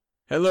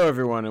Hello,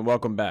 everyone, and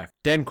welcome back.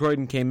 Dan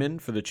Croydon came in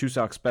for the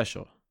Chuseok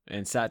special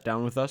and sat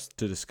down with us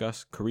to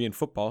discuss Korean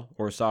football,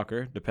 or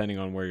soccer, depending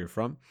on where you're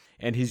from,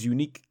 and his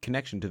unique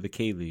connection to the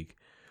K-League.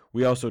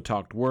 We also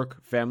talked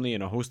work, family,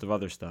 and a host of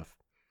other stuff.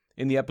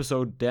 In the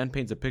episode, Dan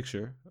paints a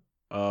picture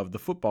of the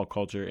football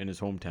culture in his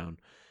hometown.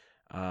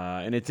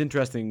 And it's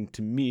interesting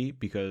to me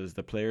because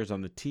the players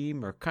on the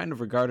team are kind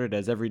of regarded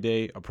as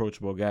everyday,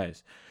 approachable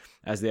guys,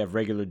 as they have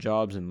regular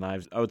jobs and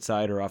lives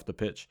outside or off the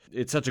pitch.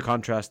 It's such a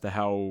contrast to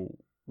how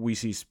we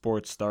see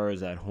sports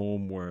stars at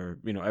home where,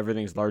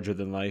 everything's larger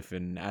than life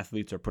and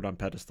athletes are put on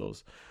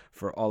pedestals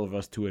for all of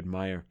us to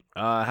admire.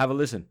 Have a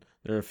listen.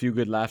 There are a few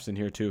good laughs in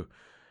here too.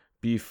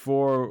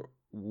 Before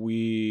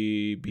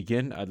we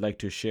begin, I'd like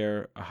to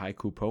share a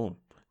haiku poem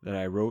that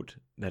I wrote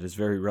that is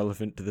very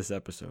relevant to this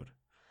episode.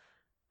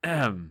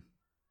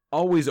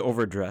 Always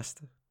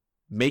overdressed,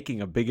 making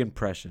a big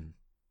impression,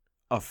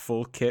 a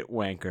full kit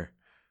wanker.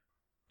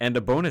 And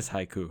a bonus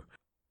haiku.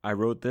 I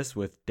wrote this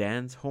with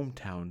Dan's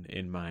hometown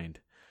in mind.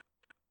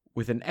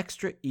 With an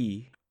extra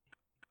E,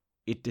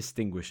 it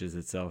distinguishes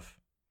itself.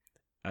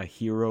 A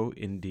hero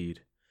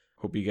indeed.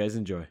 Hope you guys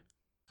enjoy.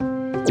 You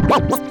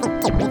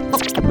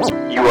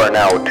are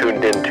now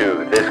tuned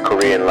into This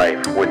Korean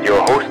Life with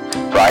your hosts,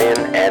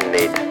 Brian and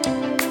Nate.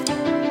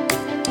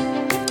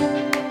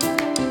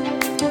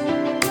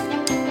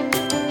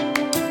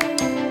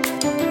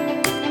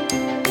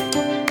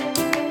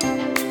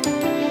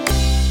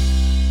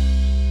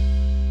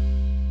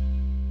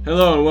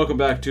 Hello and welcome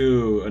back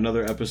to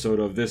another episode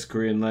of This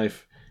Korean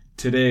Life.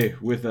 Today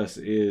with us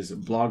is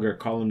blogger,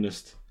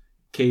 columnist,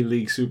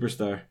 K-League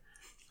superstar,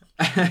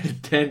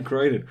 Dan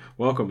Croydon.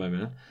 Welcome, my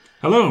man.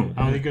 Hello,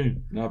 how are you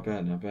going? Not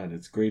bad.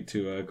 It's great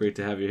to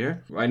have you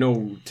here. I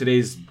know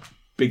today's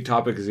big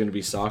topic is going to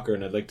be soccer,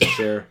 and I'd like to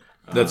share.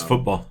 That's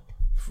football.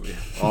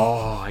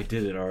 Oh, I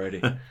did it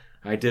already.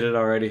 I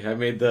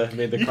made the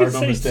You cardinal can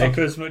say mistake.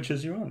 soccer as much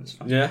as you want. It's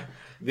fine. Yeah.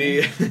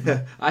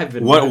 I've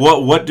been.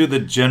 What do the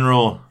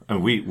general?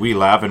 And we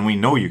laugh and we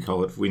know you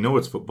call it. We know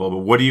it's football, but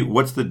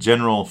what's the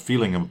general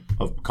feeling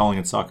of calling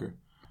it soccer?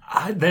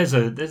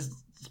 There's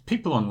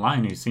people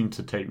online who seem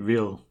to take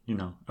real,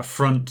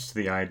 affront to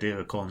the idea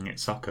of calling it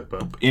soccer,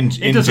 but it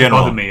doesn't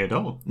general, bother me at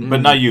all.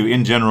 But not you.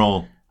 In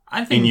general,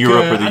 I think in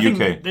Europe or the I UK,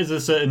 think there's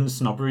a certain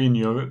snobbery in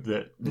Europe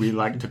that we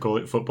like to call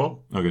it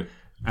football. Okay.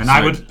 And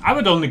I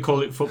would only call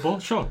it football,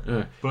 sure.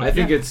 But I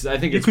think it's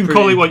you can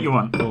call it what you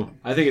want.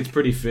 I think it's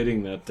pretty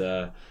fitting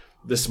that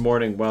this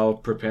morning, while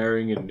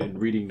preparing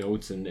and reading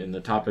notes and the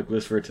topic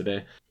list for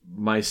today,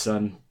 my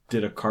son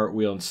did a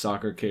cartwheel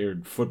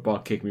and football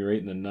kicked me right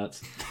in the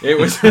nuts. It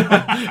was,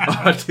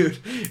 oh, dude,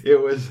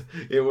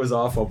 it was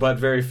awful, but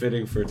very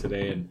fitting for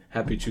today. And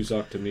happy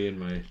Chuseok to me in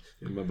my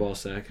ball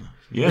sack.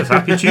 Yes,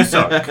 happy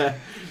Chuseok.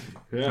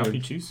 Yeah, Happy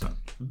Chuseok.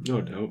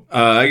 no doubt.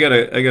 I got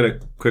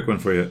a quick one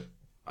for you.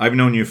 I've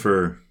known you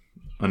for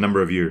a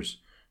number of years.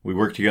 We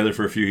worked together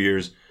for a few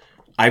years.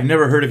 I've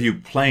never heard of you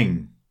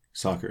playing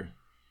soccer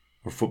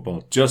or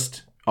football.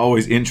 Just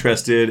always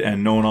interested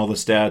and knowing all the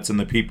stats and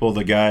the people,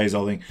 the guys,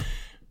 all things.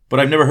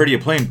 But I've never heard of you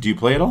playing. Do you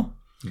play at all?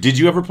 Did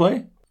you ever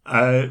play?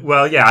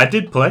 Well, yeah, I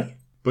did play,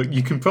 but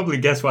you can probably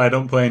guess why I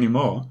don't play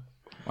anymore.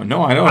 Oh,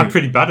 no, I don't. I'm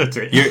pretty bad at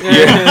it.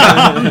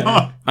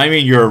 I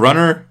mean, you're a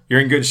runner.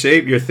 You're in good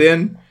shape. You're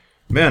thin.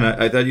 Man,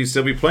 I thought you'd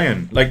still be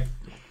playing. Like,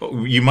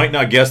 you might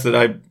not guess that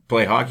I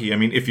play hockey. I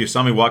mean, if you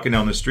saw me walking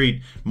down the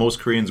street, most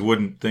Koreans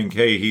wouldn't think,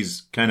 hey,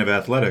 he's kind of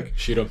athletic.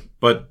 Shoot him.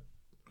 But,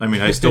 I mean,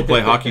 I still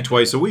play hockey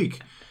twice a week.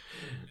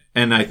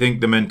 And I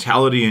think the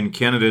mentality in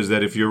Canada is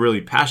that if you're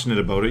really passionate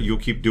about it, you'll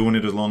keep doing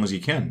it as long as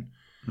you can.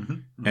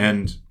 Mm-hmm.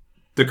 And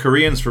the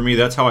Koreans, for me,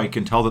 that's how I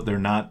can tell that they're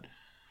not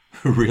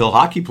real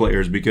hockey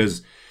players,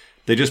 because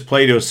they just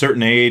play to a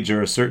certain age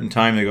or a certain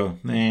time. They go,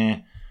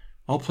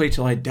 I'll play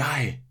till I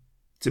die.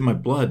 It's in my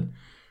blood.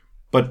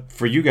 But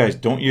for you guys,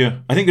 don't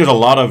you? I think there's a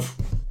lot,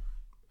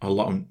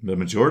 the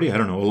majority, I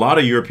don't know, a lot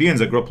of Europeans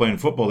that grow up playing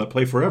football that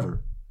play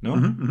forever. No?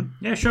 Mm-hmm,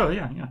 mm-hmm. Yeah, sure,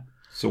 yeah.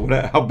 So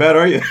how bad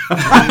are you?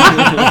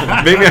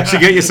 Maybe I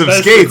should get you some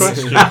skates.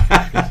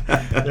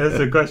 That's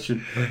the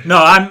question. No,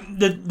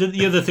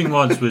 the other thing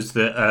was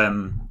that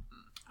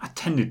I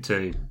tended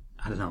to,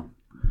 I don't know,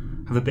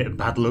 have a bit of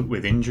bad luck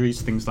with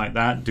injuries, things like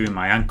that, doing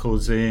my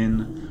ankles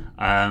in,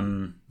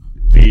 playing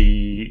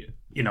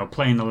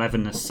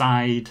 11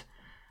 aside.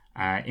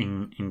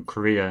 In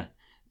Korea,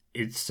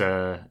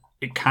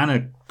 it kind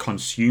of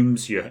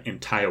consumes your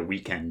entire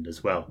weekend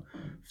as well.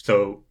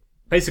 So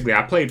basically,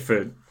 I played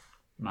for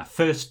my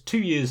first 2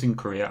 years in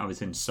Korea. I was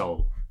in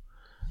Seoul,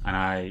 and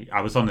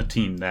I was on a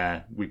team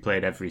there. We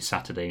played every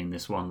Saturday in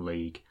this one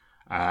league.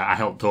 I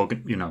helped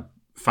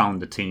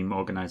found the team,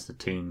 organize the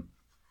team.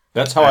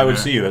 That's how I would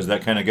see you, as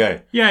that kind of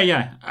guy.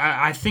 Yeah.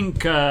 I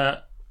think.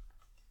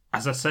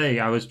 As I say,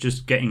 I was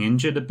just getting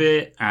injured a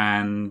bit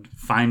and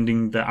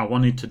finding that I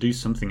wanted to do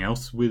something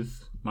else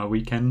with my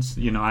weekends.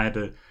 At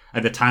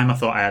the time I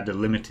thought I had a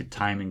limited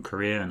time in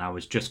Korea, and I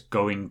was just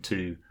going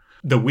to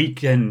the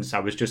weekends I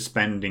was just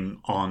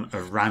spending on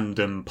a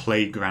random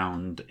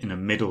playground in a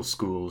middle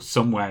school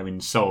somewhere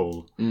in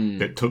Seoul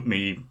that took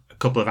me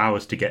couple of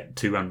hours to get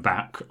to and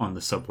back on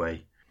the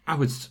subway. I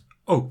was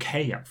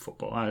okay at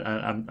football.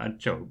 I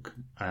joke.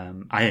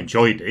 I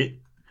enjoyed it.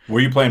 Were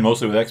you playing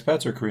mostly with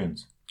expats or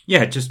Koreans?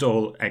 Yeah, just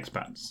all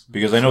expats.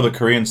 Because I know the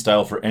Korean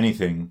style for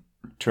anything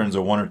turns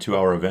a 1 or 2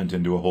 hour event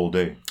into a whole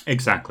day.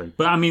 Exactly.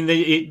 But I mean,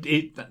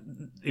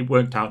 it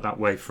worked out that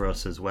way for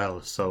us as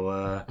well. So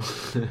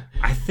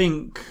I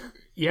think,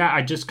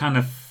 I just kind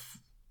of,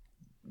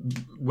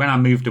 when I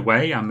moved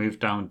away, I moved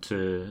down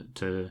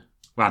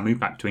I moved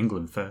back to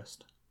England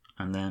first,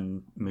 and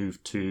then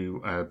moved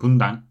to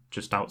Bundang,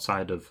 just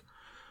outside of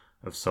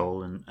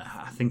Seoul. And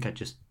I think I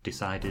just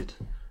decided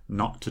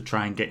not to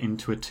try and get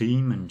into a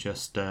team and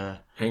just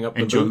hang up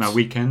the enjoy boots. my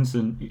weekends.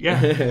 And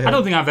I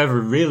don't think I've ever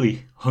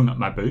really hung up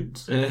my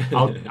boots.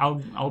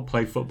 I'll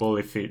play football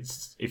if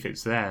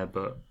it's there.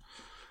 But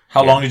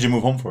how long did you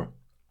move home for?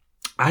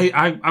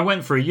 I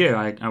went for a year.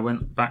 I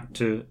went back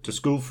to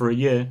school for a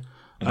year,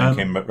 and then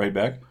came right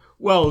back.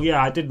 Well,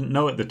 yeah, I didn't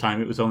know at the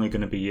time it was only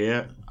going to be a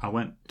year. I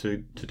went to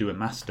do a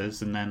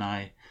master's, and then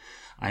I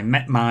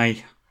met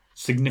my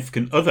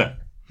significant other,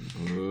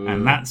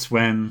 and that's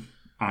when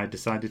I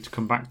decided to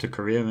come back to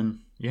Korea, and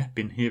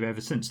been here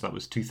ever since. That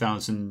was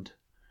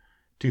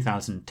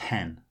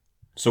 2010.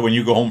 So when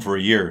you go home for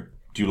a year,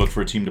 do you look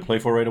for a team to play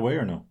for right away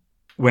or no?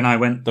 When I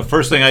went... The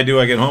first thing I do,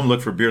 I get home,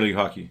 look for beer league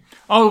hockey.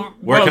 Oh,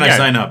 Where can I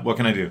sign up? What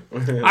can I do?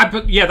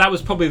 That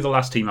was probably the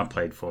last team I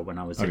played for when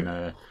I was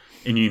in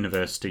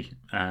university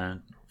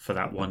for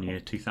that 1 year,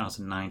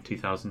 2009,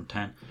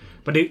 2010.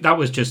 But that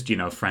was just,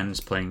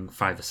 friends playing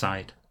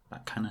five-a-side,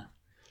 that kind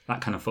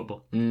of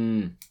football.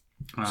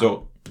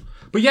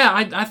 But yeah,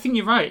 I think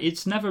you're right.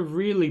 It's never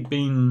really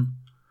been...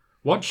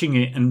 Watching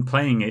it and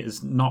playing it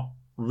has not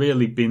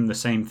really been the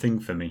same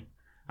thing for me.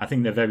 I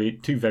think they're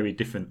two very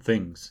different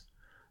things.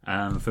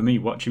 For me,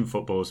 watching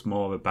football is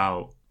more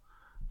about,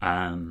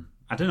 I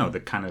don't know, the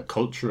kind of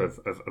culture of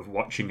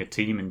watching a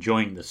team,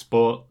 enjoying the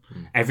sport,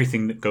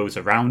 everything that goes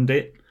around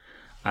it.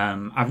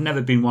 I've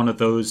never been one of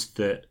those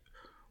that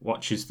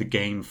watches the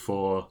game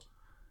for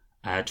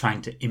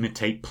trying to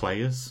imitate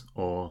players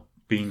or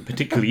being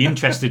particularly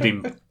interested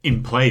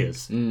in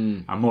players.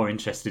 I'm more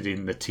interested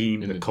in the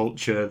team, the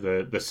culture,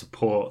 the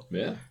support,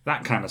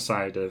 that kind of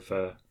side of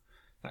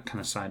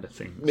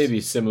things.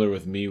 Maybe similar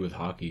with me with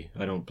hockey.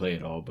 I don't play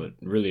at all, but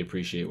really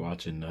appreciate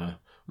watching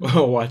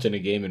watching a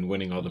game and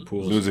winning all the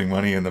pools. Losing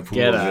money in the pools.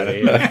 Get out of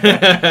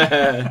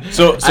here.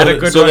 So I had a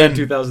good run then in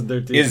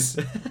 2013.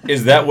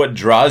 Is that what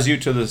draws you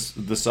to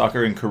the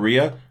soccer in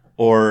Korea?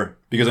 Or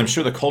because I'm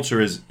sure the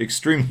culture is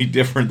extremely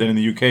different than in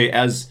the UK,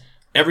 as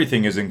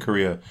everything is in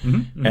Korea.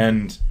 Mm-hmm.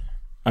 And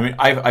I mean,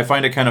 I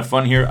find it kind of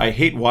fun here. I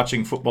hate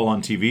watching football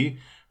on TV,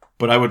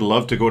 but I would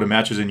love to go to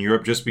matches in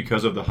Europe just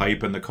because of the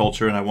hype and the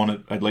culture, and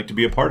I'd like to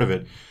be a part of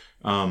it.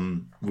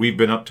 We've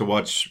been up to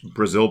watch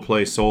Brazil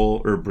play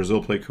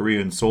Korea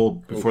in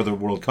Seoul before the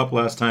World Cup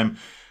last time.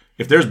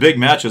 If there's big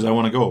matches, I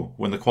want to go.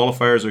 When the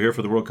qualifiers are here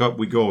for the World Cup,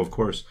 we go, of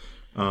course.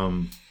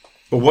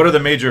 But what are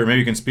maybe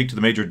you can speak to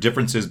the major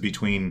differences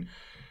between,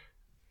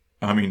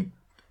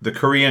 the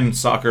Korean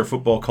soccer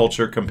football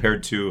culture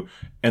compared to,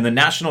 and the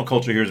national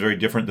culture here is very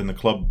different than the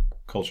club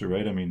culture,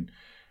 right? I mean,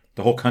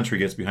 the whole country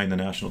gets behind the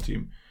national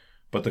team.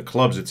 But the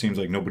clubs, it seems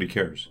like nobody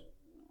cares.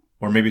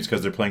 Or maybe it's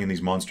because they're playing in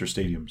these monster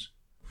stadiums.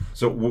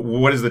 So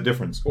what is the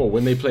difference? Well,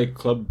 when they play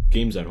club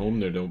games at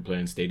home, they don't play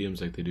in stadiums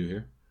like they do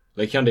here.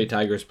 Like Hyundai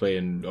Tigers play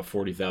in a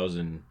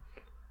 40,000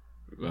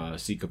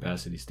 seat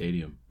capacity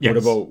stadium. Yes.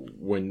 What about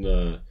when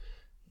the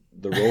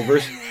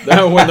Rovers?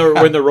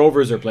 when the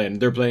Rovers are playing,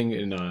 they're playing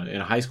in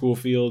a high school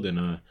field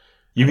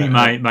You mean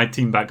my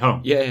team back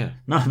home? Yeah.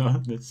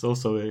 No, it's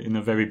also in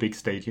a very big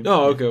stadium.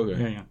 Oh,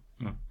 okay. Yeah.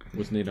 No.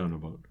 What's Nate on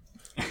about?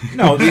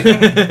 No,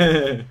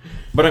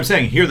 but I'm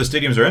saying here the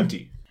stadiums are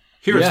empty.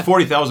 Here it's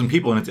 40,000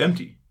 people and it's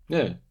empty.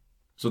 Yeah.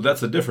 So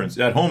that's the difference.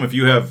 At home, if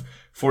you have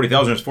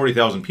 40,000, there's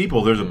 40,000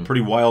 people. There's a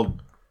pretty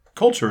wild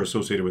culture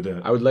associated with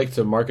that. I would like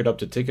to mark it up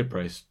to ticket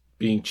price,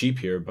 being cheap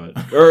here,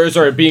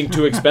 being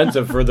too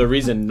expensive for the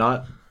reason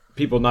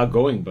people not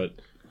going, but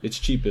it's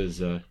cheap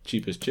as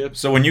chips.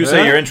 So when you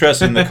say you're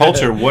interested in the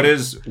culture, what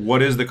is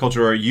the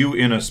culture? Are you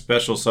in a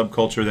special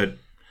subculture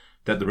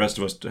that the rest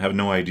of us have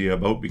no idea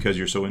about because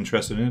you're so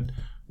interested in it?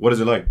 What is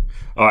it like?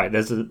 All right,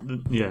 there's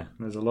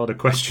a lot of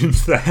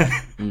questions there.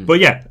 But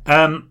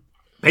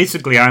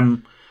basically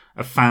I'm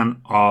a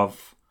fan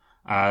of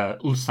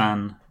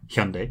Ulsan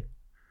Hyundai,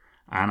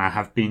 and I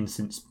have been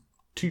since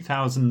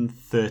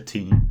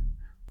 2013.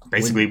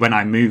 Basically when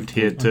I moved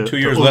here to 2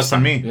 years to less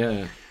than me.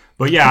 Yeah.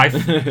 But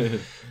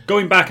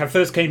going back, I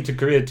first came to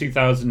Korea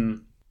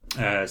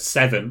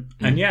 2007,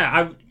 and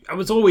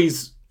I've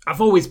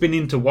always been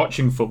into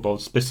watching football.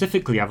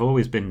 Specifically, I've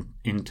always been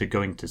into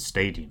going to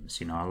stadiums.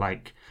 You know, I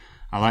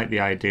like the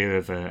idea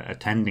of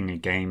attending a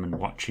game and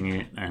watching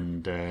it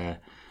and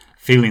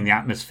feeling the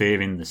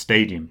atmosphere in the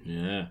stadium.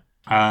 Yeah.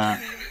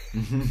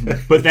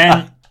 But then,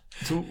 I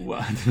don't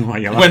know why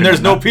you're when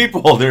there's no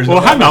people, there's.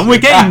 Well, hang on, we're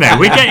getting there.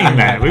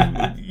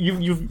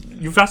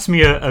 You've asked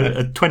me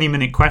a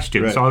 20-minute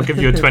question, right. So I'll give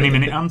you a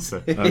 20-minute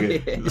answer. Okay.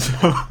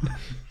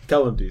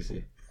 Tell him,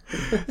 DC.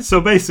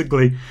 So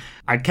basically,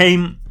 I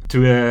came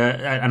to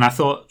and I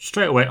thought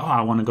straight away,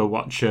 I want to go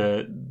watch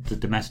the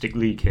domestic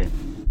league here.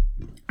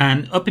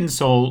 And up in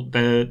Seoul,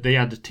 they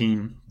had a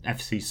team,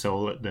 FC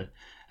Seoul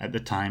at the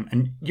time.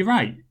 And you're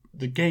right,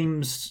 the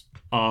games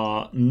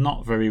are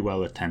not very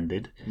well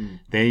attended.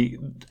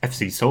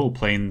 FC Seoul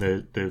play in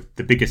the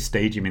biggest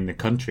stadium in the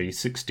country,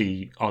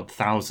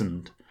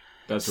 60,000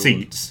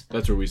 seats.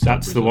 That's where we.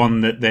 That's the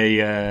one that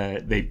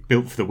they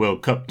built for the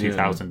World Cup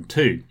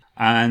 2002,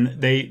 and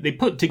they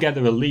put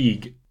together a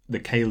league, the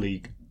K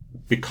League,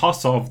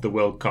 because of the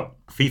World Cup.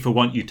 FIFA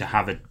want you to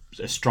have a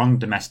strong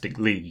domestic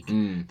league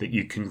that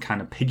you can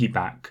kind of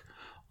piggyback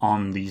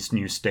on these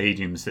new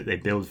stadiums that they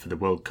build for the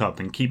World Cup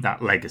and keep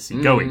that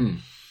legacy going.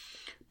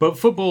 But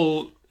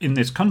football in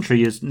this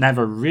country has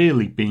never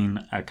really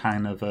been a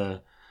kind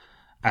of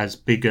as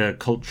big a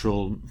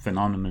cultural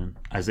phenomenon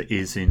as it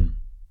is in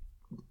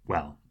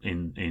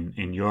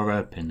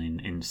Europe and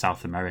in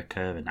South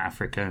America and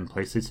Africa and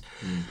places.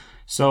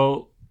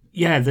 So,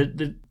 yeah,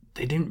 they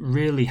didn't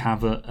really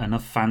have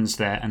enough fans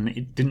there, and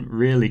it didn't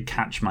really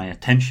catch my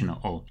attention at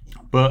all.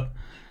 But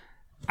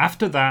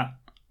after that,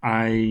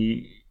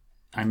 I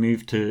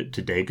moved to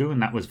Daegu,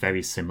 and that was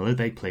very similar.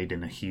 They played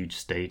in a huge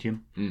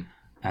stadium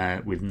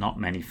with not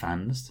many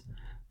fans.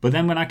 But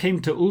then when I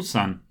came to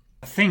Ulsan,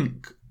 I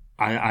think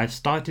I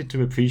started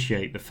to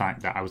appreciate the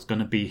fact that I was going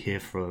to be here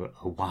for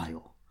a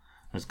while.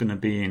 I was going to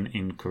be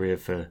in Korea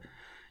for,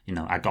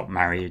 I got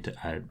married,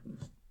 I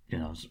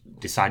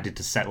decided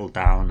to settle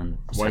down and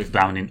settle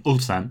down in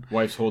Ulsan.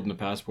 Wife's holding the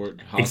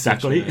passport.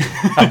 Exactly.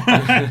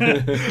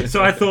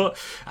 So I thought,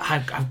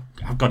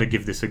 I've got to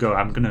give this a go.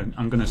 I'm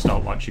gonna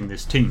start watching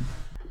this team.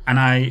 And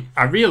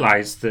I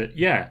realized that,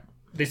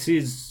 this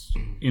is,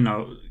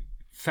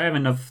 fair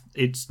enough,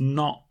 it's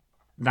not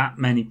that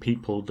many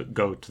people that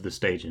go to the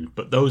stadium,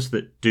 but those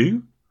that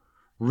do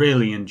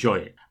really enjoy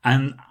it.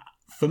 And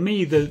for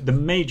me, the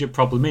major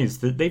problem is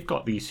that they've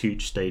got these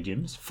huge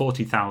stadiums,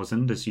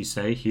 40,000, as you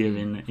say, here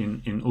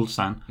in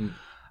Ulsan,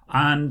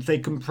 and they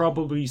can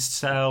probably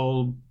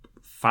sell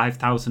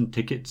 5,000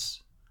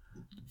 tickets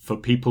for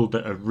people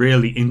that are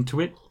really into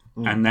it,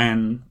 and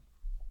then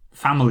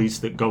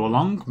families that go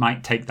along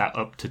might take that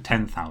up to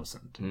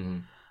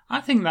 10,000.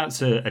 I think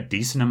that's a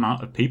decent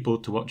amount of people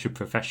to watch a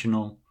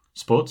professional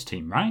sports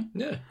team, right?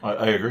 Yeah,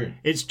 I agree.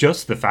 It's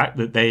just the fact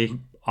that they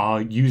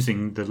are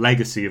using the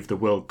legacy of the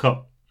World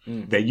Cup.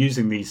 They're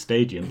using these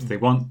stadiums. They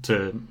want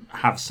to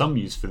have some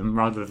use for them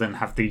rather than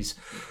have these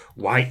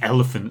white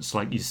elephants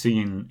like you see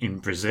in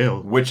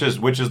Brazil. Which is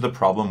the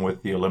problem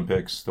with the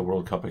Olympics, the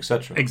World Cup,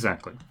 etc.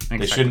 Exactly.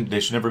 They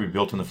should never be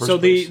built in the first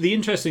place. So the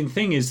interesting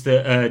thing is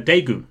that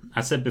Daegu,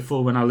 I said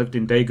before when I lived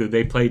in Daegu,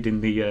 they played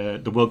in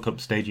the World Cup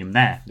stadium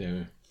there.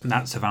 Yeah. And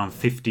that's around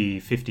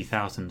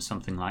 50,000,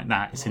 something like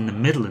that. It's in the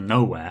middle of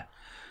nowhere.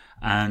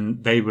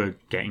 And they were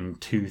getting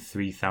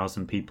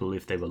 2,000-3,000 people,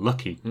 if they were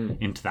lucky,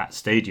 into that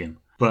stadium.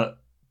 But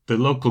the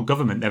local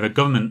government, they're a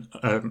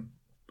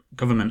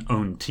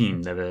government-owned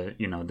team.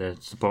 They're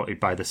supported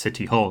by the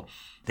city hall.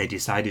 They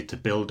decided to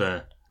build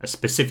a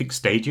specific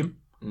stadium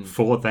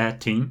for their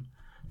team.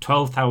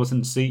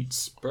 12,000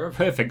 seats,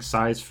 perfect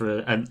size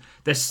and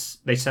they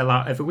sell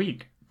out every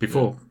week.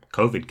 Before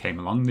COVID came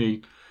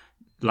along,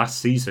 last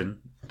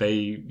season,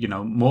 they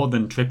more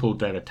than tripled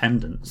their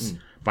attendance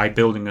by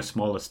building a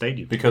smaller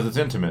stadium. Because it's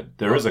intimate.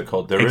 There is a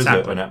cult. There is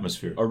an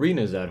atmosphere.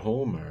 Arenas at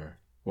home are,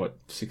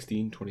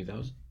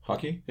 16,000-20,000?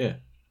 Hockey? Yeah.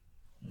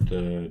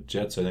 The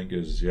Jets, I think,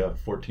 is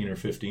 14 or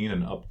 15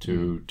 and up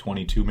to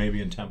 22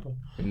 maybe in Tampa.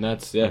 And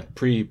that's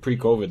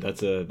pre-COVID.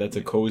 That's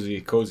a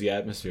cozy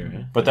atmosphere.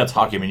 Yeah? But that's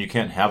hockey. I mean, you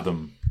can't have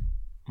them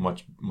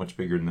much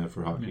bigger than that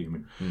for hockey. I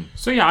mean,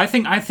 So I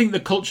think the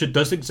culture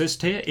does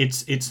exist here.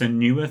 It's a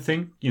newer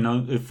thing.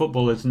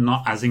 Football is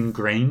not as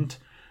ingrained.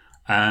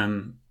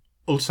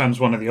 Ulsan's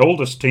one of the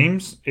oldest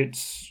teams.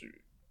 It's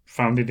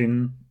founded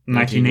in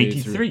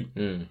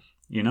 1983.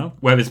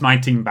 Whereas my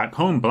team back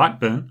home,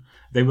 Blackburn,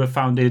 they were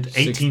founded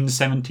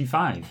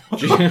 1875.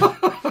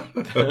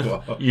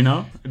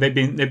 Wow. They've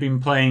been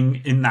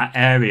playing in that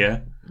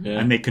area,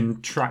 and they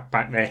can track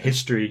back their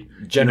history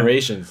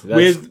generations.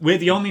 We're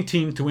the only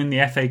team to win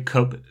the FA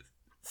Cup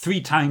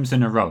 3 times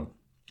in a row,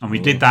 and we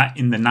did that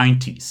in the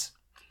 90s.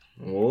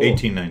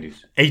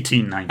 1890s.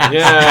 1890s.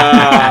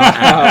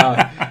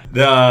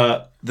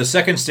 Yeah. The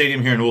second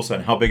stadium here in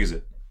Ulsan, how big is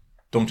it?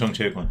 Dongcheong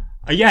Cheukwan.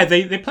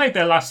 They played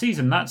there last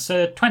season. That's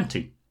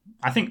 20.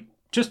 I think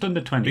just under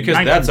 20. Because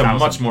that's a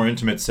much more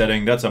intimate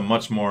setting. That's a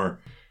much more...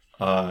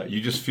 you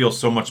just feel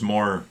so much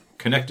more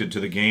connected to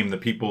the game, the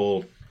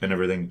people, and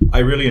everything. I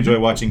really enjoy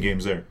watching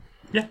games there.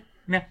 Yeah.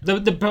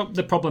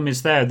 The problem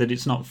is there that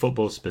it's not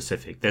football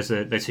specific. There's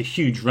a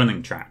huge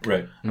running track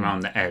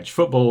around the edge.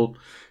 Football...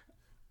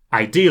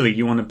 Ideally,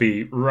 you want to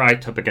be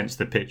right up against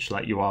the pitch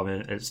like you are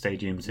at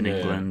stadiums in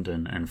England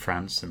and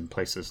France and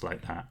places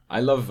like that. I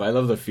love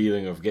the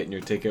feeling of getting your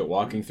ticket,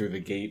 walking through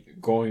the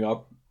gate, going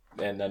up,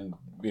 and then,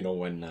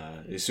 when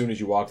as soon as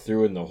you walk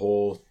through and the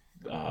whole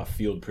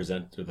field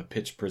presents or the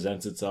pitch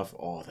presents itself.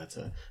 Oh,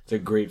 it's a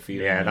great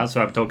feeling. Yeah, that's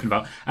what I'm talking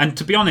about. And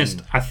to be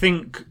honest, I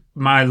think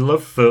my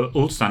love for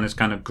Ulsan has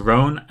kind of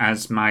grown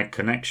as my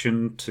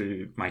connection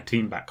to my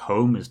team back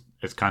home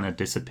has kind of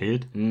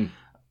disappeared.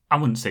 I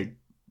wouldn't say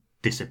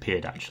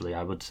disappeared, actually.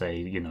 I would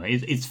say,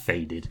 it's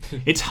faded.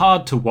 It's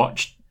hard to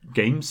watch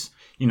games.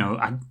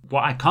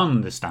 What I can't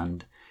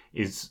understand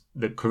is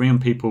that Korean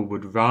people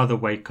would rather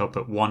wake up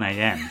at 1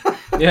 a.m.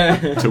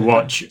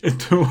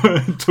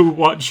 to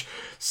watch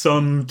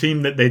some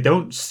team that they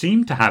don't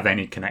seem to have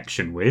any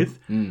connection with,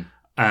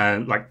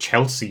 like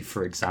Chelsea,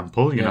 for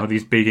example.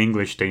 These big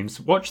English teams.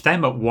 Watch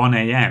them at 1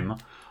 a.m.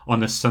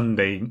 on a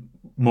Sunday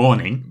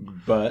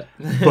morning, but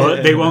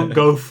they won't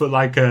go for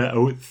like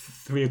a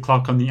 3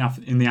 o'clock in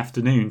the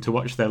afternoon to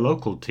watch their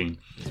local team.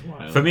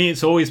 For me,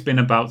 it's always been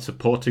about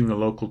supporting the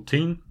local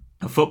team.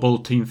 A football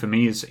team for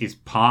me is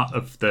part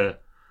of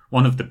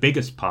one of the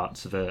biggest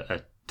parts of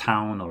a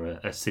town or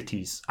a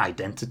city's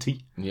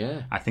identity.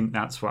 Yeah, I think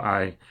that's what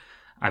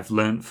I've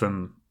learned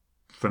from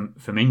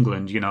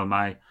England.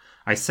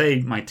 I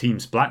say my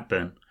team's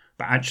Blackburn,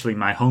 but actually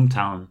my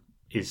hometown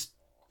is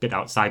a bit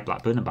outside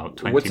Blackburn, about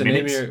 20 What's the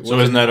minutes. name of So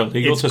isn't that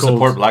illegal to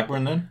support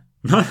Blackburn then?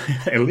 No,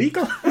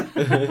 illegal.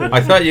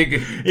 I thought you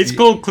could... It's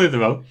called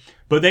Clitheroe,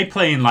 but they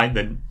play in like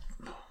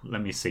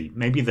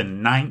maybe the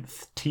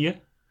 9th tier.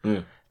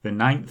 The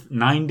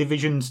 9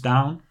 divisions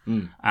down,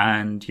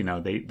 and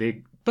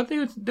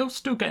they'll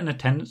still get an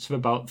attendance of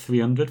about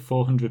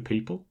 300-400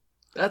 people.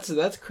 That's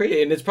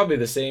crazy, and it's probably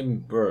the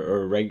same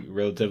or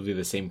relatively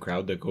the same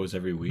crowd that goes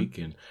every week.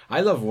 And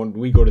I love when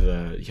we go to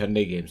the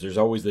Hyundai games. There's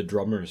always the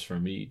drummers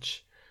from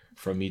each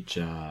team.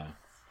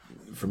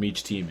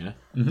 Yeah,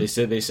 they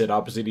sit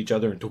opposite each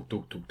other and tuk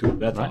tuk tuk tuk.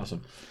 That's right.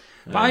 Awesome.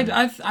 But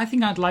I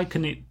think I'd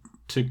liken it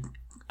to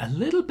a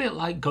little bit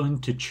like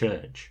going to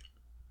church.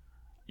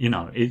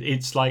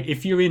 It's like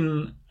if you're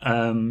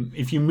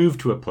if you move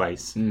to a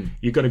place,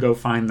 you've got to go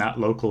find that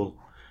local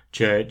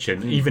church,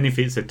 and even if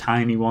it's a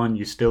tiny one,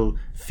 you still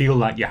feel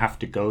like you have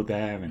to go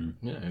there. And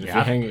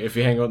if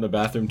you hang out in the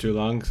bathroom too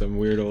long, some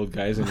weird old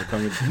guys are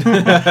coming.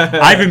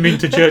 I haven't been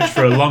to church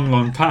for a long,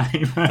 long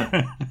time,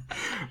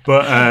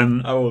 but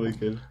I'm only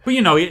kidding. But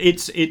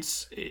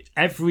it's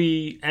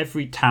every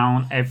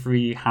town,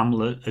 every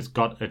hamlet has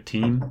got a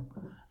team,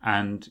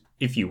 and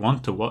if you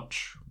want to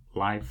watch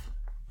live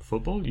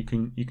football, you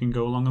can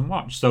go along and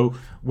watch. So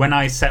when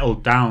I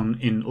settled down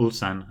in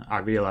Ulsan, I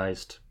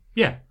realized,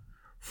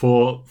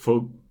 for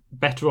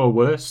better or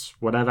worse,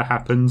 whatever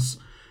happens,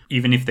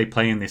 even if they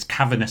play in this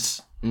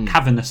cavernous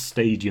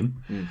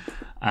stadium,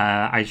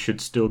 I should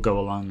still go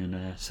along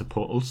and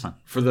support Ulsan.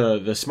 For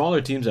the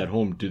smaller teams at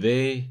home, do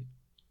they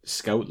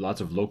scout lots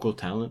of local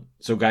talent?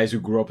 So guys who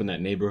grew up in that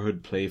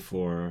neighborhood play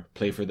for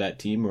that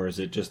team, or is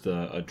it just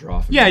a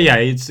draw?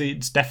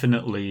 It's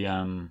definitely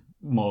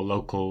more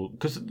local,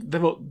 because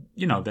they're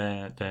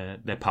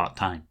part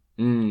time.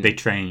 They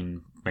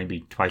train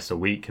maybe twice a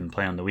week and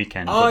play on the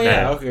weekend.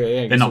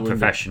 They're not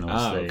professionals.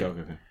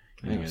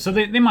 Okay. So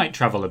they might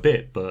travel a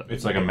bit, but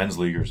it's like a men's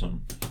league or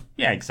something.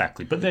 Yeah,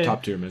 exactly. But they're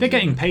top tier. They're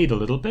getting paid a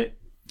little bit.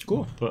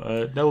 Cool.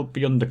 But they'll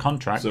be under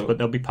contract, but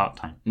they'll be part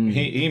time.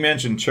 He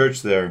mentioned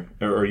church there,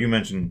 or you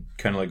mentioned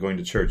kind of like going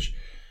to church,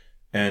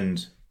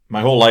 and my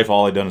whole life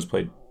all I'd done is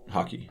played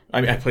hockey.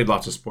 I played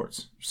lots of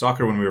sports,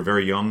 soccer when we were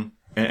very young.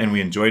 And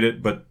we enjoyed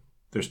it, but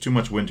there's too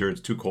much winter.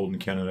 It's too cold in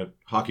Canada.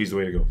 Hockey's the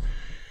way to go.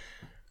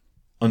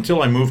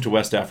 Until I moved to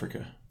West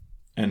Africa.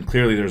 And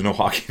clearly there's no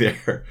hockey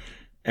there.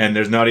 And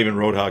there's not even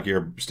road hockey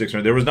or sticks.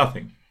 There was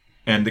nothing.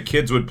 And the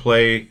kids would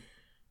play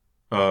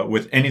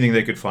with anything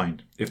they could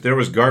find. If there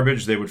was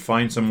garbage, they would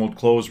find some old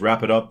clothes,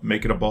 wrap it up,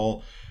 make it a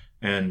ball.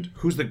 And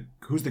who's the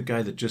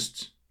guy that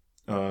just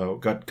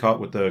got caught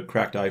with the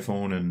cracked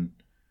iPhone? And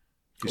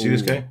you see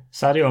this guy?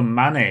 Sadio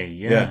Mane.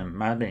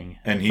 Mane.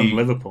 And from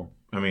Liverpool.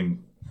 I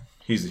mean,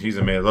 he's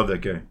a man. I love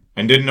that guy.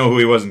 And didn't know who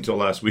he was until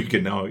last week,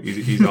 and now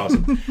he's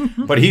awesome.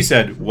 But he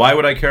said, why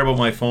would I care about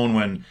my phone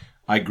when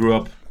I grew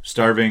up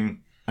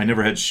starving? I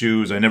never had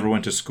shoes. I never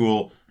went to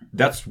school.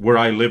 That's where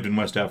I lived in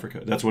West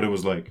Africa. That's what it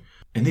was like.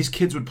 And these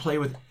kids would play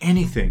with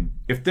anything.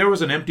 If there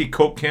was an empty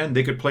Coke can,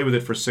 they could play with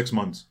it for 6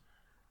 months.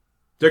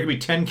 There could be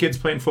 10 kids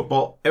playing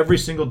football every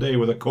single day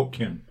with a Coke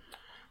can.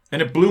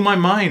 And it blew my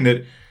mind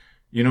that...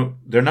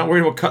 they're not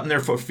worried about cutting their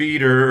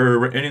feet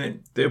or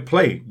anything. They'll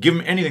play. Give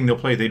them anything, they'll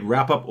play. They'd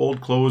wrap up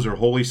old clothes or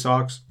holey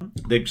socks.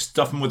 They'd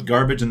stuff them with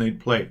garbage and they'd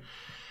play.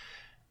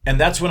 And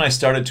that's when I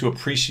started to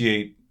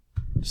appreciate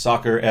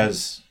soccer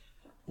as,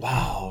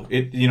 wow.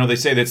 They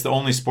say that's the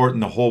only sport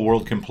in the whole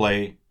world can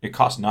play. It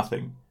costs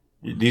nothing.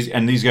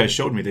 These guys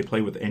showed me they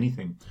play with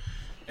anything.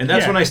 And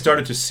that's when I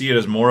started to see it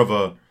as more of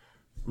a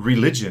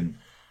religion.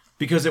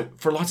 Because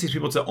for lots of these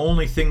people, it's the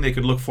only thing they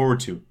could look forward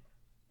to.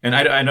 And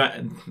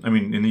I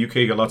mean, in the UK,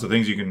 you got lots of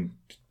things you can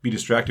be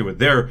distracted with.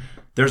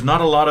 There's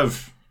not a lot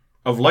of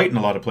light in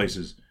a lot of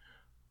places.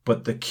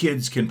 But the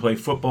kids can play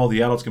football.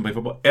 The adults can play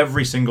football.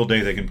 Every single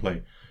day they can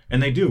play.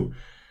 And they do.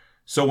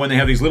 So when they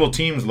have these little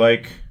teams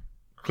like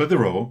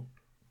Clitheroe,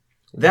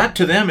 that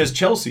to them is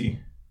Chelsea.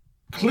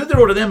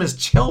 Clitheroe to them is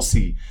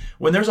Chelsea.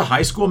 When there's a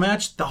high school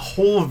match, the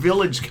whole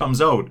village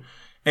comes out.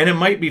 And it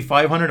might be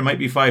 500, it might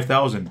be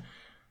 5,000.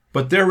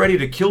 But they're ready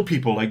to kill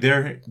people. Like,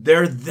 they're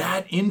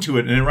that into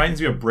it. And it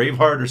reminds me of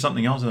Braveheart or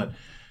something else. And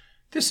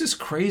this is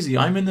crazy.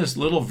 I'm in this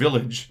little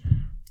village,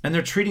 and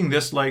they're treating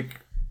this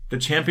like the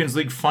Champions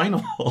League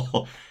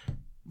final.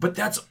 But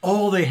that's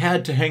all they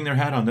had to hang their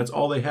hat on. That's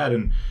all they had.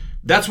 And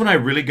that's when I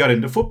really got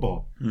into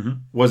football,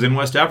 was in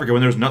West Africa,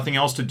 when there was nothing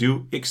else to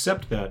do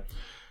except that.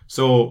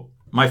 So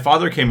my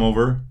father came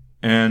over,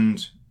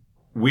 and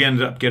we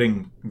ended up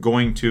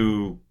going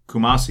to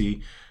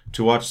Kumasi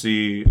to watch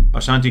the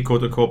Ashanti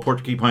Kotoko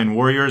Porcupine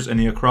Warriors and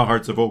the Accra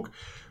Hearts of Oak,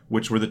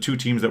 which were the two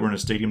teams that were in a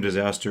stadium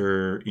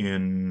disaster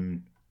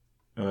in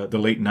the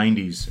late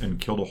 90s and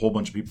killed a whole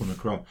bunch of people in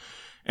Accra.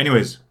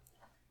 Anyways,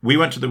 we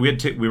went to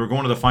we were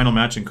going to the final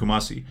match in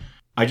Kumasi.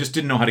 I just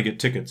didn't know how to get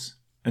tickets.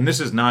 And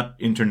this is not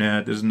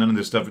internet. This is none of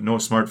this stuff. No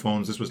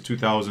smartphones. This was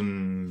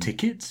 2000.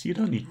 Tickets? You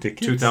don't need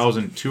tickets.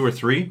 2002 or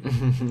 3.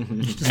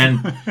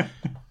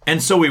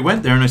 and so we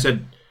went there, and I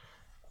said,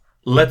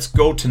 let's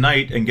go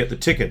tonight and get the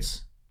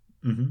tickets.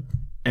 Mm-hmm.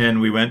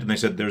 And we went, and they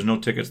said, there's no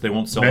tickets. They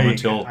won't sell them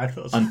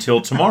until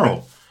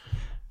tomorrow.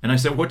 And I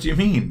said, what do you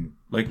mean?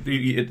 Like,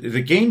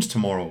 the game's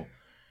tomorrow.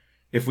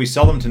 If we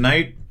sell them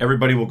tonight,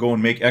 everybody will go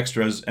and make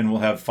extras, and we'll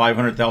have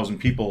 500,000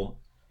 people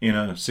in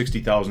a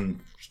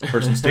 60,000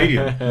 person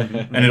stadium,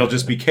 and it'll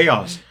just be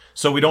chaos.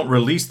 So we don't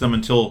release them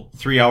until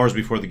 3 hours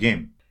before the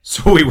game.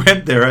 So we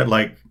went there at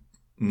like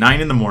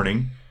 9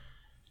 a.m.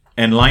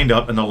 and lined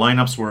up, and the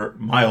lineups were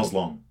miles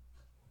long,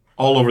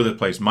 all over the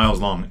place, miles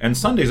long. And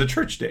Sunday's a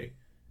church day,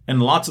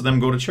 and lots of them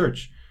go to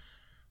church.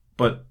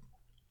 But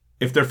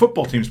if their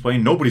football team's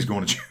playing, nobody's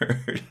going to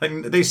church.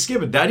 Like, they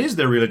skip it. That is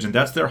their religion.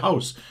 That's their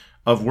house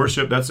of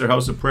worship. That's their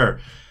house of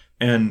prayer.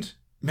 And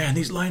man,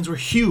 these lines were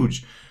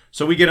huge.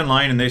 So we get in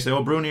line, and they say,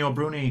 oh,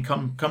 Bruni,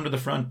 come to the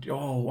front.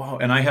 Oh, wow.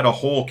 And I had a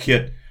whole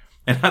kit.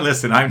 And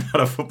listen, I'm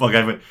not a football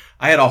guy, but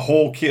I had a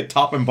whole kit,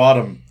 top and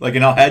bottom, like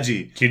an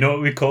Al-Haji. Do you know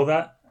what we call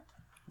that?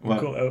 We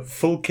call it a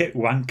full kit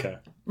wanker.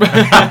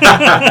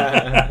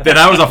 Then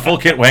I was a full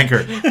kit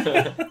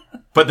wanker.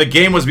 But the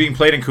game was being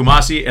played in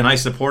Kumasi, and I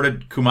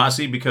supported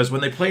Kumasi because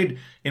when they played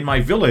in my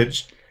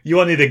village... You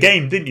wanted a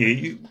game, didn't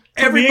you?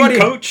 Everybody,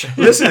 coach.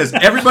 Listen,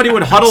 everybody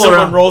would huddle Someone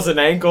around. rolls an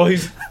ankle,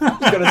 he's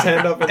got his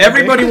hand up.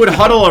 Everybody would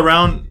huddle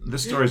around.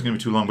 This story is going to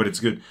be too long, but it's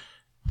good.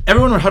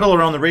 Everyone would huddle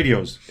around the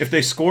radios. If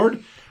they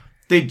scored,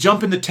 they'd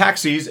jump into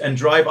taxis and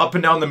drive up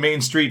and down the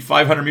main street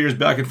 500 meters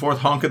back and forth,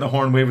 honking the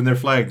horn, waving their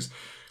flags.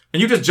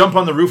 And you just jump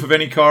on the roof of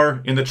any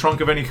car, in the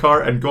trunk of any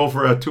car, and go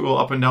for a tour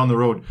up and down the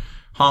road,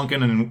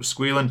 honking and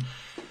squealing.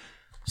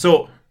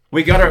 So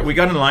we got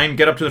in line,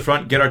 get up to the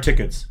front, get our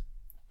tickets,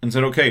 and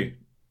said, okay,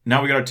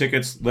 now we got our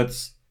tickets,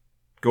 let's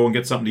go and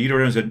get something to eat.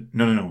 Or I said,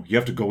 no, you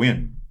have to go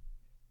in.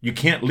 You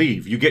can't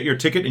leave. You get your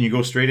ticket and you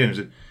go straight in. I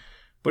said,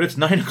 but it's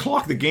 9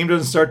 o'clock. The game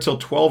doesn't start till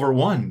 12 or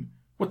 1.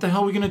 What the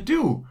hell are we going to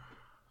do?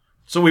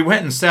 So we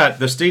went and sat.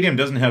 The stadium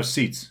doesn't have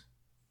seats.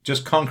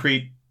 Just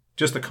concrete,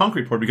 just the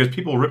concrete board, because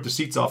people rip the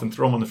seats off and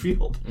throw them on the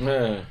field.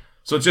 Yeah.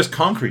 So it's just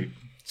concrete.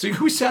 So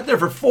we sat there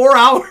for 4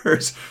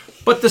 hours.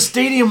 But the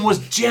stadium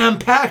was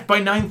jam-packed by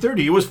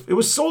 9:30. It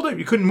was sold out.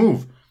 You couldn't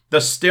move. The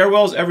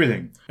stairwells,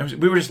 everything.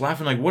 We were just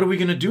laughing like, what are we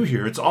going to do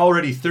here? It's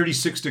already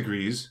 36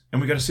 degrees,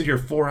 and we got to sit here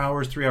 4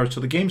 hours, 3 hours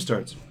till the game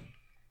starts.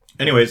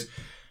 Anyways,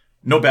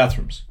 no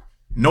bathrooms.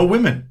 No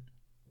women.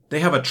 They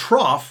have a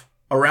trough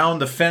around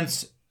the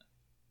fence,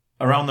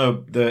 around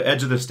the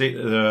edge of the state.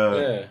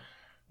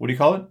 What do you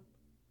call it?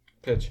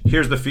 Pitch.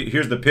 Here's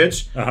the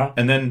pitch,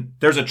 and then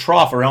there's a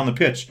trough around the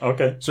pitch.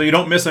 Okay. So you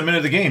don't miss a minute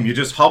of the game. You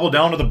just hobble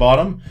down to the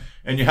bottom,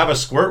 and you have a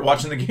squirt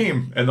watching the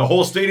game, and the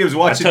whole stadium's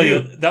watching. I tell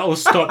you, that'll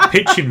stop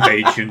pitch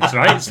invasions,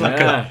 right? It's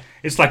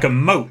like a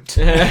moat.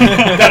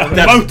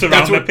 Moat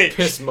around the pitch.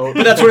 Piss moat.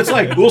 But that's what it's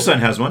like. Ulsan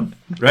has one,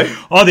 right?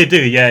 Oh, they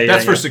do. Yeah.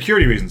 That's for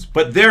security reasons.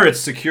 But there, it's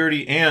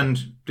security and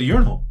the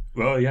urinal.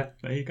 Well, yeah.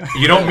 There you go.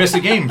 You don't miss a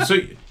game. So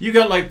you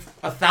got like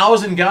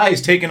 1,000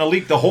 guys taking a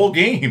leak the whole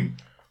game.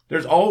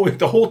 There's always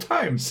the whole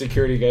time.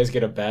 Security guys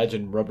get a badge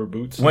and rubber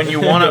boots. When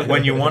you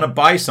wanna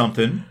buy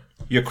something,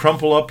 you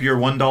crumple up your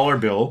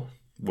 $1 bill,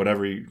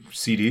 whatever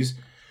CDs.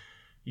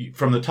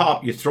 From the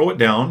top, you throw it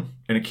down,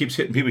 and it keeps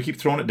hitting people. Keep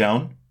throwing it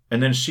down,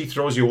 and then she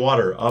throws you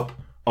water up,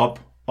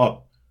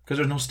 because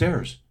there's no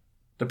stairs.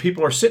 The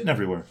people are sitting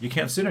everywhere. You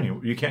can't sit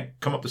anywhere. You can't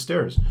come up the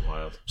stairs.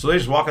 Wild. So they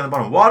just walk on the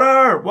bottom.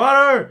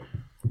 Water.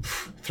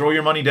 Throw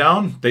your money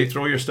down. They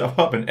throw your stuff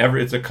up, and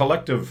it's a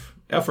collective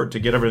effort to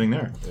get everything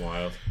there.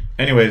 Wild.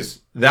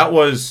 Anyways, that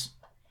was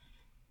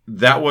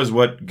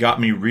what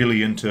got me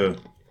really into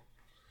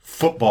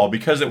football,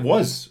 because it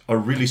was a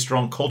really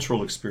strong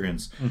cultural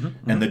experience.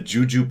 And the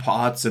juju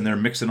pots, and they're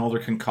mixing all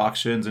their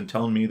concoctions and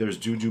telling me there's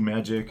juju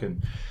magic.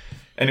 And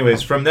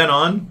anyways, from then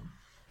on,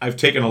 I've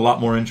taken a lot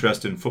more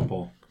interest in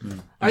football.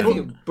 I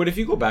think, but if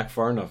you go back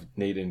far enough,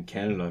 Nate, in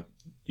Canada,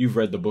 you've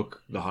read the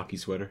book, The Hockey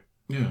Sweater.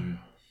 Yeah.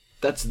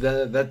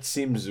 that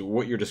seems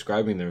what you're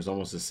describing there is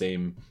almost the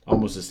same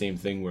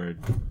thing. Where,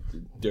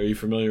 are you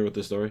familiar with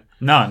the story?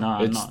 No, I'm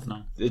not.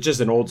 No. It's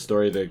just an old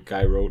story the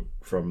guy wrote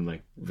from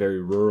like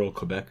very rural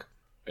Quebec,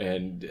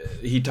 and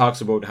he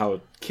talks about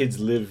how kids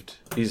lived.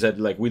 He said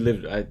like we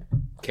lived. I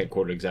can't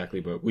quote it exactly,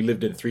 but we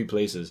lived in 3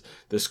 places: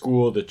 the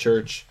school, the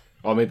church,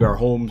 or maybe our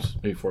homes,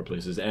 maybe 4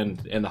 places, and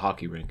the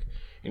hockey rink.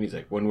 And he's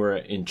like, when we're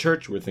in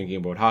church, we're thinking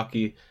about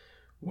hockey.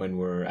 When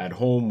we're at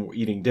home, we're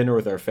eating dinner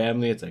with our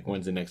family, it's like,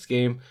 when's the next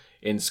game?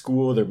 In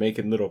school, they're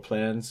making little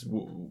plans,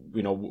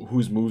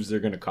 whose moves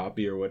they're going to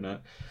copy or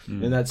whatnot.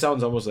 And that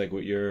sounds almost like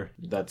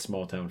that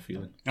small town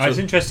feeling. It's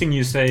interesting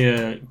you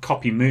say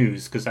copy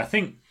moves, because I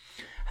think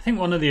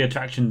one of the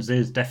attractions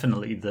is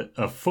definitely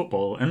of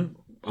football and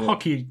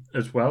hockey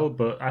as well,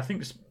 but I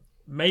think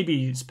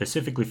maybe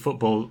specifically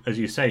football, as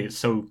you say, it's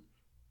so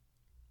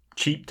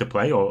cheap to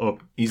play or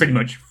pretty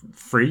much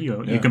free,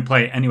 or you can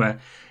play it anywhere,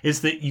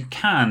 is that you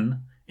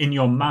can, in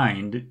your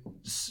mind,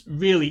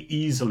 really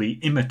easily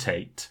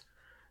imitate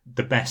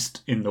the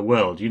best in the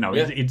world.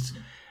 It's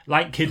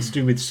like kids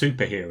do with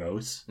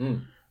superheroes,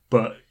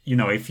 but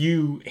if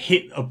you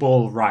hit a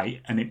ball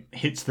right and it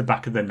hits the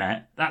back of the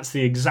net, that's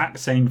the exact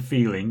same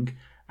feeling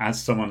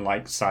as someone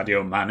like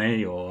Sadio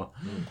Mane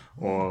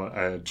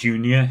or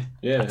Junior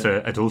at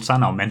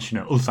Ulsan. I'll mention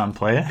an Ulsan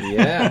player.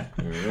 Yeah.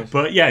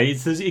 But yeah,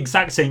 it's the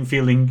exact same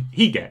feeling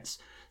he gets.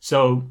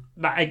 So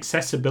that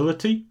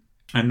accessibility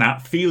and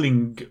that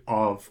feeling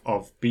of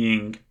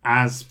being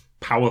as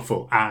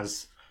powerful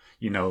as,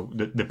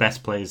 the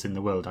best players in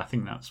the world, I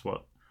think that's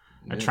what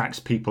attracts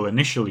people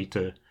initially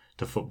to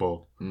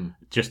football.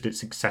 Just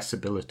its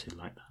accessibility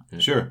like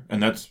that. Sure.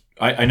 And that's,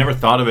 I never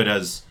thought of it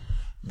as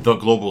the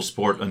global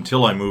sport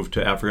until I moved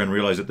to Africa and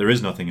realized that there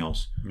is nothing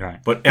else. Right.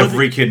 But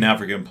every kid in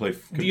Africa can play.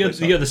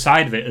 The other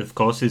side of it, of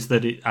course, is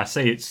that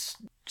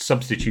it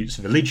substitutes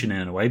religion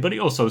in a way, but it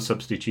also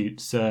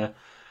substitutes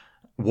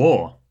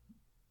war.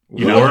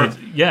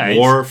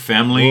 War,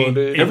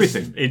 family,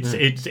 everything.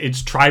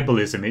 It's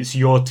tribalism. It's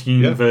your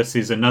team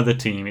versus another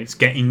team. It's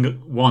getting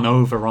one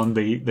over on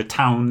the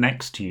town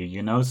next to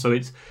you. So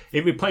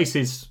it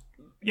replaces.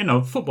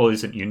 Football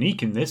isn't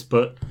unique in this,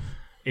 but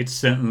it's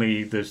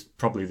certainly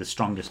probably the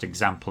strongest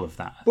example of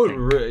that. But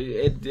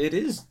it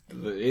is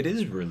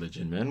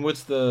religion, man.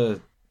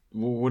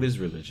 What is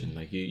religion?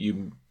 Like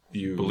you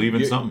believe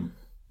in something.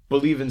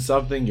 Believe in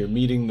something. You're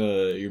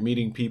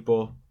meeting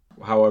people.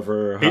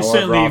 However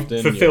certainly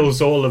often,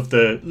 fulfills all of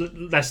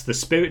that's the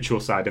spiritual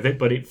side of it,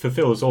 but it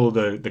fulfills all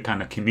the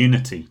kind of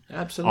community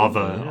of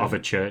a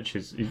church.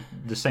 Is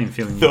the same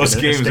feeling. Those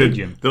games,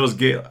 stadium.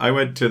 I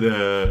went to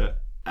the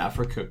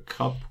Africa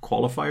Cup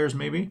qualifiers,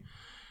 maybe,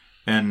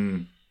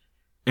 and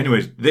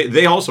anyways,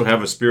 they also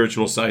have a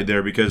spiritual side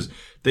there because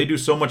they do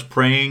so much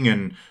praying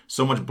and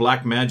so much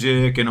black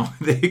magic, and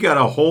they got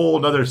a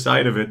whole other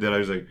side of it that I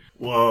was like,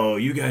 whoa,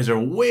 you guys are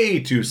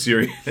way too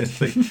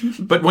serious.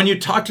 But when you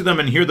talk to them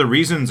and hear the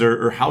reasons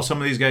or how some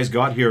of these guys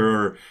got here,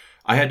 or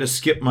I had to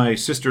skip my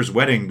sister's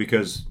wedding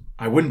because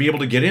I wouldn't be able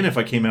to get in if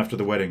I came after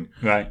the wedding.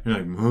 Right. You're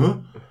like, huh?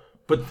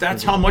 But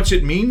that's how much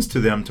it means to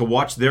them to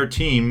watch their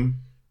team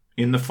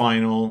in the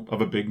final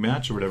of a big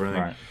match or whatever.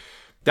 Right.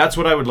 That's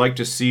what I would like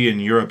to see in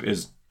Europe,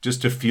 is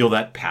just to feel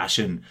that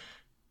passion.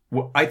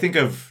 Well, I think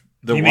of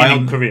the you wild...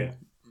 mean in Korea?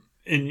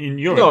 In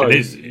Europe, no, it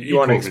is. You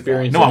want to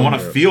experience? No, I want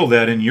to feel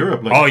that in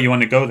Europe. You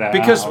want to go there?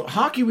 Because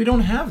hockey, we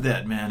don't have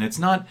that, man. It's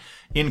not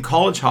in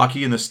college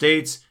hockey in the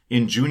States,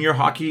 in junior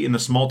hockey in the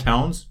small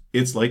towns.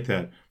 It's like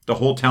that. The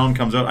whole town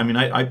comes out. I mean,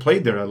 I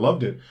played there. I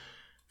loved it.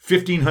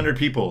 1,500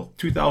 people,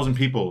 2,000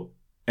 people,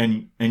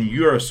 and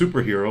you're a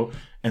superhero,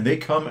 and they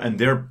come and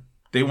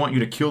they want you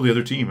to kill the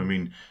other team. I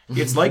mean,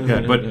 it's like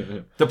that.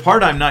 But the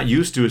part I'm not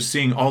used to is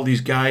seeing all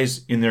these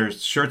guys in their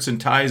shirts and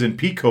ties and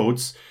pea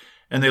coats,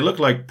 and they look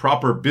like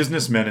proper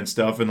businessmen and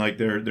stuff, and like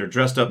they're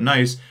dressed up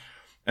nice,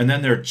 and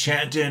then they're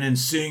chanting and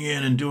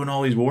singing and doing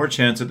all these war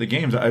chants at the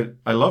games.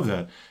 I love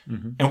that.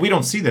 Mm-hmm. And we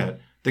don't see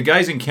that. The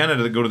guys in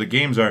Canada that go to the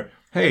games are,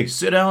 hey,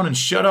 sit down and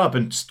shut up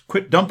and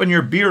quit dumping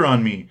your beer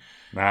on me.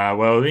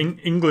 Well,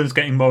 England's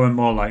getting more and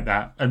more like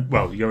that. And,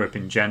 well, Europe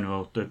in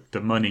general,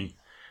 the money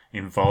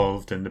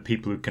involved and the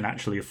people who can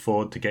actually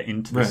afford to get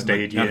into the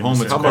stadium. At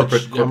home, it's how much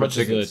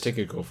does the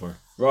ticket go for?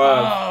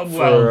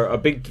 For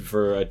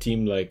a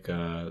team like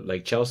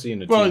Chelsea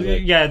and a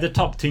team the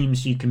top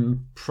teams, you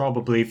can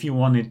probably, if you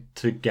wanted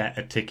to get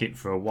a ticket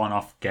for a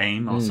one-off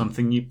game or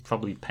something, you're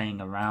probably paying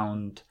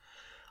around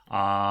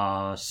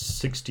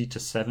 £60 to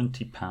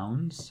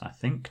 £70, I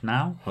think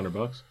now.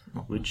 $100,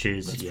 which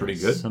is pretty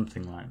good.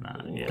 Something like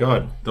that. Yeah.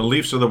 God, the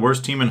Leafs are the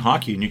worst team in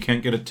hockey, and you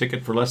can't get a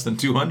ticket for less than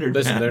 $200.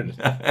 Listen,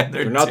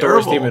 they're not the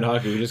worst team in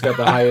hockey. We just got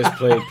the highest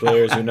paid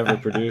players who never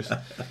produce.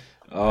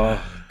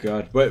 Oh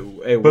God!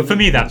 But for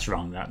me, that's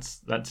wrong.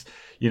 That's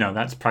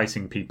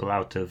pricing people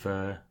out of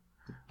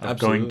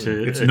going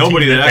to it's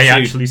nobody that they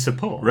actually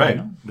support. Right.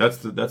 That's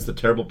the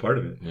terrible part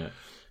of it. Yeah.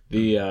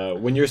 The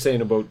when you're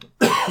saying about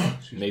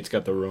Nate's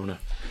got the Rona.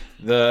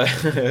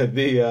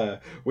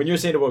 When you're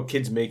saying about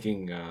kids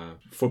making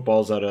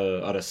footballs out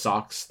of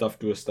socks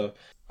stuffed with stuff,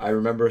 I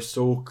remember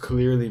so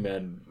clearly,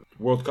 man.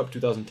 World Cup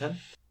 2010? Was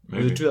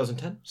Maybe. it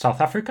 2010?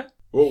 South Africa?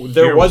 Well,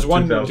 there Here was was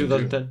one in 2002.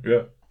 2010.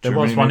 Yeah. There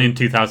was Germany, one maybe? in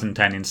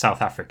 2010 in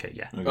South Africa,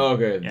 yeah. Oh,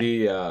 okay.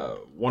 The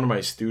one of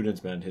my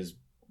students, man,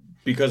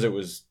 because it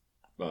was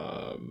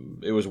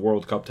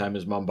World Cup time.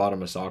 His mom bought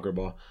him a soccer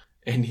ball,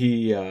 and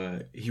he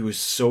was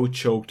so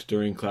choked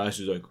during class.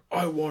 He was like,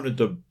 "I wanted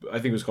I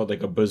think it was called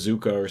like a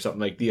bazooka or something,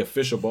 like the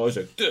official ball." He's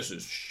like, "This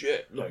is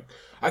shit! Like,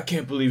 I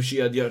can't believe she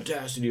had the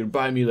audacity to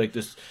buy me like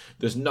this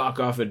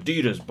knockoff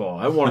Adidas ball.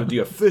 I wanted the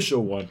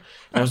official one."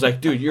 And I was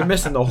like, "Dude, you're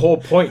missing the whole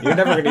point. You're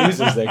never gonna use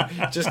this thing.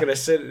 It's just gonna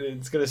sit.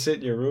 It's gonna sit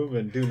in your room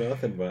and do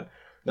nothing." But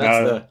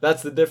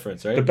that's the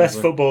difference, right? The best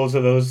footballs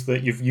are those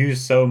that you've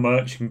used so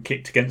much and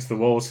kicked against the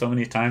wall so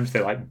many times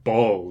they're like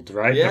balled,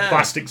 right? Yeah. The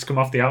plastics come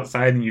off the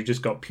outside and you've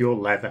just got pure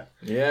leather.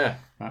 Yeah,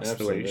 That's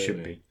the way it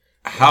should be.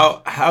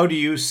 How do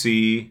you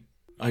see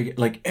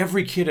like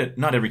every kid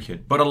not every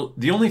kid, but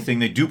the only thing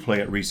they do play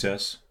at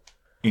recess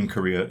in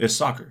Korea is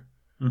soccer.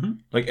 Mm-hmm.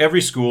 Like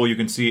every school, you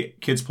can see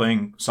kids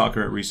playing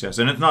soccer at recess,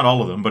 and it's not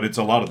all of them, but it's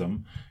a lot of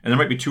them. And there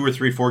might be 2 or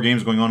 3, 4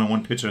 games going on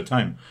one pitch at a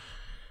time.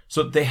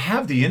 So they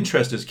have the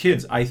interest as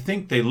kids. I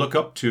think they look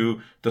up to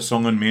the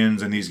Song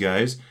Eun-mins and these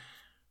guys.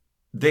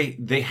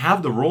 They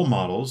have the role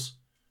models,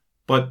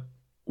 but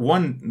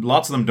one,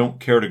 lots of them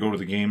don't care to go to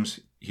the games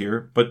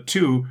here. But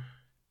 2,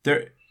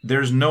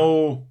 there's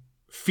no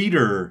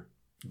feeder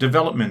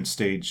development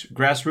stage,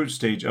 grassroots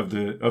stage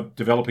of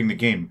developing the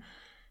game.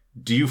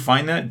 Do you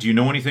find that? Do you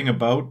know anything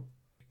about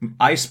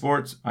major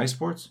sports?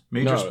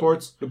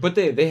 But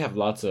they have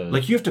lots of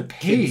Like you have to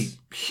pay kids.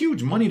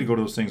 huge money to go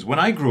to those things. When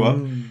I grew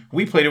up,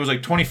 we played. It was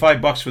like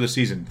 $25 for the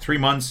season, 3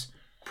 months,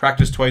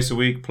 practice twice a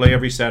week, play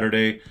every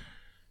Saturday,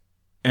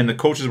 and the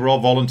coaches were all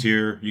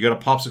volunteer. You got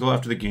a popsicle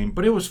after the game,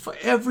 but it was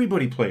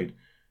everybody played.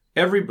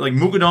 Like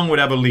Mugadong would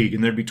have a league,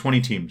 and there'd be 20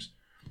 teams.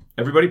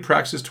 Everybody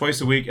practices twice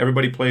a week.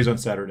 Everybody plays on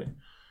Saturday,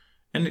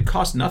 and it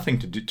costs nothing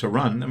to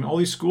run. I mean, all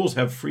these schools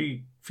have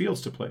free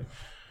fields to play.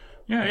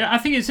 Yeah, I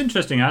think it's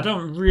interesting. I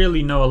don't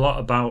really know a lot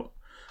about.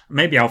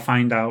 Maybe I'll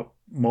find out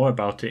more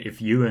about it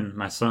if you and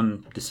my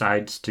son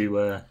decides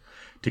to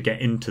get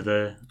into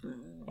the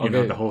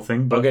whole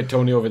thing. But I'll get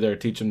Tony over there,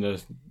 teach him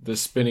the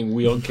spinning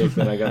wheel kick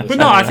that I got. but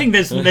no, I think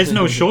there's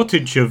no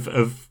shortage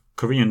of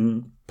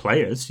Korean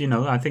players. You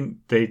know, I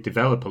think they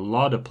develop a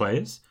lot of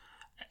players.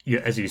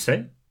 As you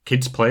say,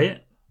 kids play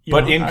it.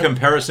 But in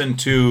comparison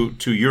to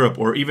Europe,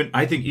 or even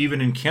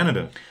in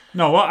Canada.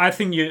 No, what I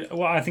think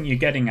you're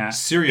getting at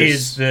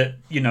is that,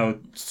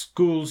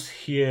 schools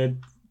here,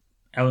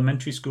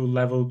 elementary school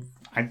level,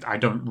 I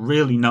don't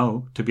really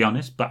know, to be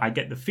honest, but I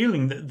get the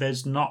feeling that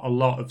there's not a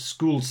lot of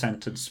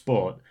school-centered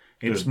sport.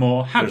 It's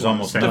more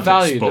Hagwon-centered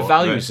sport. The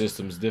value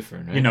system's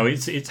different, right?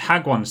 It's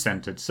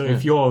Hagwon-centered. So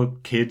if your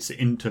kid's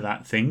into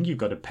that thing, you've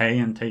got to pay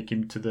and take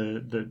him to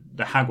the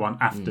Hagwon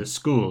after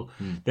school.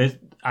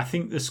 I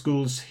think the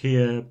schools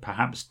here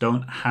perhaps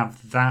don't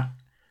have that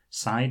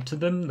side to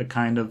them, the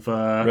kind of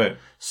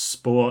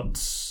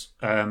sports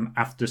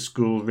after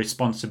school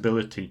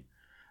responsibility.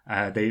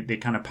 They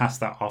kind of pass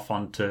that off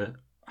onto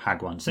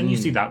Hagwons. And you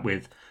see that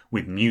with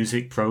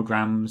music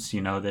programs.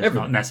 There's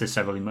not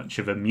necessarily much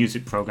of a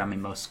music program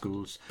in most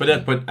schools.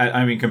 But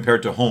I mean,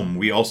 compared to home,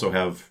 we also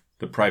have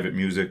the private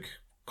music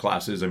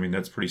classes. I mean,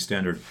 that's pretty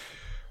standard.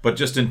 But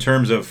just in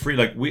terms of free,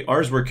 like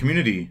ours were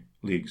community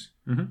leagues.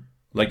 Mm-hmm.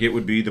 Like it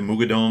would be the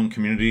Mugadong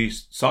Community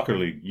Soccer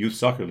League, Youth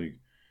Soccer League.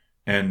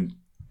 And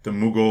the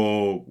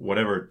Mugo,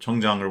 whatever,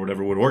 Cheongjang or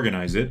whatever would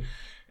organize it.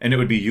 And it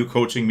would be you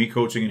coaching, me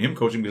coaching, and him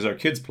coaching because our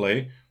kids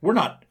play. We're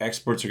not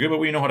experts or good, but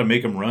we know how to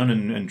make them run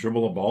and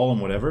dribble a ball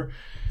and whatever.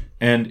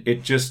 And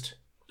it just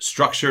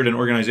structured an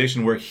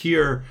organization where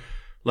here,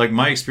 like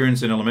my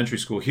experience in elementary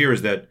school here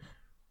is that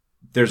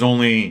there's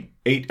only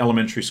 8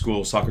 elementary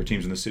school soccer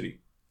teams in the city.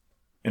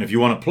 And if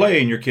you want to play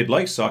and your kid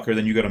likes soccer,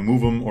 then you got to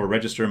move them or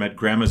register them at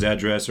grandma's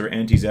address or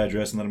auntie's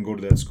address and let them go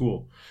to that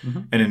school.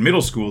 Mm-hmm. And in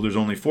middle school, there's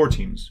only 4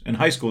 teams. In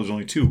high school, there's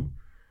only 2.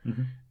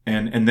 Mm-hmm.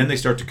 And then they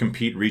start to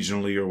compete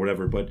regionally or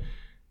whatever. But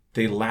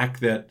they lack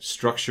that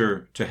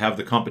structure to have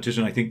the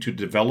competition, I think, to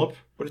develop.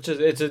 But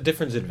it's a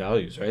difference in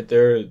values, right?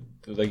 They're,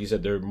 like you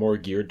said, they're more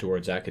geared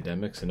towards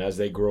academics. And as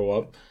they grow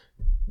up,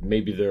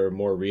 maybe they're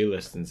more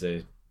realist and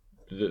say,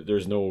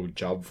 there's no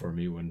job for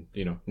me when,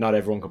 not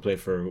everyone can play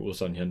for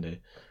Ulsan Hyundai.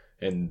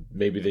 And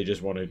maybe they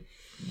just want to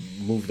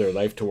move their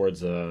life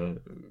towards a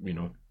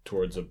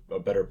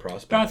better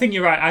prospect. No, I think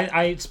you're right.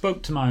 I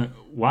spoke to my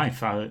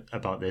wife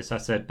about this. I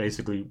said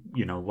basically,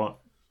 what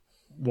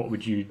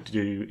would you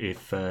do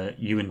if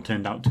Ewan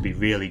turned out to be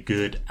really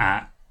good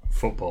at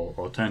football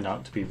or turned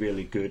out to be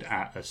really good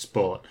at a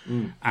sport?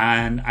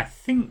 And I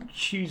think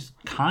she's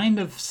kind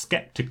of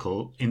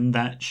skeptical in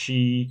that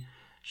she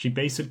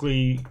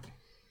basically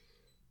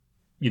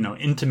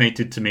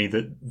intimated to me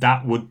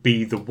that would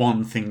be the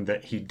one thing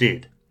that he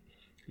did.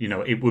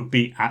 It would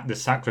be at the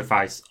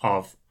sacrifice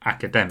of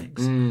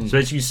academics. So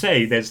as you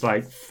say, there's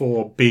like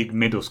 4 big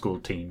middle school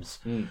teams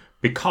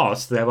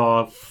because there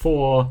are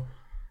 4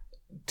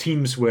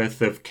 teams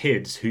worth of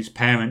kids whose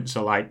parents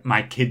are like,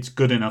 my kid's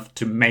good enough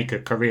to make a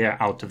career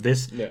out of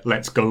this. Yeah.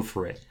 Let's go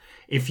for it.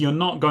 If you're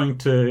not going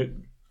to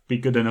be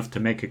good enough to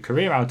make a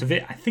career out of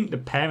it, I think the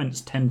parents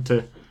tend to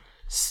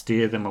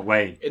steer them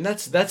away. And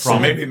that's So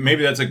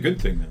maybe that's a good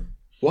thing then.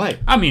 why.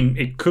 I mean,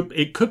 it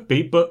could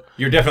be, but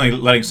You're definitely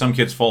letting some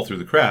kids fall through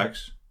the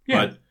cracks.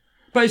 Yeah.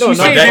 But as you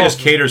that say, just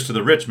caters to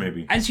the rich,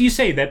 maybe. as you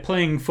say, they're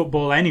playing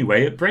football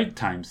anyway at break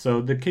time,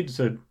 so the kids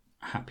are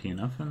happy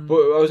enough. And But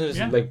I was gonna say,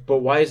 Yeah. but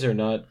why is there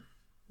not?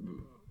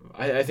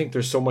 I think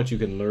there's so much you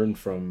can learn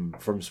from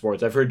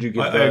sports. I've heard you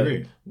give. I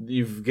agree.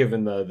 You've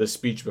given the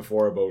speech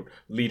before about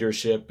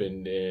leadership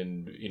and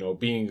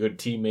being a good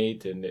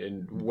teammate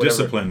and whatever.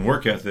 Discipline,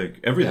 work ethic,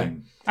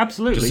 everything.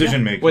 absolutely,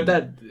 Decision making. But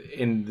that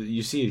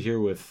you see it here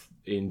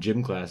in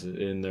gym classes,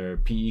 in their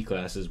PE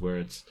classes,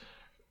 where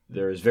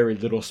there's very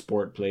little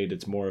sport played.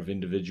 It's more of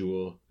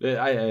individual.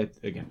 I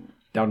again,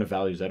 down to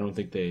values. I don't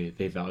think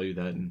they value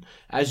that. And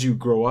as you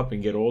grow up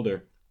and get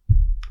older,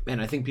 man,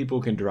 I think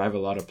people can derive a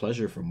lot of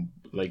pleasure from,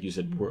 like you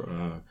said,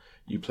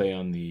 you play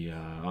on the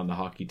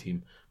hockey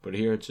team. But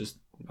here, it's just,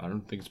 I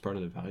don't think it's part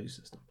of the value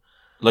system.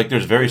 Like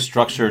there's very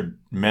structured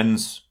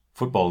men's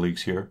football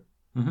leagues here,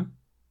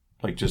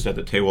 like just at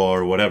the Tewa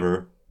or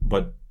whatever.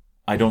 But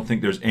I don't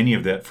think there's any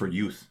of that for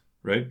youth,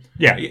 right?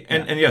 Yeah.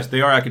 And yes, they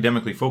are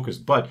academically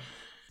focused, but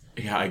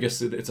yeah, I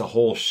guess it's a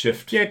whole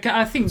shift. Yeah,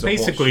 I think It's a whole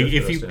basically, shift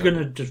if for us you're to going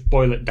to have. just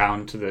boil it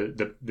down to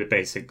the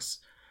basics,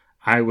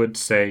 I would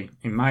say,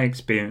 in my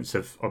experience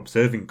of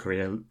observing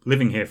Korea,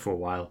 living here for a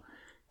while,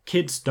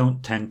 kids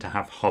don't tend to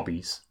have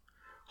hobbies.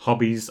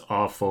 Hobbies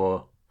are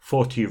for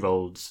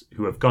 40-year-olds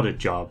who have got a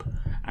job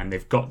and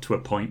they've got to a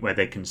point where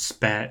they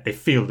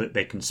feel that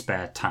they can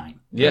spare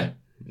time. Yeah.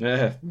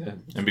 Yeah.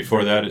 And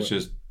before that, it's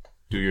just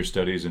do your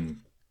studies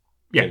and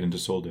Yeah. get into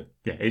Solde.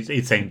 Yeah,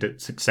 it's aimed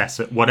at success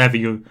at whatever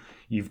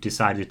you've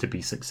decided to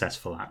be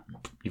successful at.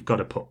 You've got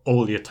to put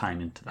all your time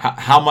into that.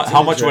 How much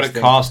would it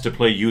interesting. cost to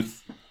play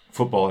youth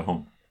football at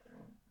home?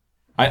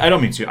 I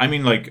don't mean I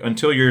mean like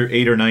until you're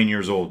 8 or 9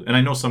 years old. And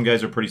I know some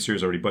guys are pretty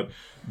serious already, but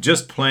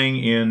just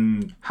playing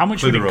in How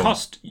much would it Clitheroe.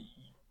 cost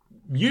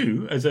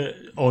you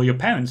or your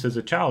parents as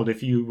a child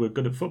if you were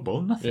good at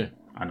football? Nothing. Yeah.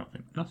 I don't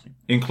think nothing.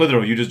 In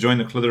Clitheroe, you just join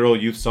the Clitheroe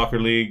Youth Soccer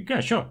League, Yeah,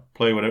 sure.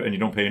 play whatever, and you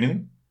don't pay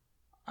anything?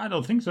 I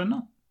don't think so.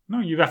 No,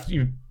 you've got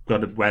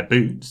to wear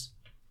boots,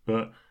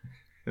 but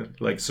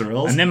Like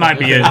Sorrells? and there might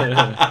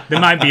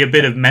be a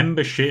bit of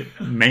membership,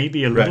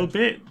 maybe a little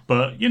bit,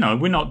 but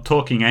we're not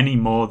talking any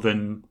more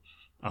than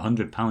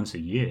 £100 a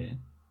year.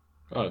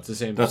 Oh, it's the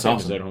same. That's same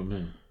awesome. as at home.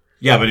 Yeah.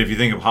 Yeah, but if you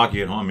think of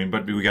hockey at home, I mean,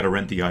 but we got to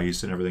rent the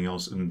ice and everything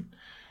else, and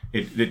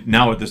it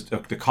now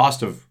the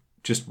cost of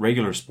just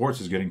regular sports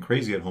is getting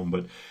crazy at home.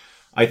 But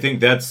I think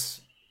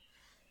that's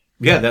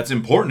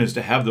important, is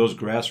to have those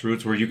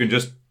grassroots where you can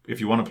just,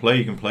 if you want to play,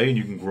 you can play and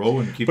you can grow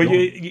and keep But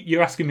going.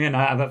 you're asking me, and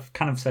I've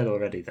kind of said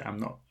already that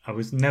I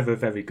was never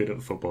very good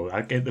at football.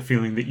 I get the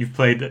feeling that you've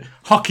played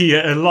hockey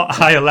at a lot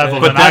higher level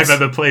But than I've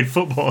that's- ever played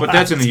football. But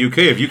that's in the UK.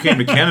 If you came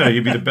to Canada,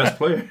 you'd be the best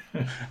player.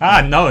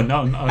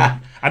 No.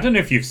 I don't know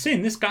if you've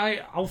seen this guy,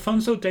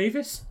 Alphonso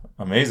Davis.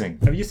 Amazing.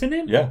 Have you seen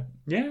him? Yeah.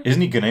 Yeah.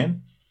 Isn't he Ghanaian?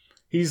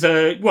 He's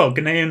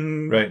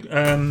Ghanaian. Right.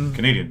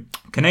 Canadian.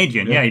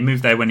 Canadian. Yeah, he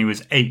moved there when he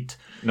was 8.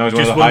 No, he's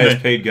one Just of the won highest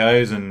the- paid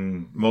guys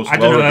and most I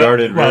don't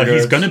well-regarded. know. Well, rear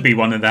he's guards. going to be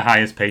one of the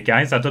highest paid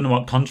guys. I don't know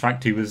what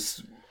contract he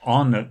was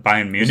on at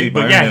Bayern Munich, he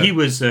but Bayern? yeah,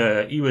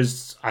 Yeah. he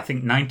was I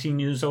think 19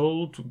 years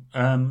old,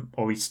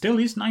 or he still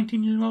is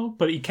 19 years old.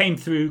 But he came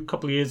through a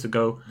couple of years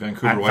ago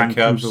Vancouver at Whitecaps.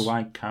 Vancouver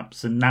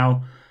Whitecaps, and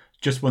now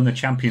just won the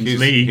Champions He's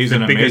League.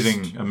 an the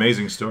biggest,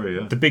 amazing story,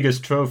 yeah. the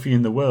biggest trophy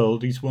in the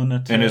world. He's won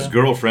it. And his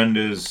girlfriend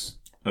is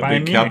a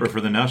Bayern big capper Munich.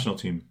 for the national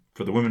team,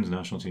 for the women's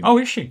national team. Oh,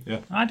 is she? Yeah.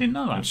 I didn't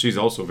know that. And she's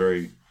also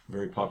very,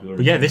 very popular.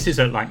 But yeah, this is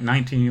at like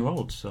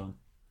 19-year-old, so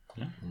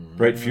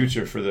bright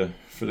future for the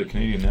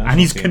Canadian national and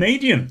he's team.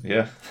 Canadian.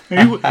 Yeah.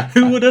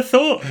 Who would have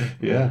thought?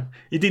 Yeah.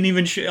 He didn't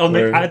even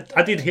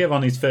I did hear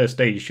on his first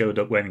day he showed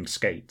up wearing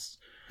skates.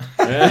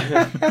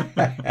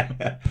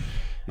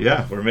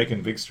 Yeah, we're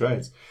making big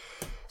strides.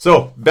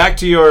 So, back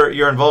to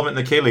your involvement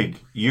in the K-League.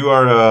 You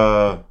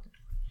are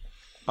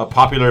a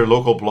popular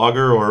local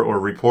blogger or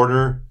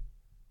reporter,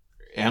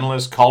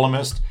 analyst,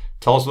 columnist.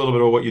 Tell us a little bit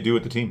about what you do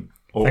with the team.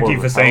 Thank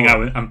you for saying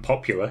I'm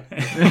popular.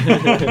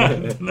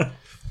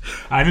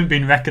 I haven't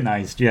been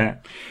recognised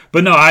yet.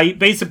 But no, I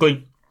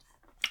basically,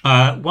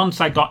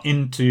 once I got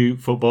into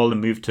football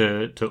and moved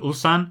to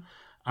Ulsan,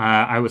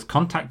 I was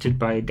contacted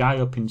by a guy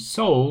up in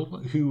Seoul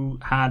who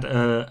had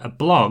a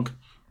blog.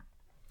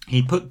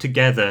 He put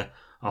together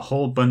a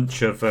whole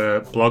bunch of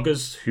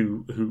bloggers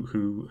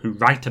who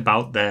write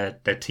about their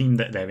team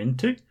that they're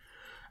into.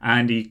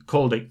 And he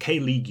called it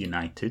K-League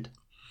United.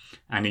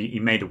 And he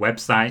made a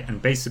website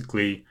and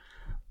basically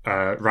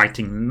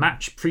writing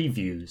match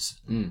previews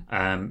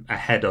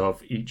ahead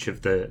of each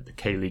of the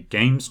K-League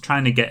games,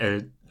 trying to get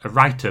a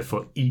writer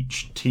for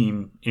each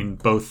team in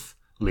both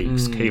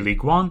leagues,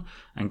 K-League 1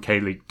 and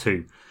K-League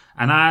 2.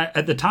 And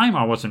at the time,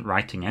 I wasn't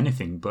writing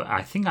anything, but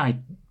I think I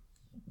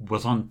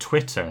was on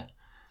Twitter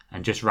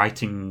and just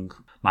writing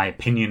my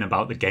opinion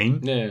about the game.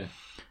 Yeah.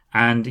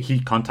 And he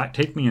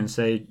contacted me and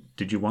said,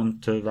 did you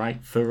want to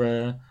write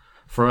for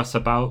us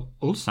about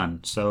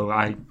Ulsan? So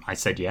I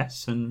said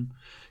yes, and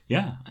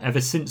Yeah,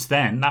 ever since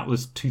then, that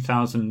was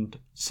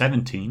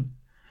 2017.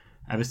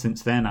 Ever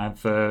since then,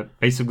 I've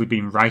basically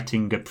been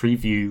writing a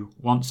preview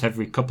once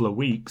every couple of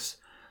weeks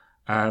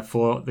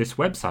for this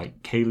website,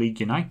 K-League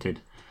United.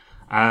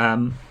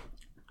 And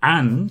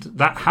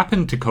that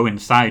happened to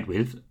coincide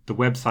with the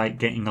website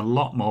getting a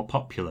lot more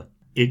popular.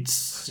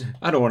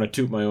 I don't want to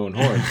toot my own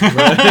horn.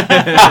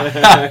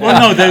 Well,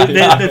 no,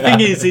 the thing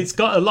is, it's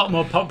got a lot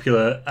more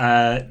popular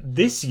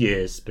this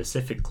year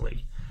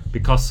specifically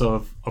because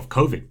of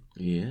COVID.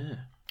 Yeah.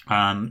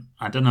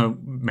 I don't know,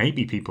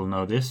 maybe people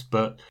know this,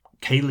 but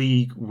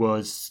K-League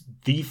was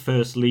the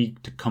first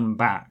league to come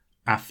back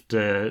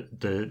after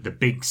the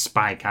big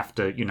spike,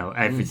 after,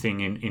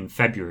 everything in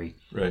February.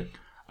 Right.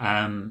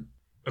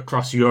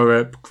 Across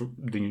Europe,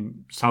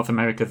 South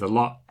America,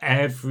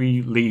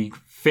 every league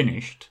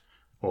finished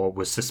or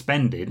was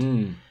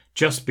suspended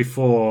just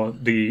before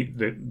the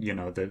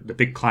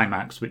big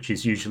climax, which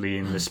is usually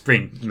in the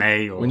spring,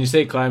 May. Or when you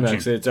say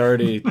climax, it's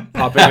already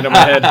popping into my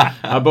head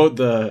about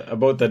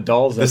the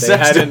dolls that The they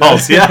had sex in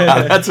dolls, there.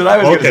 yeah, that's what I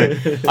was going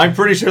to say. I'm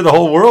pretty sure the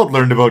whole world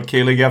learned about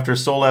K-League after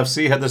Seoul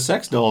FC had the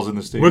sex dolls in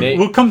the stadium.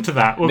 We'll come to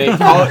that. They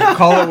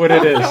call it what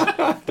it is.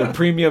 The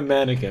premium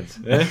mannequins.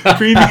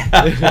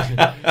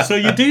 So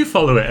you do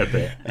follow it a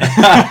bit.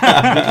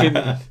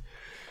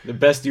 The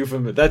best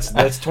euphemism. That's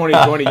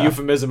 2020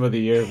 euphemism of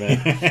the year,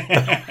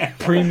 man.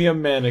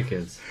 Premium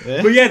mannequins.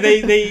 But yeah,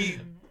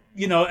 they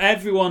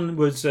everyone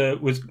was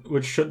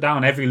shut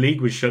down. Every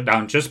league was shut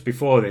down just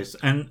before this,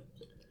 and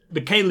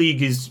the K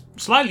League is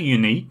slightly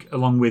unique,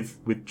 along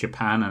with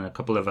Japan and a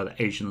couple of other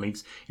Asian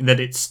leagues, in that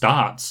it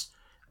starts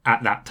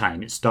at that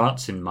time. It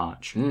starts in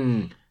March,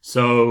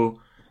 so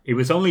it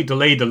was only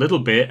delayed a little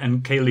bit,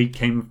 and K League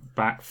came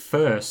back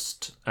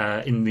first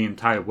in the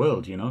entire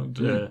world.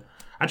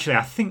 Actually,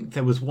 I think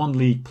there was one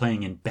league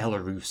playing in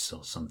Belarus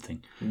or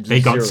something. They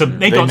got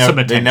some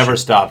attention. They never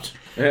stopped.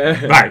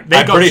 Right.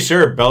 I'm pretty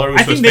sure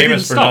Belarus was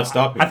famous for not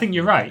stopping. I think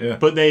you're right. Yeah.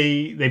 But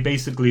they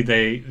basically,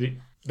 the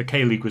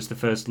K-League was the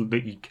first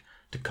league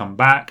to come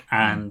back.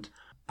 And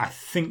I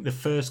think the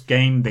first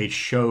game they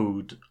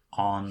showed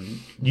on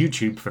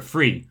YouTube for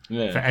free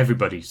for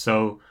everybody.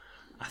 So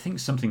I think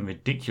something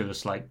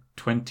ridiculous like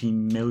 20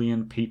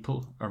 million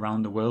people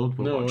around the world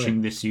were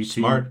watching this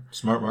YouTube.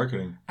 Smart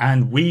marketing.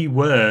 And we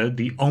were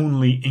the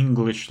only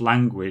English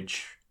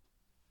language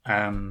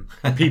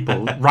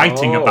people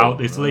writing about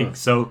this league.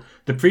 So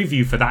the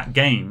preview for that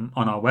game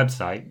on our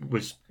website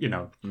was,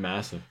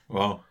 massive.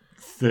 Wow.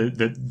 The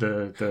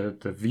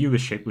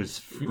viewership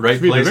was right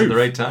place at the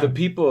right time. The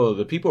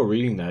people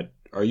reading that,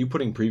 are you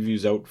putting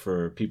previews out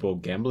for people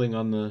gambling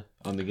on the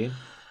game?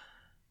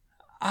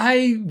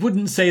 I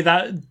wouldn't say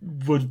that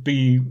would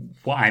be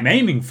what I'm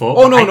aiming for.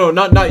 Oh, no,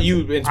 not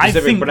you in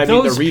specific, but I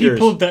mean the readers.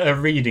 Those people that are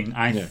reading,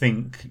 I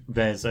think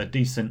there's a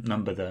decent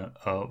number that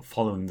are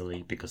following the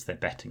league because they're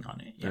betting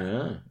on it.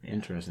 Yeah.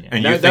 Interesting.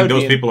 And you think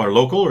those people are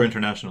local or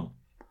international?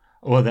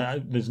 Well,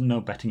 there's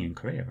no betting in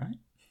Korea, right?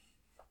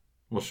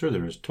 Well, sure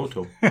there is.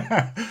 Toto.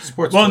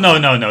 Sports. Well,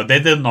 no.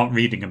 They're not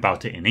reading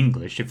about it in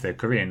English if they're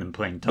Korean and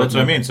playing Toto. That's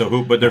what I mean.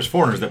 So but there's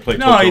foreigners that play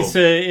Toto. No,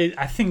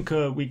 I think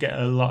we get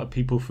a lot of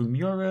people from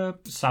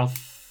Europe,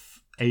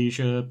 South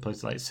Asia,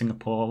 places like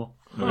Singapore.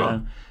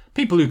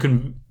 People who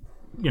can,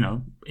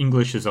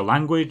 English as a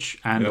language,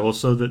 and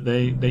also that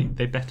they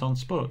bet on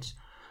sports.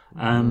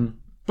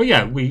 But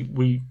yeah,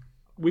 we've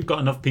got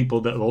enough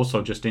people that are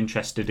also just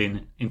interested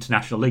in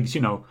international leagues.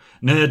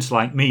 Nerds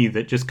like me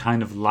that just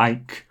kind of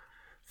like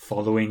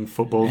following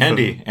football.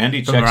 Andy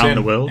checks around in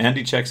the world.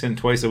 Andy checks in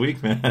twice a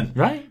week, man.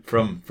 Right.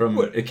 From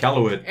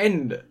Iqaluit.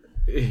 And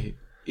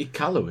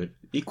Iqaluit.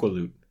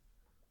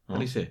 How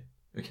do you say?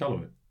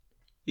 Iqaluit.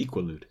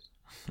 Equalute.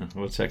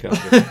 We'll check out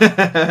this.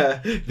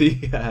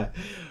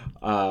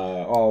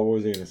 What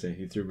was I going to say?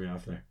 He threw me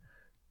off there.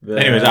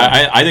 Anyways,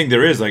 I think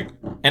there is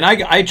and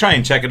I try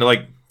and check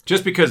it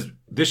just because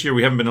this year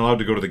we haven't been allowed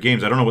to go to the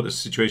games. I don't know what the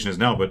situation is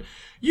now, but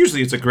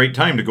usually it's a great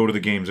time to go to the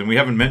games, and we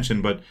haven't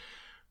mentioned, but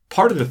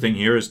part of the thing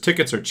here is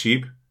tickets are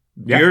cheap.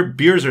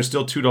 Beers are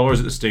still $2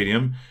 at the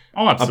stadium.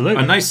 Oh,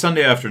 absolutely. A nice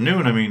Sunday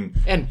afternoon. I mean,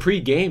 and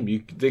pre-game,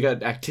 they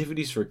got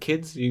activities for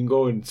kids. You can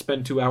go and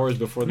spend 2 hours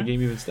before the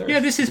game even starts. Yeah,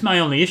 this is my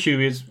only issue: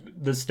 is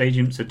the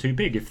stadiums are too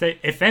big.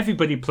 If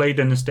everybody played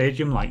in a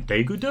stadium like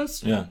Daegu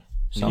does,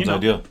 sounds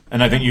ideal.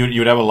 And I think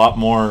you'd have a lot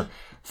more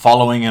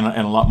following and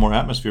a lot more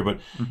atmosphere. But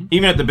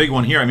even at the big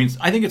one here, I mean,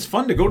 I think it's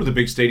fun to go to the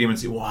big stadium and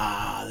see,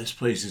 wow, this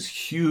place is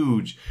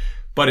huge,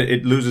 but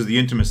it loses the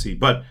intimacy.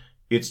 But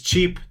it's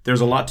cheap. There's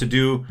a lot to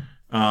do.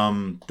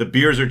 The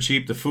beers are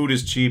cheap. The food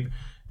is cheap.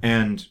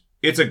 And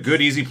it's a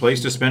good, easy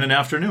place to spend an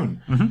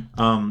afternoon.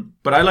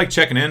 But I like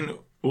checking in.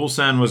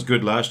 Ulsan was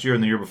good last year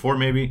and the year before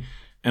maybe.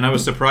 And I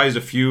was surprised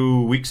a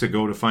few weeks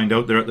ago to find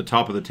out they're at the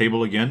top of the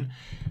table again.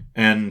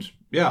 And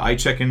I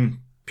check in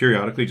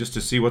periodically just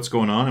to see what's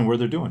going on and where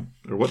they're doing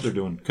or what they're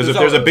doing. Because if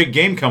there's a big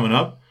game coming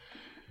up,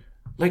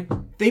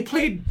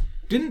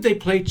 didn't they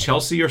play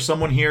Chelsea or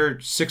someone here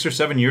 6 or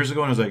 7 years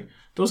ago? And I was like,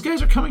 those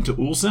guys are coming to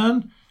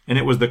Ulsan, and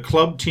it was the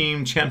club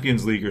team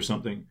Champions League or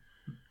something,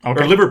 or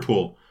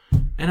Liverpool.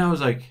 And I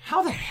was like,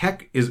 how the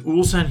heck is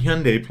Ulsan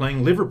Hyundai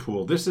playing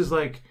Liverpool? This is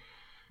like,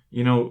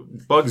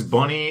 Bugs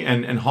Bunny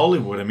and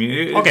Hollywood. I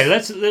mean, Okay,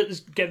 let's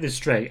get this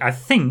straight. I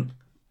think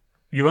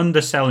you're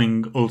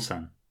underselling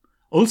Ulsan.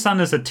 Ulsan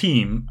as a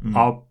team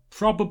are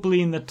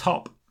probably in the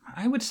top,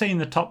 I would say in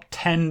the top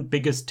 10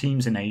 biggest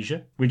teams in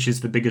Asia, which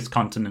is the biggest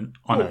continent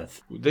on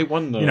Earth. They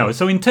won the...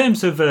 So in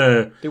terms of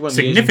won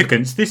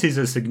significance, this is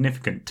a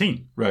significant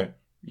team. right.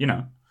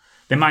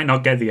 They might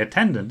not get the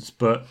attendance,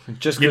 but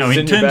Just 'cause in it's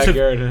in your terms of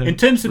backyard. in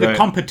terms of the Right.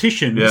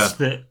 competitions Yeah.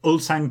 that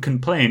Ulsan can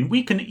play in,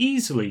 we can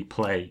easily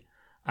play.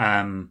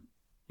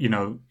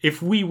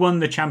 If we won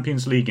the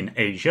Champions League in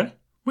Asia,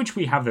 which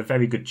we have a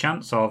very good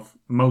chance of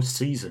most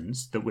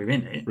seasons that we're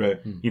in it, Right.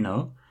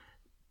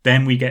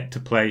 then we get to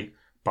play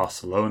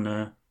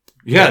Barcelona.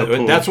 Yeah,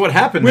 Liverpool. that's what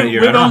happened that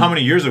year. We're I don't on- know how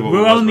many years ago it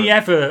We're was. only but-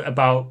 ever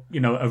about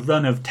a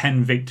run of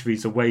 10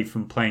 victories away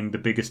from playing the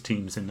biggest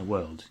teams in the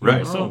world.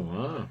 Right. So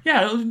wow.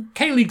 yeah,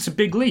 K League's a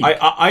big league.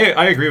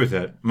 I agree with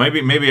that.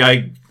 Maybe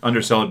I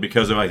undersell it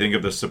because of, I think,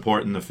 of the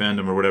support and the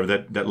fandom or whatever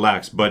that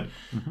lacks. But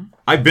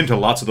I've been to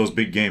lots of those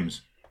big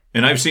games,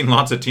 and I've seen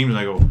lots of teams, and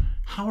I go,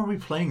 how are we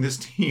playing this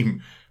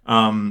team?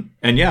 And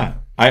yeah,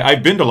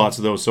 I've been to lots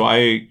of those, so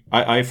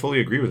I fully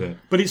agree with that.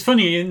 But it's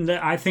funny in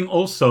that I think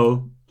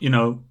also,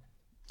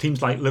 teams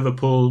like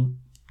Liverpool,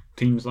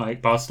 teams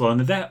like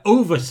Barcelona, they're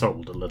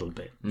oversold a little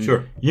bit.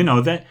 Sure.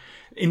 They're,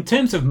 in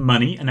terms of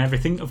money and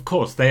everything, of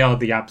course, they are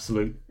the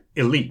absolute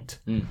elite.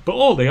 But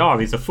all they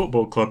are is a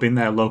football club in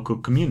their local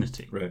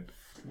community. Right.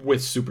 With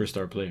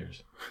superstar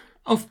players.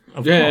 Of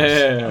course.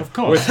 Yeah. Of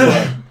course.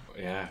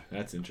 Yeah,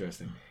 that's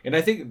interesting. And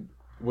I think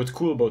what's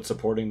cool about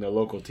supporting the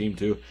local team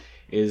too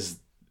is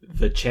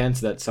the chance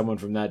that someone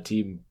from that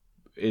team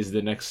is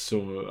the next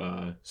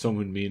Song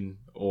Heung-min,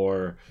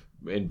 or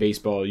in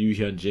baseball Yu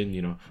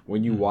Hyun-jin.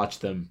 When you watch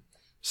them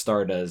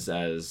start as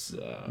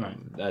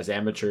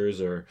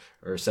amateurs or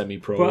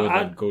semi-pro But and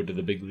then go to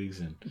the big leagues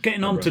and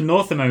Getting on to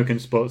North American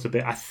sports a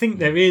bit, I think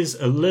there is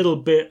a little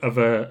bit of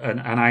an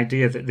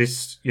idea that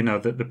this,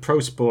 that the pro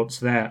sports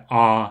there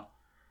are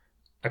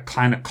a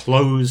kind of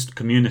closed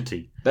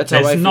community. That's how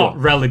I There's feel. not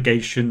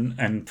relegation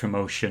and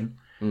promotion.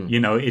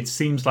 It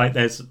seems like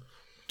there's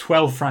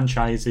 12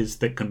 franchises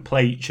that can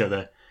play each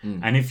other.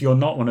 And if you're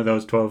not one of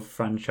those 12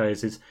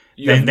 franchises,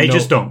 then have they no-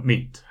 just don't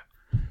meet.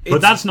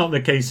 But that's not the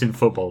case in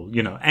football.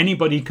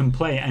 Anybody can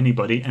play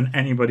anybody and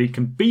anybody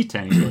can beat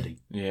anybody.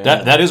 yeah.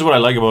 That is what I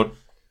like about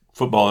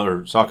football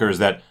or soccer, is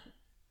that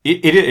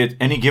it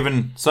any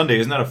given Sunday,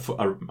 isn't that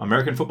a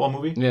American football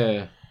movie?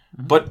 yeah.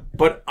 But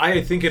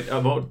I think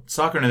about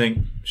soccer, and I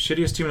think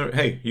shittiest team.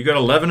 Hey, you got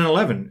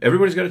 11-11.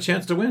 Everybody's got a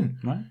chance to win.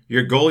 Right.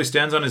 Your goalie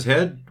stands on his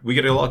head. We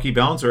get a lucky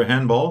bounce or a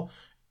handball.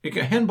 A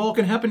handball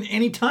can happen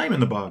any time in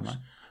the box. Right.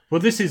 Well,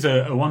 this is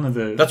one of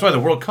the That's why the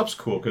World Cup's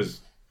cool,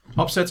 because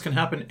upsets can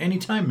happen any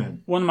time,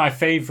 man. one of my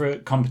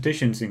favourite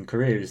competitions in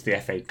Korea is the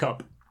FA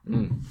Cup,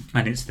 and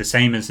it's the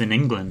same as in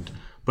England.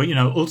 But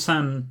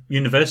Ulsan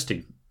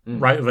University,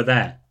 right over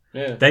there,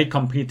 Yeah. they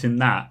compete in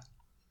that,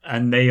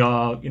 and they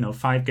are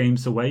 5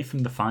 games away from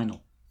the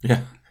final.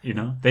 Yeah.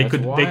 They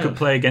could wild.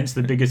 play against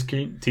the biggest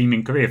team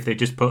in Korea if they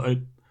just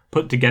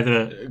put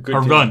together good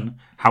a team. run,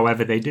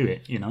 however they do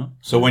it.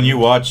 So when you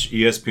watch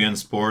ESPN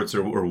Sports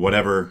or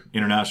whatever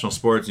international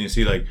sports, and you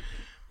see like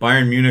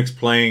Bayern Munich's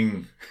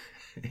playing,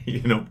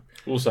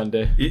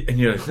 Ulsan-dae. and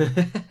you're like,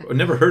 I've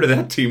never heard of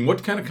that team.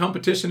 What kind of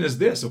competition is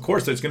this? Of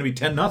course, it's going to be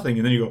 10-0,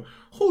 and then you go,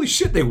 holy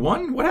shit, they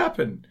won. What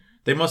happened?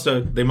 They must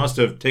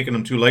have taken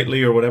them too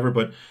lightly or whatever.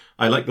 But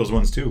I like those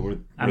ones too, where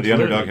the Absolutely.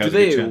 underdog has a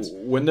good chance.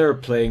 When they're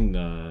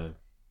playing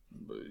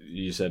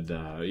you said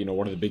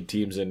one of the big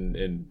teams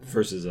in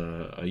versus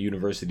a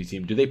university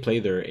team, do they play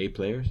their A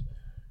players?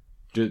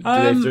 Do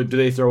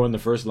they throw in the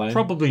first line?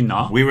 Probably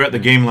not. We were at the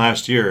game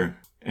last year,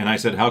 and I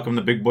said, how come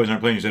the big boys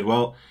aren't playing? You said,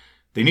 well,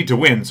 they need to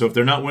win. So if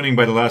they're not winning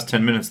by the last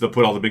 10 minutes, they'll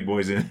put all the big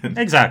boys in.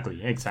 Exactly.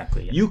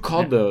 Yeah. You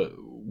called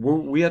were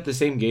we at the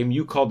same game?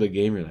 You called the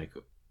game. You're like,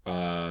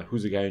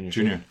 who's the guy in your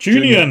Junior.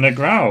 Junior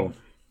Negrao.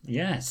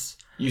 Yes.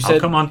 You I'll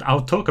said come on.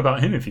 I'll talk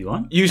about him if you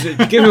want. You said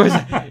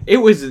it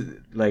was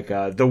like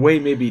the way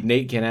maybe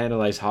Nate can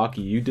analyze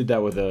hockey. You did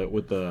that with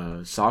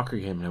the soccer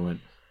game, and I went,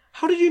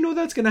 "How did you know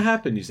that's going to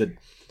happen?" You said,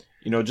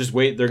 just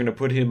wait. They're going to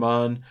put him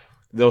on.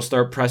 They'll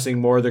start pressing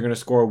more. They're going to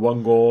score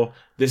 1 goal.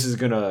 This is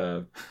going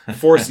to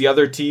force the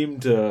other team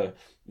to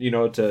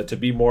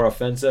be more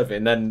offensive,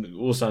 and then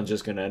Ulsan's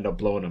just going to end up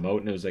blowing them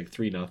out. And it was like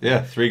 3-0.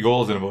 Yeah, 3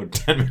 goals in about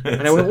 10 minutes.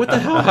 And I went, "What the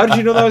hell? How did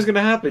you know that was going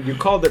to happen? You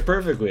called it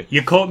perfectly."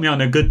 You caught me on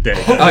a good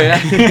day. Oh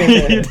yeah.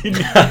 you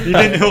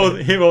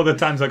didn't hear all the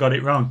times I got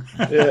it wrong.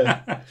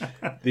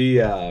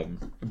 Yeah.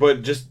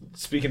 But just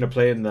speaking of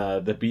playing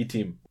the B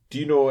team, do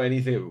you know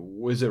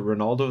anything? Was it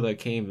Ronaldo that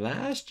came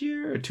last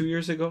year or 2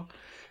 years ago?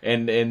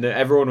 And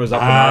everyone was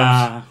up in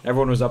arms.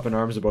 Everyone was up in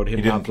arms about him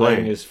He didn't not playing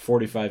play. his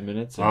 45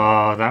 minutes. And,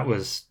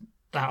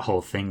 That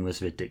whole thing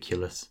was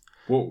ridiculous.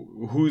 well,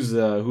 who's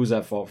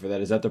at fault for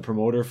that? Is that the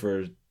promoter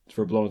for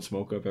blowing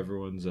smoke up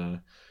everyone's?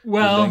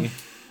 Well,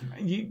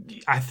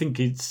 I think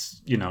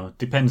it's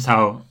depends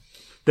how.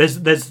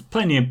 There's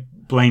plenty of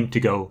blame to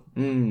go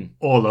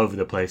all over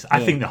the place.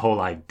 I think the whole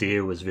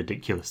idea was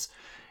ridiculous.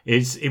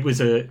 It was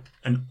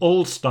an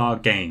all-star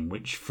game,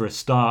 which for a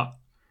start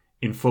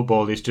in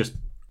football is just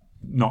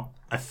not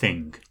a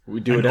thing. We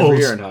do it every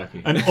year in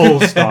hockey. An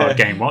all-star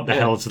game. What the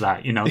hell's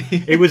that? You know,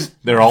 it was.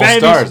 They're all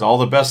stars. All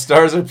the best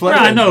stars are playing.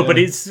 Yeah, I know, but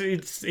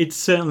it's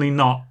certainly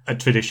not a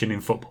tradition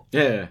in football.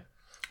 Yeah.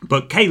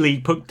 But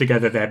K-League put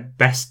together their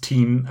best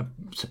team,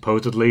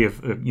 supposedly,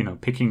 of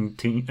picking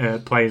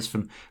players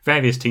from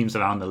various teams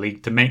around the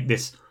league to make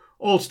this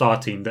all-star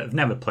team that have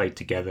never played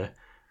together.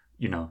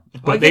 You know,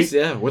 but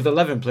with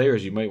 11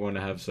 players, you might want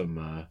to have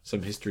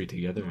some history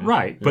together,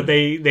 right? But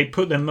they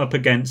put them up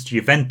against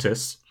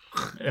Juventus,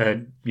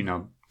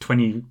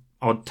 20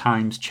 odd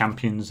times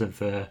champions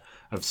of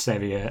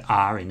Serie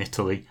A in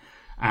Italy,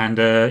 and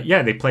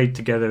they played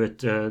together at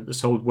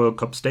this old World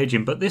Cup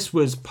stadium. But this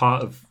was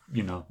part of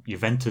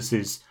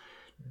Juventus's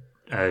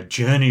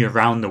journey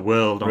around the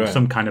world on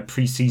some kind of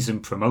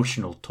pre-season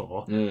promotional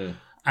tour,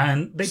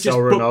 and they sell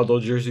just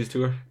Ronaldo jerseys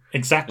to her.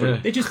 Exactly. Yeah.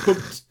 They just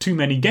booked too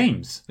many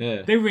games.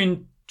 Yeah. They were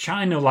in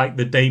China like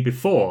the day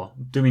before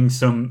doing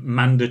some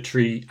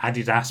mandatory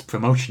Adidas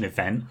promotion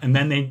event, and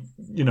then they,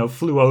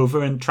 flew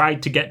over and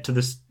tried to get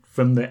to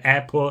from the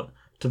airport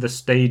to the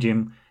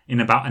stadium in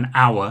about an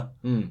hour,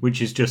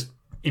 which is just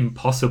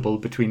impossible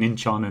between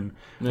Incheon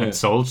and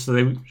Seoul. So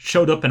they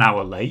showed up an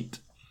hour late.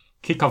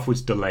 Kickoff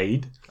was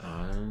delayed.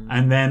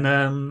 And then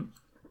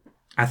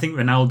I think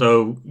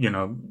Ronaldo,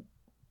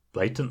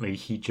 blatantly,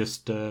 he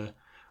just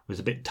was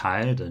a bit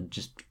tired and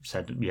just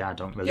said, I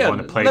don't really want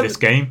to play this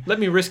game. Let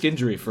me risk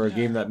injury for a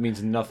game that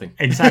means nothing.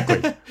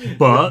 Exactly.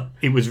 But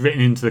it was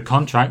written into the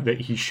contract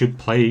that he should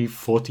play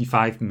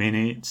 45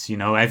 minutes.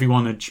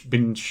 Everyone had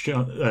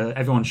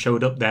everyone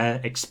showed up there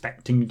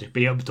expecting to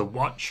be able to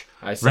watch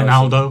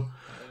Ronaldo.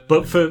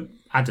 But for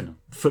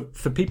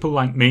people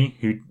like me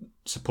who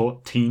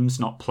support teams,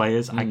 not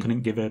players, I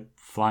couldn't give a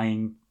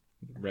flying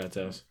rat's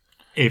ass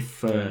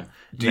if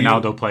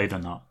Ronaldo played or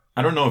not.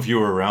 I don't know if you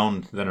were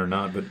around then or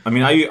not, but I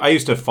mean, I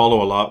used to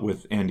follow a lot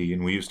with Andy,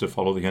 and we used to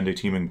follow the Hyundai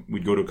team, and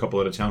we'd go to a couple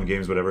out-of-town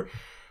games, whatever.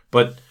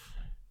 But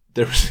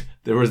there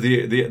was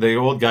the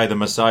old guy, the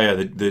Messiah,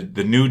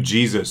 the new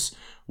Jesus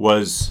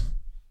was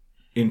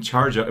in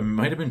charge of. It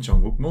might have been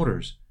Jungkook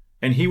Motors,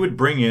 and he would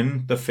bring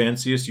in the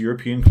fanciest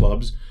European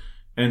clubs,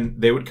 and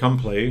they would come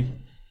play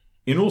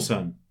in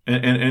Ulsan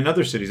and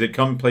other cities. They'd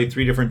come play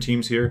 3 different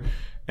teams here,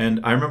 and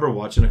I remember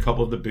watching a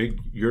couple of the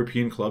big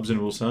European clubs in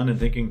Ulsan and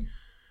thinking,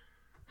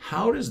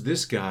 how does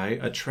this guy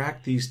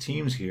attract these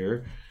teams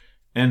here?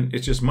 And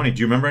it's just money. Do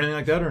you remember anything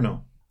like that or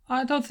no?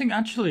 I don't think,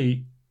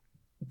 actually,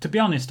 to be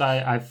honest,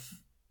 I've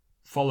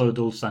followed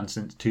Ulsan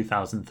since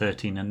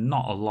 2013 and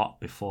not a lot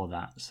before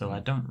that. So I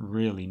don't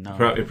really know.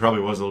 It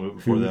probably was a little bit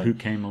before that. Who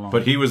came along.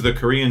 But he was the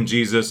Korean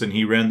Jesus, and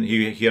he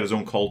had his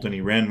own cult, and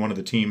he ran one of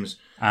the teams.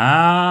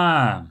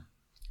 Ah.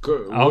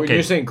 Okay.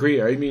 You're saying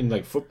Korea, you mean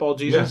like football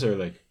Jesus or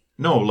like?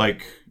 No,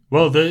 like...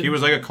 Well, he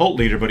was like a cult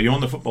leader, but he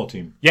owned the football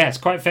team. Yeah, it's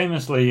quite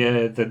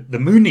famously the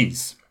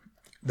Moonies.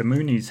 The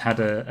Moonies had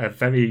a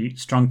very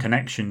strong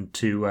connection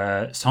to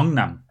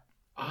Songnam.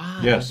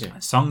 Yes.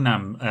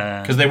 Songnam.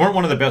 Because they weren't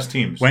one of the best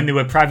teams. When they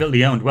were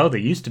privately owned. Well, they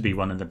used to be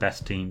one of the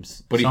best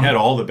teams. But he had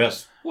all the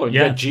best. Well,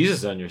 you had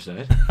Jesus on your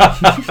side.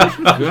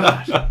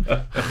 God.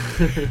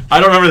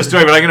 I don't remember the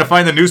story, but I'm going to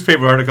find the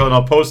newspaper article and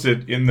I'll post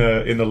it in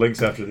the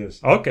links after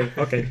this.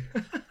 Okay.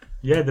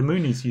 Yeah, the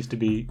Moonies used to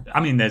be... I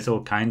mean, there's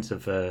all kinds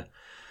of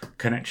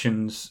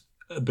connections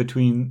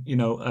between,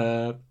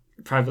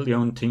 privately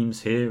owned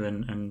teams here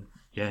and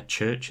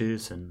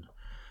churches, and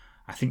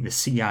I think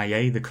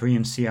the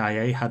Korean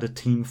CIA had a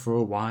team for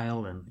a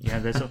while, and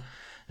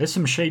there's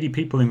some shady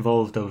people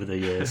involved over the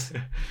years.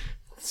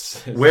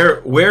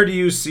 Where do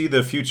you see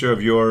the future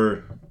of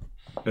your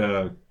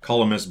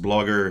columnist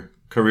blogger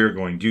career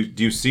going? Do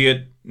you see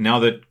it now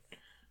that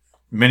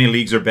many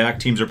leagues are back,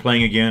 teams are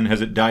playing again?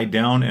 Has it died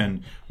down,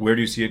 and where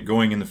do you see it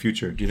going in the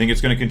future? Do you think it's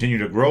going to continue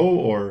to grow,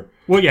 or?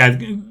 Well, yeah,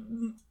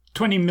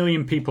 20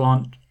 million people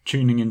aren't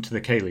tuning into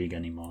the K-League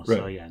anymore. Right.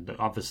 So, yeah,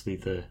 obviously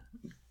the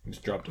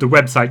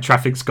website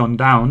traffic's gone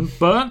down.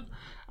 But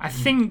I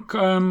think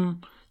the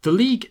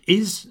league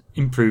is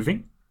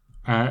improving.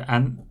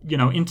 And,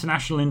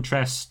 international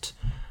interest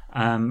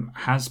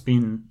has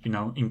been,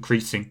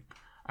 increasing.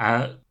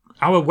 Our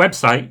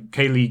website,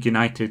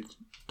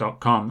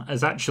 KLeagueUnited.com,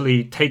 has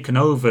actually taken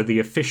over the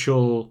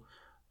official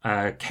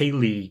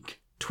K-League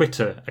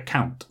Twitter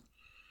account.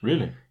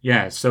 Really?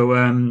 Yeah, so...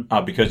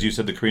 because you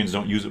said the Koreans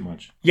don't use it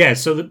much. Yeah,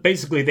 so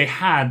basically they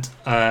had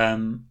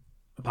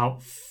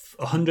about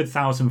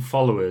 100,000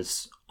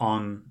 followers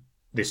on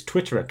this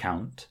Twitter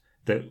account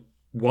that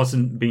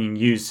wasn't being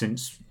used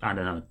since,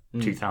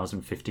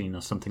 2015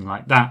 or something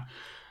like that.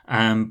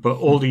 But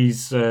all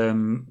these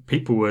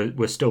people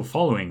were still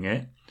following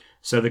it.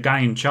 So the guy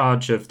in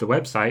charge of the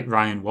website,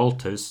 Ryan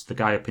Walters, the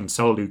guy up in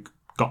Seoul who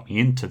got me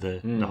into the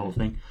whole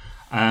thing,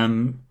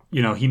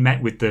 he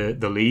met with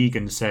the league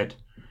and said,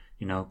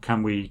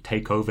 can we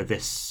take over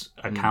this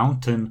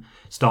account and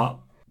start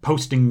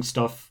posting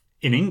stuff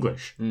in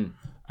English?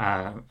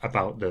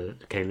 about the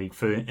K-League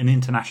for an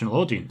international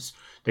audience.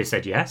 They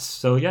said yes.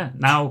 So yeah,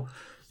 now,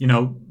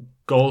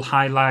 goal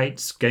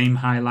highlights, game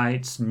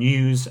highlights,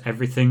 news,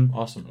 everything.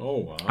 Awesome. Oh,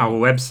 wow. Our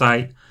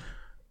website.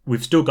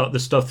 We've still got the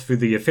stuff through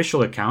the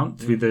official account,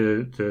 through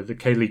the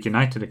K-League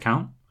United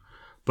account.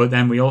 But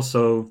then we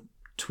also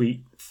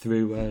tweet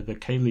through the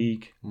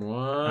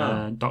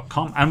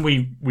KLeague.com. And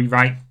we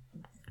write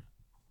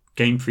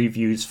game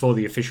previews for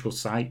the official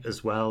site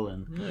as well.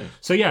 And Nice.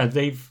 so yeah,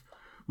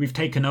 we've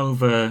taken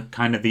over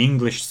kind of the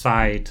English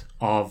side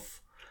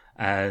of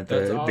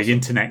awesome. the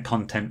internet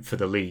content for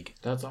the league.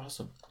 That's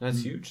awesome.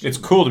 That's huge. It's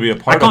cool to be a I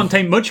part can't of.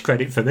 take much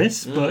credit for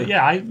this, but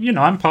yeah,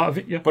 I'm part of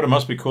it. Yeah. But it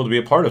must be cool to be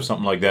a part of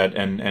something like that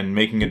and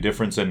making a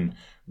difference and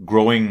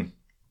growing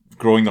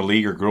the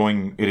league or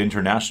growing it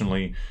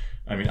internationally.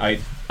 I mean,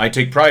 I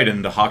take pride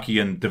in the hockey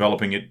and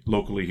developing it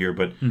locally here,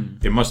 but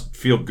it must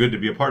feel good to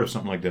be a part of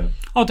something like that.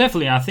 Oh,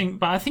 definitely. I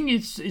think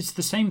it's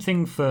the same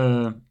thing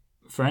for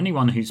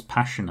anyone who's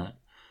passionate.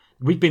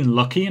 We've been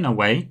lucky in a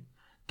way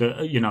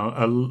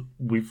that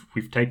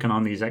we've taken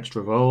on these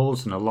extra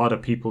roles, and a lot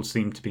of people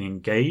seem to be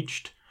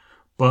engaged.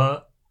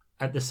 But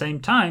at the same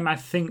time, I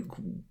think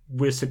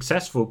we're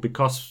successful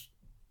because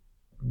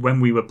when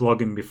we were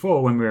blogging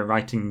before, when we were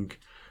writing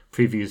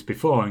previews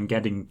before and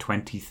getting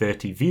 20,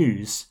 30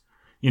 views,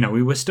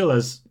 we were still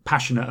as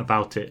passionate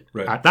about it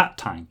at that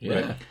time.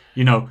 Yeah.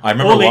 I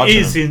remember all it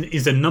watching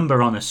is a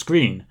number on a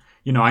screen.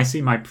 I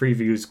see my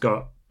previews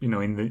got,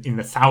 in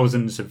the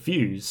thousands of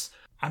views.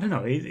 I don't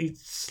know,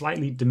 it's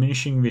slightly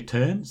diminishing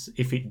returns.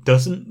 If it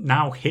doesn't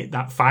now hit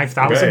that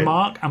 5,000 Right.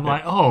 mark, I'm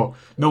like, oh,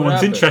 no one's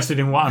happened? interested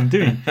in what I'm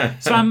doing.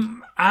 So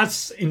I'm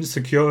as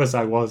insecure as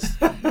I was,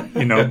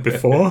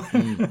 before.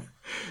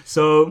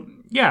 So,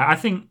 yeah, I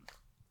think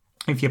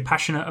if you're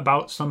passionate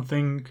about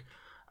something,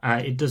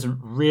 it doesn't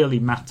really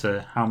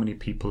matter how many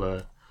people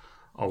are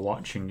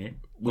watching it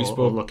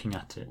or looking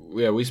at it.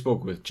 Yeah, we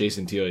spoke with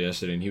Jason Teal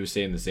yesterday, and he was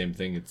saying the same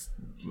thing. It's,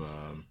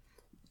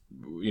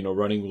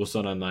 running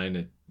Ulsan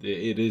Online,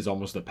 it is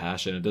almost a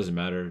passion. It doesn't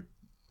matter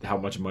how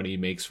much money he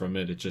makes from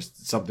it. It's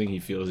just something he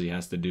feels he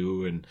has to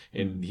do, and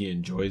he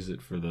enjoys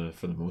it for the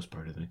most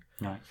part, I think.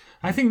 Right.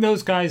 I think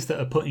those guys that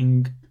are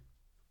putting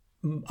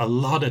a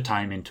lot of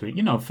time into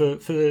it, for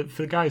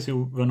the guys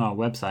who run our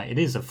website, it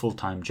is a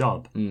full-time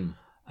job.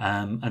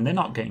 And they're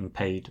not getting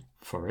paid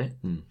for it.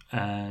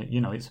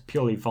 It's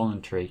purely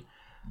voluntary.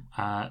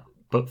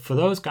 But for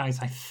those guys,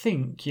 I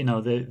think,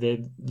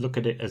 they look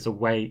at it as a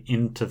way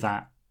into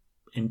that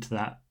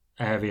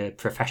area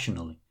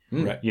professionally.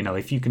 Right.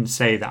 If you can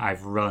say that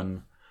I've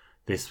run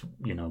this,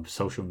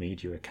 social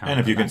media account. And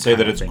if you can say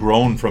that it's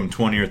grown from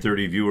 20 or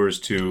 30 viewers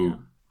to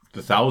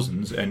the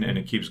thousands and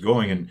it keeps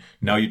going, and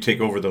now you take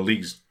over the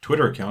league's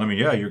Twitter account, I mean,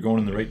 yeah, you're going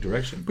in the right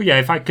direction. But yeah,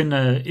 if I can,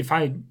 if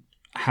I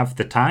have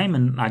the time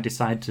and I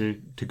decide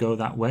to go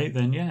that way,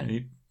 then yeah,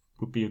 it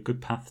would be a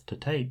good path to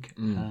take.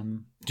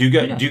 Do you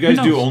guys who do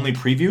knows? only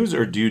previews,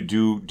 or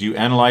do you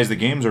analyze the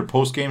games or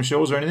post game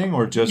shows or anything,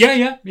 or just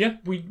Yeah.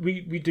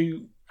 We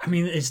do. I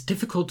mean, it's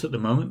difficult at the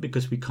moment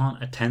because we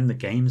can't attend the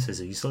games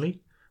as easily.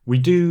 We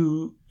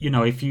do,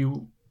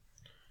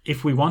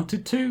 if we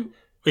wanted to,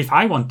 if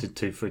I wanted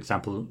to, for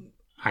example,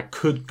 I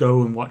could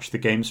go and watch the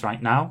games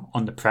right now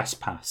on the press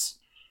pass.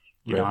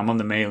 I'm on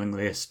the mailing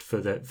list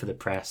for the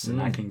press, and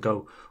I can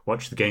go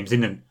watch the games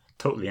in a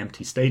totally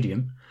empty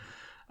stadium.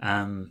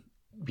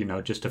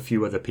 Just a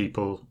few other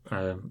people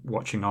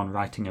watching on,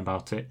 writing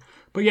about it.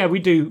 But yeah, we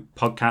do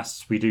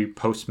podcasts, we do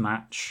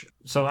post-match.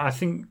 So I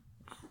think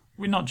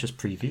we're not just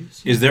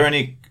previews. Is there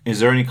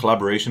any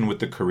collaboration with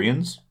the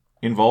Koreans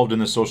involved in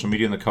the social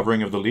media and the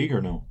covering of the league,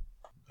 or no?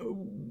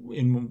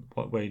 In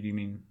what way do you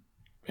mean?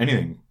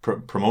 Anything,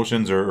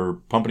 promotions or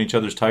pumping each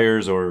other's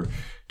tires, or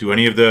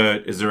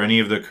is there any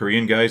of the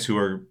Korean guys who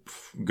are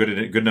good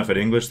enough at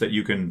English that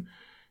you can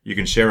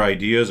share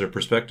ideas or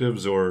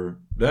perspectives or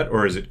that,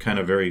 or is it kind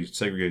of very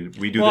segregated?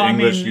 We do the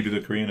English, you do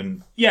the Korean,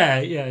 and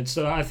yeah.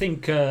 So I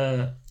think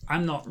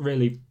I'm not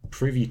really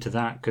privy to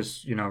that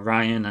because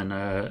Ryan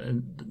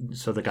and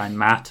so the guy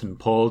Matt and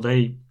Paul,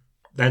 they're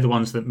the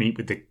ones that meet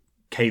with the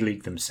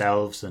K-League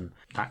themselves and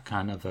that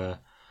kind of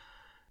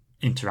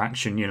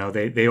interaction.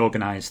 They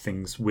organise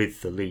things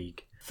with the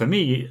league. For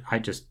me, I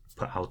just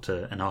put out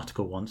an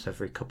article once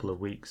every couple of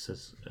weeks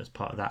as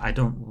part of that. I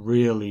don't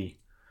really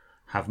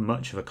have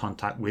much of a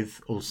contact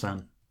with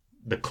Ulsan,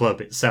 the club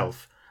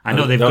itself. I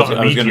know they've got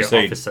a media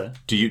officer.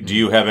 Do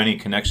you have any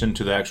connection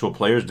to the actual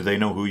players? Do they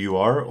know who you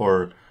are,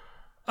 or?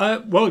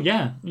 Well,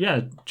 yeah,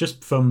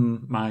 just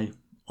from my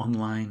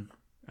online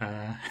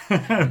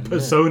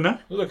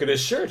persona. Look at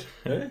his shirt.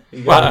 Eh?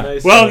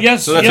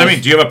 Yes. So that's what I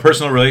mean. Do you have a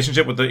personal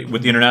relationship with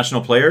the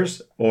international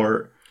players,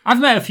 or? I've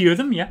met a few of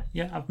them. Yeah,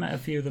 I've met a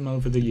few of them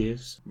over the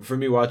years. For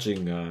me,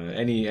 watching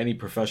any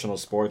professional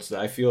sports,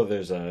 I feel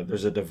there's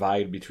a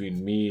divide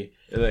between me.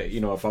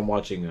 If I'm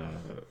watching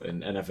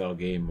an NFL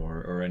game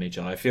or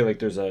NHL, I feel like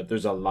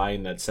there's a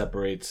line that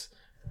separates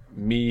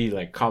me,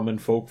 like common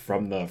folk,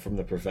 from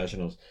the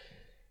professionals,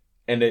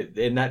 and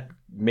that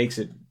makes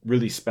it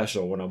really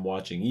special when I'm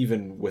watching,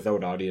 even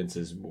without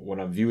audiences. When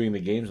I'm viewing the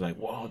games, I'm like,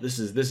 wow, this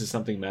is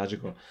something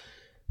magical.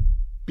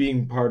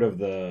 Being part of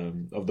the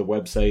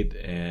website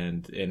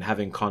and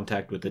having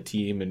contact with the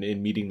team and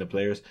in meeting the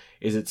players,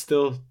 is it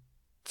still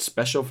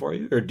special for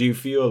you, or do you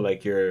feel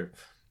like you're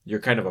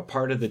kind of a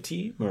part of the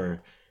team,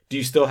 or do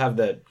you still have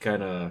that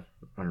kind of,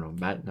 I don't know,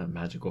 not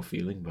magical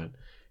feeling, but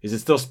is it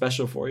still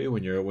special for you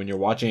when you're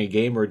watching a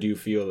game, or do you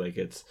feel like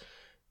it's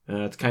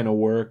kind of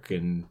work?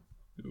 And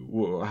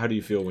how do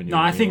you feel when you're?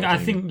 No, I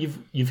think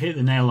you've hit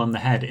the nail on the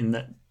head in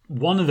that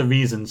one of the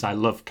reasons I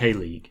love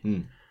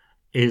K-League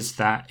is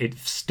that it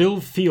still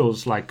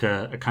feels like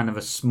a kind of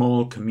a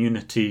small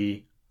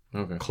community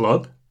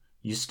club.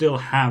 You still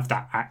have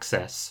that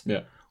access.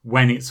 Yeah.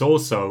 When it's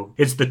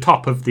the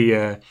top of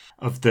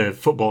the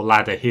football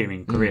ladder here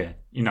in Korea,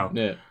 you know.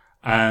 Yeah.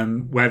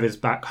 Whereas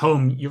back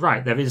home, you're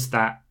right, there is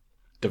that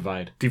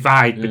divide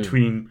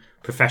between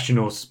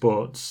professional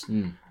sports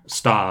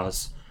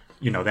stars.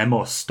 You know, they're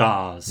more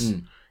stars.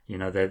 You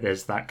know,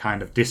 there's that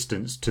kind of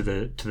distance to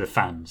the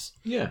fans.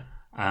 Yeah.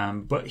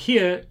 But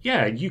here,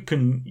 yeah, you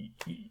can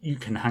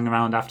hang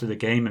around after the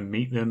game and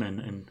meet them,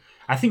 and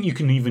I think you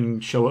can even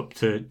show up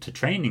to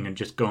training and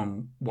just go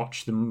and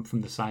watch them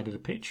from the side of the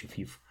pitch if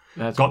you've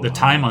got the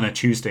time on a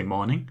Tuesday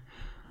morning.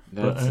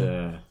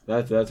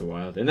 That's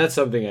wild, and that's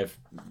something I've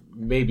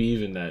maybe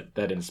even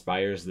that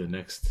inspires the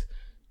next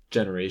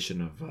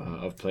generation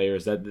of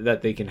players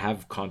that they can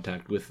have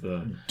contact with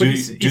the. But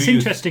it's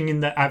interesting in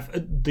that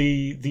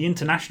the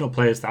international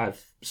players that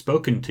I've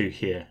spoken to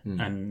here,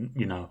 and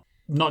you know,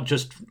 not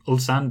just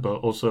Ulsan, but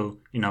also,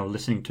 you know,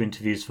 listening to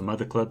interviews from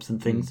other clubs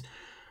and things.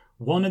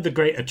 One of the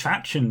great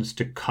attractions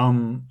to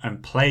come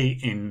and play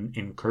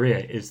in Korea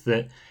is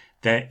that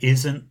there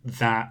isn't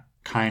that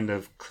kind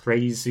of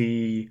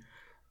crazy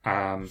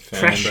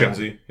pressure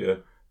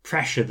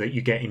that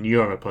you get in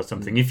Europe or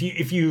something. If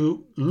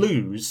you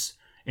lose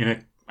in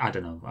a, I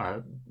don't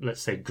know,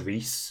 let's say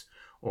Greece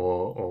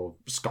or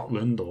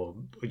Scotland or,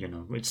 you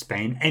know,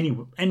 Spain,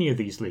 any of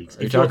these leagues.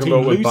 Are you talking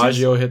about when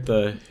Baggio hit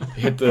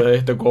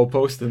the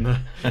goalpost in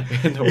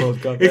the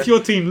World Cup? If your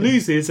team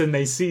loses and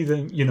they see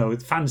them, you know,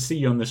 fans see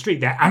you on the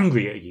street, they're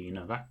angry at you. You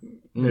know, that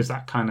there's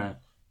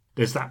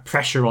that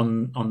pressure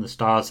on the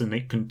stars, and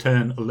it can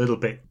turn a little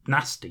bit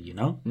nasty. You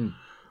know.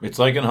 It's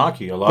like in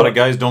hockey. A lot of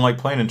guys don't like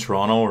playing in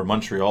Toronto or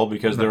Montreal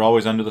because they're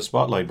always under the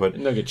spotlight.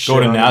 But go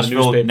to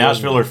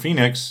Nashville or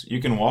Phoenix, you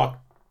can walk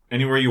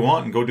anywhere you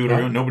want and go do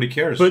it. Nobody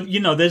cares. But you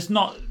know, it's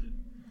not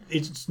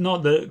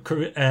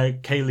that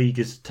K-League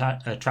is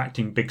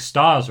attracting big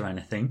stars or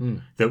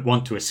anything that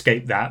want to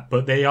escape that,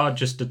 but they are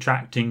just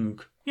attracting,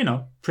 you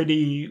know,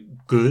 pretty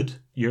good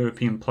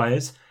European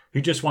players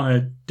who just want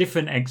a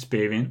different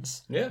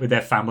experience with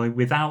their family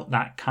without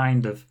that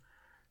kind of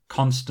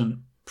constant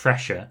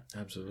pressure.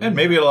 Absolutely. And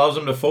maybe it allows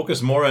them to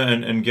focus more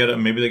and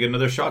maybe they get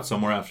another shot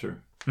somewhere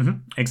after.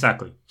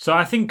 Exactly. So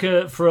I think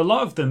for a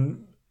lot of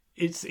them,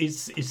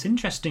 it's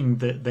interesting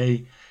that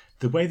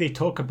the way they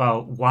talk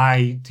about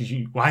why did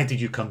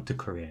you come to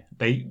Korea,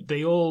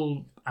 they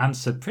all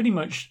answer pretty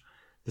much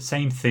the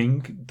same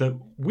thing that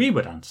we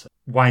would answer.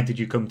 Why did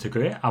you come to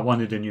Korea? I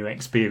wanted a new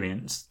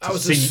experience to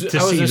see the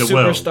world.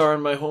 I was a superstar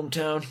in my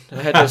hometown.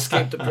 I had to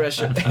escape the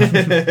pressure.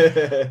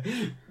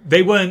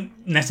 They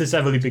weren't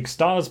necessarily big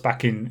stars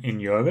back in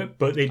Europe,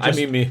 but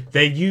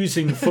they're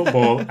using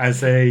football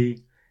as a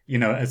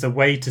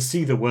way to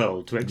see the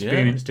world, to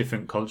experience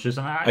different cultures.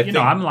 And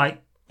I'm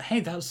like, hey,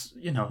 that's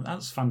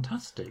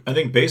fantastic. I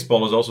think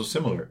baseball is also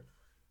similar.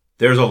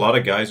 There's a lot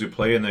of guys who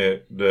play in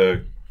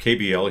the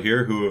KBL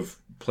here who have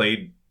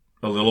played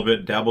a little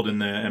bit, dabbled in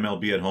the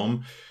MLB at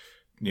home,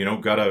 you know,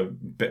 got a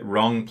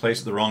wrong place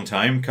at the wrong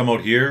time, come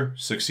out here,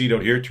 succeed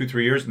out here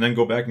 2-3 years, and then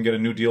go back and get a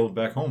new deal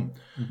back home.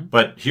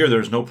 But here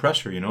there's no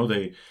pressure, you know,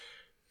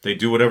 they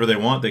do whatever they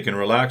want, they can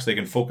relax, they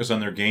can focus on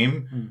their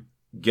game,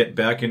 get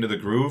back into the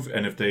groove,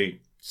 and if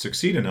they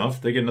succeed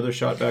enough, they get another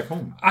shot back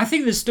home. I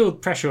think there's still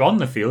pressure on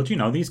the field. You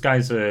know, these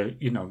guys are,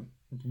 you know,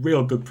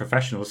 real good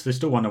professionals. They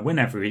still want to win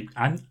every week.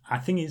 And I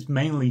think it's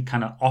mainly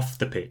kind of off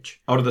the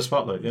pitch. Out of the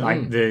spotlight, yeah.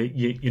 Like, they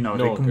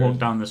can walk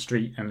down the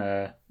street and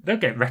they'll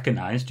get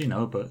recognised, you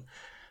know, but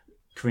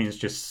Koreans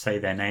just say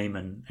their name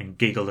and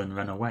giggle and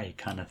run away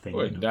kind of thing.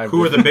 You know?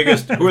 Who are the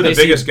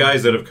biggest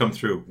guys that have come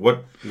through?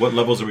 What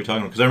levels are we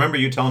talking about? Because I remember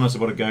you telling us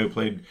about a guy who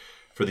played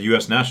for the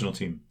U.S. national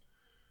team.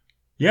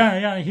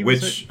 Yeah,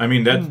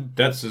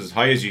 That's as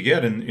high as you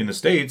get in the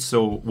States.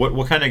 So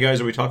what kind of guys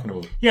are we talking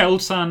about? Yeah,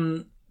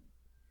 Ulsan,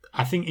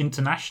 I think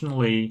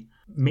internationally,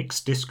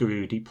 Mixed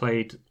Diskerud, he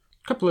played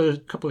a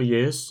couple of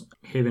years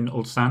here in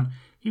Ulsan.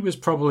 He was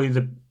probably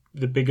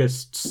the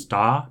biggest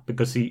star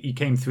because he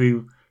came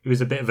through. He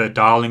was a bit of a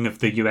darling of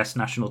the US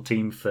national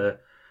team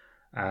for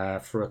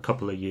a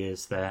couple of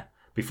years there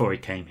before he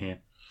came here.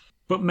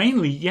 But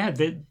mainly, yeah,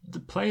 the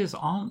players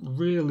aren't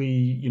really,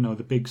 you know,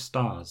 the big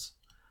stars.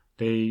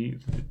 I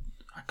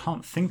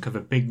can't think of a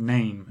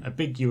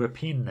big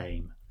European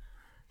name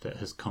that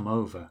has come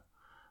over.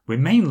 We're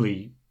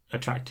mainly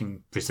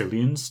attracting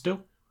Brazilians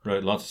still.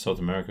 Right, lots of South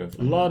America.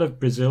 A lot of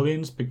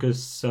Brazilians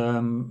because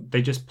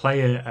they just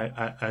play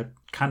a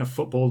kind of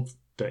football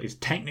that is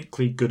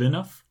technically good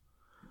enough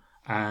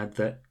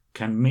that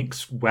can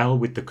mix well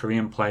with the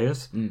Korean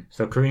players.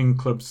 So Korean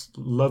clubs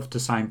love to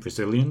sign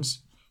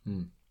Brazilians.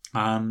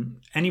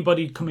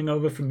 Anybody coming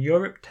over from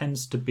Europe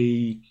tends to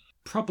be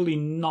probably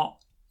not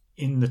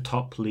in the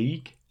top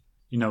league.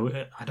 You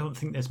know, I don't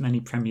think there's many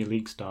Premier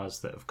League stars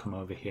that have come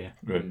over here.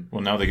 Right.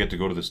 Well, now they get to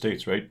go to the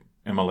States, right?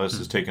 MLS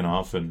has taken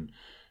off, and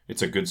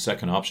it's a good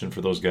second option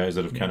for those guys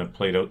that have kind of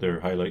played out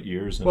their highlight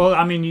years. And... Well,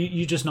 I mean,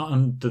 you're just not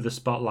under the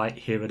spotlight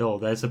here at all.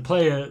 There's a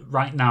player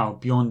right now,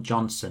 Bjorn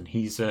Johnson.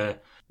 He's a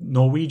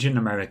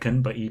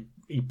Norwegian-American, but he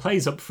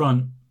plays up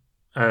front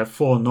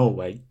for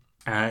Norway.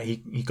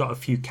 He got a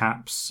few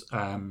caps,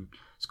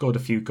 scored a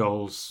few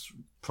goals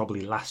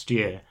probably last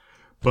year.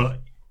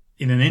 But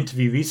in an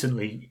interview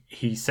recently,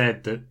 he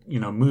said that, you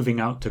know, moving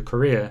out to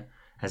Korea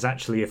has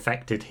actually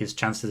affected his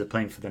chances of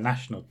playing for the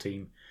national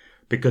team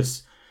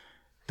because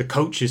the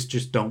coaches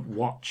just don't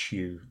watch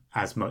you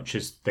as much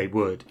as they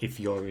would if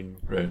you're in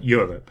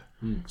Europe.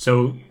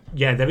 So,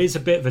 yeah, there is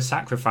a bit of a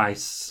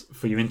sacrifice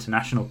for your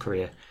international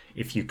career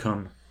if you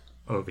come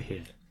over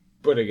here.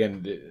 But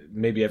again,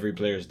 maybe every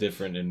player is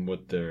different in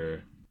what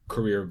their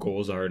career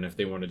goals are, and if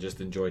they want to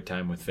just enjoy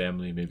time with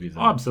family, maybe the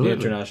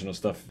international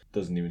stuff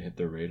doesn't even hit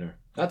their radar.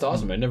 That's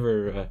awesome. I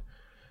never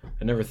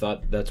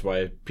thought that's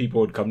why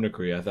people would come to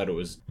Korea. I thought it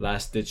was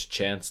last ditch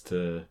chance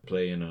to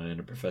play in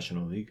a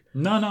professional league.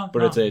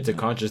 But it's a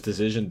conscious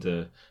decision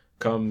to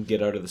come,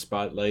 get out of the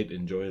spotlight,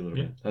 enjoy a little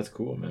bit. That's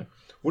cool, man.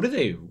 What do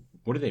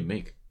they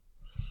make?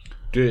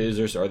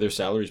 Are their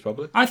salaries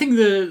public? I think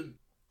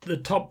the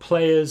top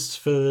players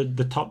for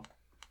the top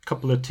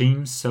couple of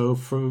teams, so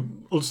for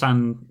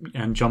Ulsan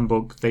and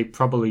Jeonbuk, they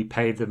probably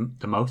pay them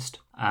the most,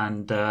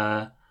 and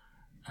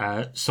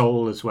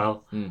Seoul as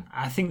well.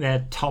 I think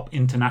their top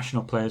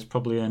international players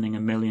probably earning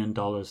 $1 million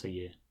a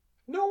year.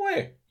 No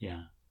way.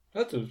 Yeah,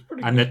 that's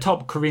pretty. And the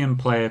top Korean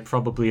player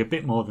probably a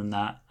bit more than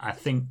that. I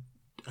think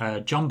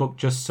Jeonbuk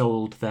just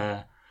sold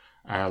their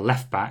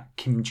left back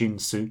Kim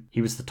Jin-soo.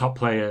 He was the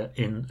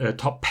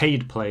top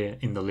paid player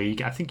in the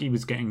league. I think he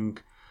was getting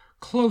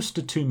close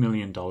to $2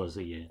 million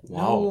a year.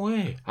 Wow. No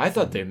way. I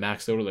thought they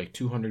maxed out at like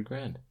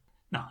 $200,000.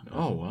 No.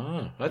 Oh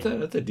wow, that's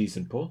a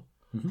decent pull.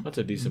 That's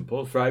a decent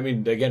pull. For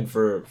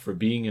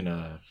being in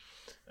a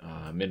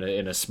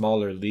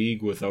smaller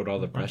league without all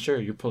the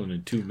pressure, you're pulling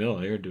in $2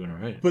 million. You're doing all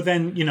right. But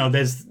then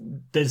there's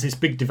this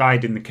big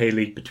divide in the K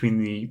League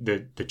between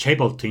the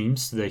chaebol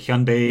teams, the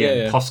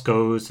Hyundai and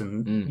POSCOs,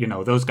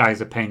 and those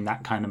guys are paying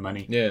that kind of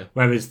money. Yeah.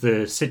 Whereas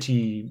the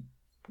city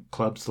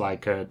clubs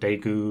like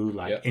Daegu,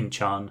 like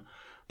Incheon,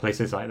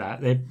 places like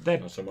that, they're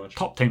not so much.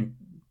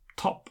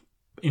 top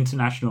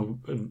international.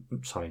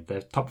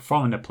 Their top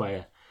foreigner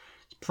player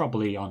is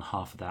probably on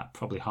half of that,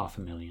 probably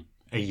 $500,000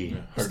 a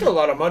year. It's still a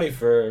lot of money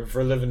for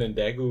living in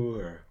Daegu,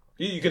 or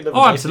you can live.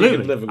 Absolutely, you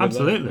can live a good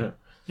absolutely. life.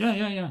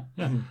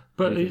 Yeah.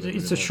 But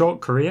it's a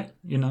short career,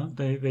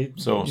 they.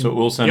 So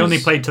Ulsan they only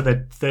played till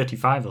they're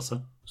 35 or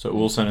so. So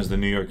Ulsan is the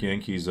New York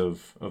Yankees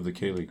of the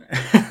K League.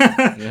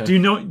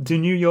 Do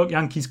New York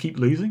Yankees keep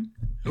losing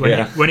when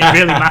it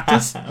really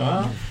matters?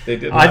 They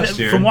did last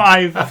year. From what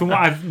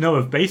I know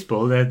of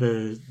baseball, they're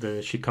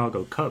the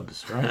Chicago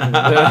Cubs,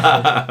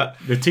 right?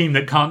 the team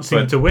that can't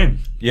seem to win.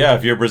 Yeah,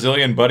 if your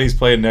Brazilian buddies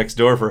playing next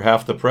door for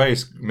half the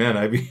price, man,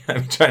 I'd be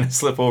trying to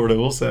slip over to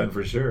Ulsan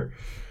for sure.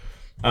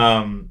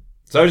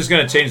 So I was just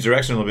going to change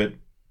direction a little bit.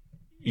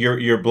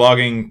 You're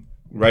blogging,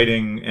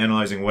 writing,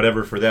 analyzing,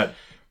 whatever for that.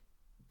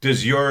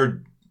 Does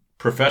your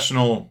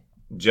professional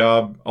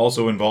job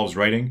also involves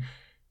writing?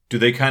 Do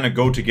they kind of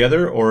go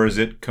together, or is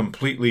it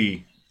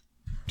completely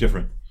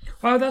different?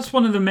 Well, that's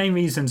one of the main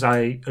reasons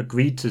I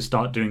agreed to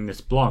start doing this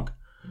blog.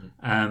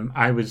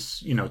 I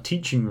was,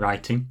 teaching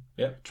writing,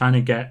 trying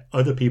to get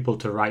other people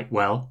to write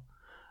well,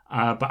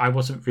 but I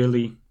wasn't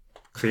really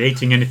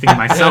creating anything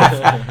myself.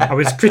 I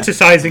was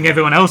criticizing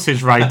everyone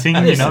else's writing,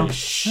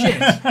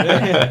 Shit.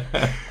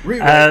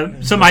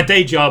 So my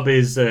day job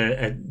is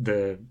at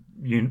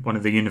one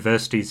of the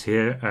universities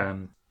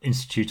here,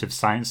 Institute of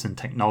Science and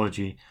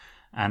Technology,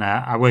 and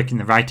I work in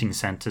the writing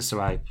center.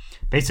 So I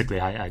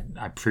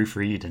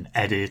proofread and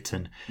edit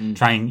and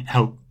try and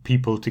help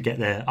people to get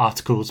their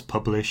articles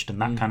published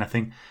and that kind of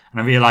thing. And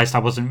I realized I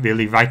wasn't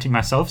really writing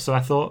myself, so I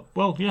thought,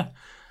 well, yeah,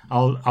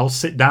 I'll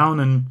sit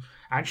down and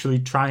actually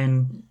try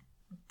and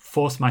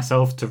force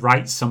myself to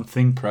write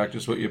something.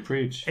 Practice what you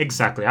preach.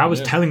 Exactly. I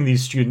was telling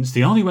these students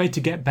the only way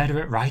to get better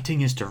at writing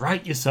is to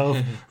write yourself.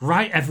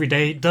 Write every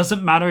day. It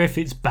doesn't matter if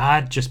it's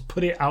bad. Just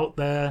put it out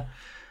there.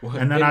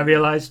 And then I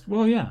realized,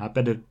 well, yeah, I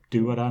better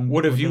do what I'm.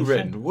 What have you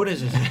written? What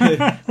is this?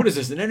 What is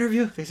this? An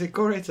interview? They said,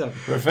 go write something.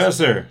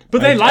 Professor.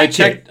 But they liked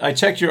it. I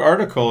checked your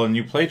article and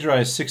you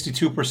plagiarized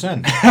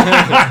 62%.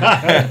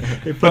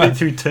 They put it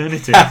through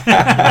Turnitin.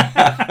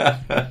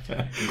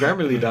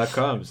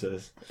 Grammarly.com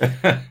says.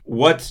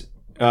 What?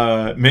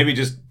 Maybe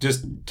just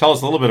tell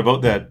us a little bit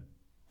about that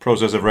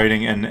process of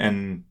writing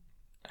and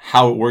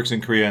how it works in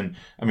Korea. And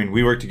I mean,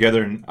 we work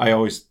together, and I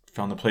always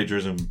found the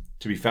plagiarism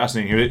to be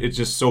fascinating. It's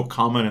just so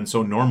common and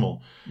so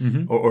normal,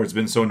 or it's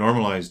been so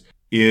normalized.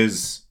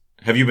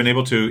 Have you been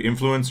able to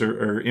influence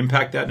or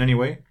impact that in any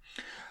way?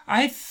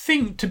 I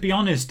think, to be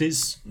honest,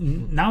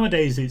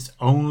 nowadays it's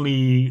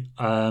only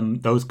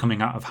those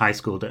coming out of high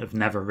school that have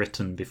never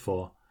written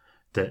before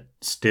that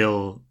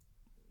still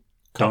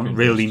don't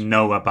really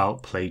know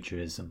about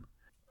plagiarism.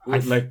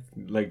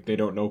 Like they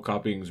don't know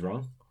copying's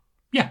wrong?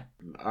 Yeah.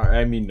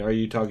 I mean, are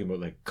you talking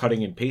about like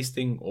cutting and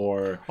pasting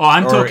or? Oh,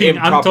 I'm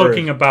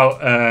talking about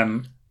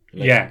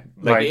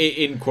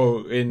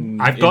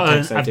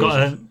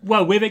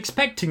well, we're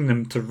expecting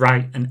them to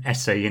write an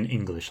essay in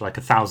English, like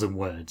 1,000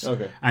 words.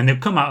 Okay. And they've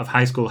come out of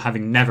high school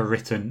having never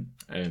written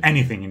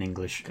anything in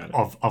English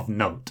of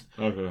note.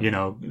 Okay. You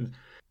know,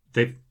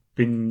 they've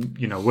been,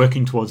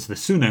 working towards the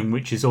Sunan,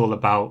 which is all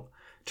about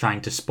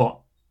trying to spot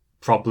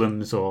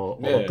problems or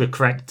the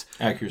correct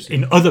accuracy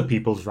in other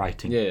people's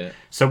writing. Yeah.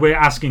 So we're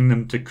asking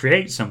them to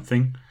create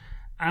something,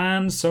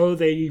 and so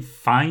they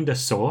find a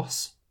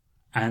source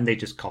and they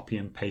just copy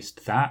and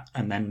paste that,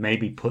 and then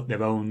maybe put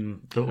their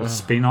own little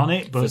spin on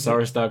it. But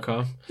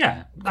Thesaurus.com.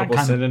 Yeah, couple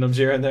synonyms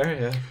here and there.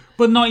 Yeah.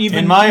 But not even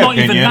in my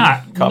opinion, even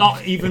that.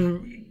 Not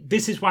even.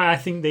 This is why I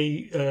think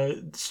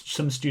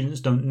some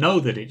students don't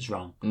know that it's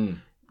wrong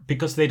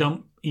because they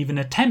don't even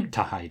attempt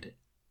to hide it.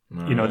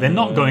 They're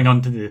not going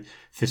onto the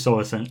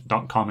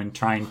thesaurus.com and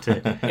trying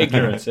to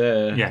ignorance.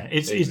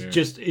 It's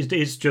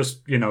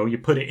just you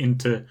put it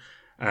into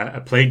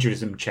a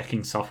plagiarism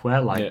checking software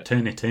like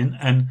Turnitin,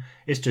 and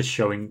it's just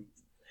showing,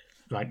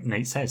 like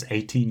Nate says,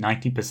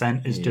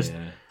 80-90% is just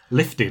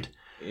lifted.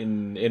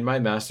 In my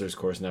master's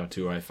course now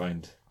too, I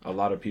find a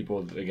lot of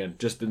people, again,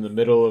 just in the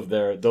middle of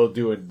they'll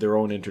do their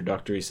own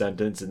introductory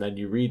sentence, and then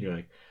you read, you're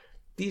like,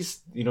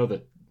 these,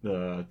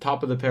 the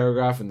top of the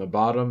paragraph and the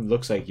bottom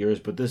looks like yours,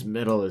 but this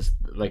middle is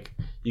like,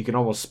 you can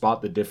almost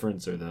spot the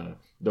difference or the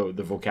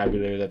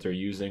vocabulary that they're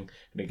using.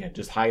 And again,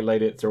 just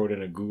highlight it, throw it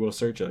in a Google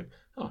search, you're like,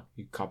 oh,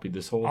 you copied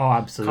this whole. Oh,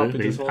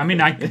 absolutely. I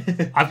mean,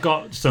 I've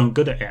got so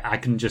good at it, I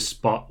can just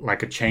spot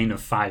like a chain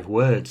of 5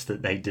 words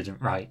that they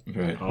didn't write.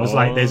 Right. I was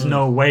like, there's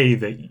no way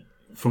that,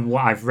 from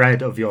what I've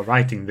read of your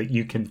writing, that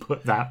you can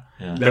put that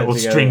little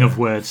string of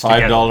words $5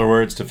 together.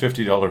 words to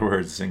 $50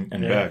 words and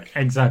back.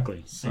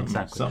 Exactly.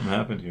 Something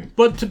happened here.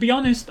 But to be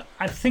honest,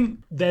 I think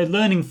they're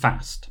learning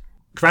fast.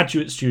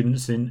 Graduate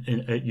students at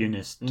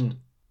UNIST,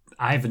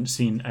 I haven't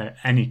seen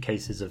any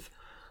cases of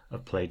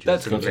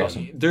plagiarism. That's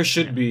awesome. There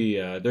should be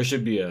a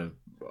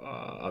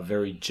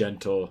very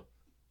gentle,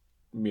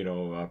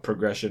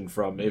 progression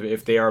from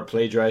if they are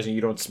plagiarizing, you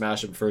don't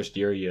smash them first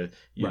year.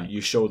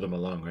 You show them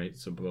along, right?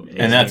 So,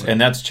 and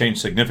that's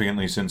changed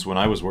significantly since when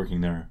I was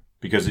working there,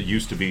 because it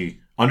used to be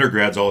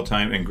undergrads all the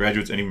time and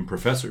graduates and even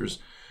professors.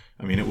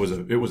 I mean, it was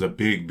a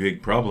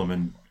big problem.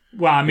 And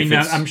well, I mean,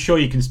 I'm sure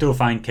you can still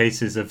find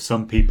cases of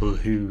some people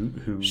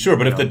who sure,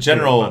 but if the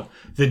general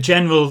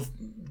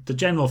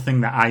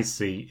thing that I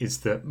see is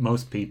that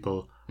most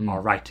people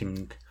are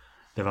writing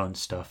their own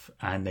stuff,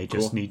 and they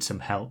just need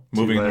some help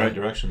moving in the right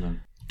direction then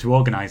to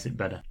organize it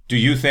better. Do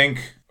you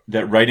think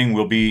that writing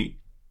will be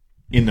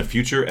in the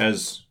future,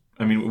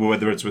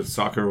 whether it's with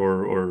soccer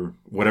or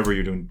whatever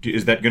you're doing,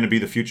 is that going to be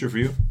the future for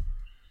you?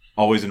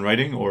 Always in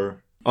writing?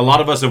 Or a lot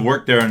of us have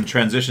worked there and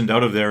transitioned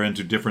out of there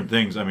into different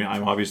things. I mean,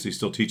 I'm obviously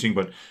still teaching,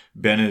 but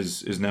Ben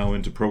is now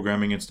into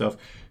programming and stuff.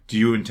 Do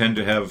you intend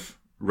to have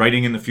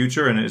writing in the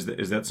future, and is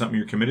that something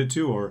you're committed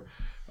to, or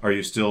are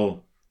you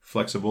still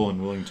flexible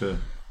and willing to?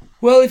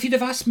 Well, if you'd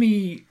have asked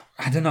me,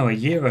 I don't know, a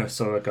year or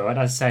so ago,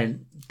 I'd say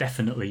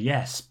definitely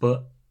yes.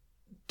 But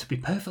to be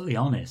perfectly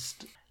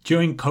honest,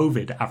 during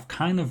COVID, I've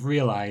kind of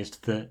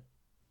realised that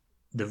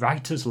the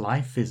writer's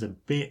life is a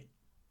bit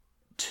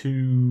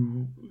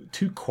too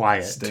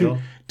quiet,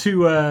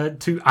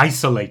 too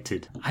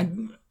isolated. I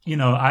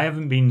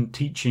haven't been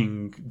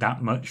teaching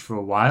that much for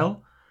a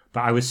while,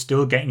 but I was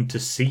still getting to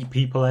see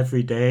people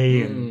every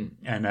day and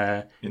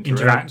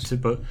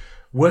interact. But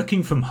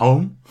working from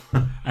home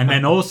and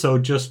then also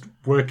just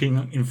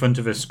working in front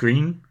of a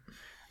screen,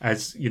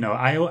 as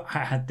I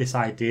had this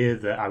idea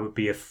that I would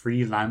be a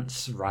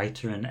freelance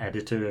writer and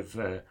editor of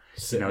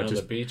sitting on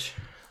the beach.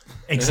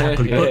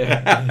 Exactly. But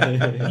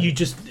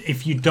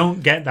if you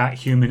don't get that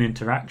human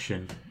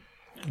interaction,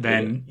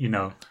 then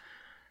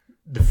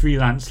the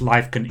freelance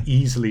life can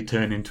easily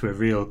turn into a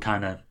real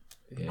kind of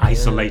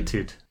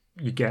isolated.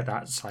 You get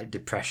that slight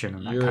depression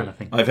and that kind of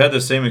thing. I've had the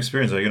same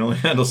experience. I can only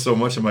handle so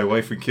much of my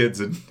wife and kids,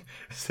 and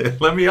say,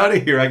 let me out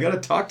of here. I got to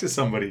talk to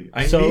somebody.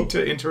 I need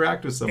to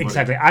interact with somebody.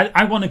 Exactly.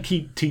 I want to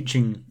keep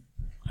teaching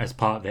as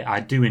part of it. I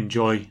do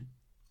enjoy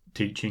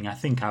teaching. I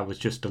think I was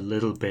just a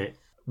little bit,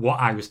 what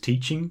I was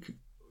teaching,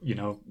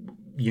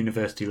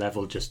 university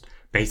level, just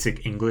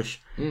basic English.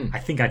 I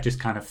think I just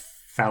kind of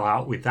fell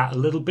out with that a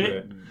little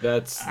bit.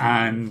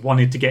 And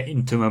wanted to get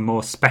into a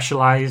more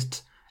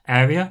specialized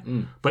area.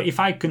 But if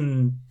I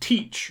can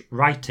teach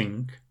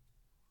writing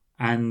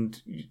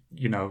and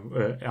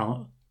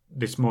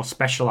this more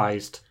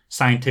specialized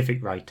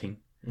scientific writing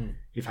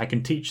If I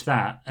can teach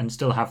that and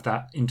still have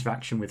that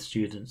interaction with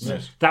students,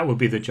 Nice. that would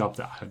be the job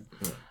that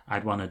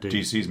I'd want to do.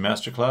 DC's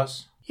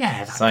masterclass,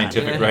 Yeah, that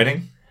scientific kind of-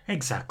 writing.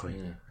 Exactly.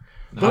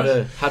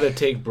 How to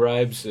take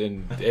bribes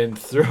and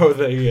throw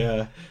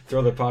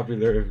the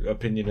popular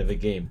opinion of the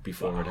game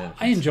before it happens.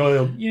 I enjoy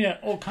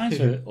all kinds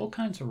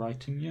of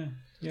writing.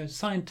 Yeah,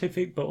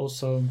 scientific, but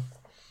also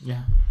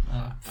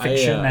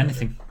fiction,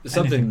 anything.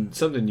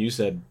 Something you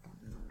said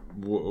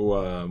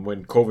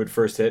when COVID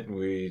first hit and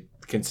we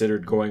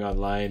considered going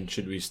online.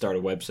 Should we start a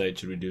website?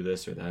 Should we do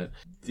this or that?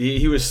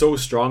 He was so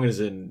strong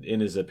in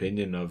his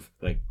opinion of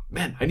like,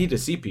 man, I need to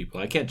see people.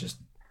 I can't just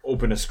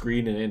open a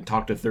screen and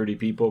talk to 30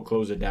 people,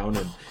 close it down,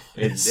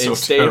 and So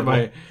stay terrible. in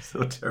my.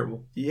 So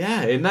terrible.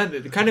 Yeah, and that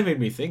it kind of made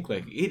me think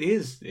like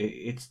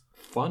it's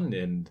fun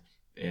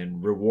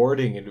and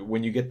rewarding, and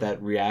when you get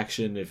that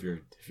reaction if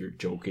you're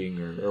joking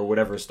or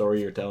whatever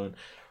story you're telling.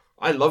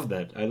 I love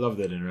that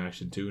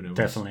interaction too. And it was-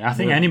 Definitely. I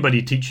think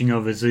anybody teaching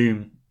over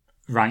Zoom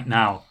right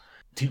now,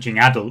 teaching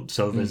adults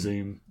over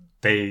Zoom,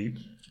 they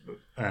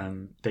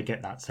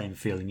get that same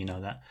feeling,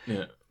 that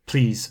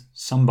please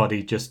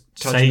somebody just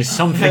say me.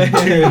 something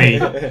to me.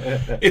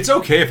 It's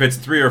okay if it's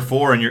 3 or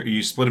 4 and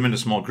you split them into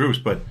small groups,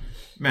 but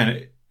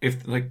man,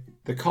 if like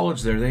the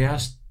college there, they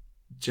asked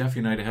Jeffy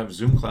and I to have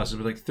Zoom classes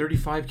with like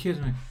 35 kids.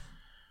 I'm like,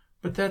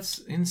 but that's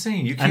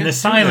insane. You can't. And the do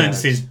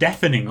silence that. is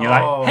deafening. You're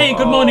Oh. like, hey,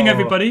 good morning,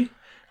 everybody.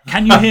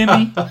 Can you hear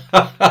me?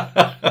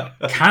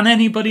 Can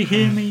anybody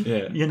hear me?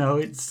 Yeah.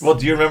 It's... Well,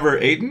 do you remember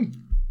Aiden?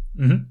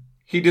 Mhm.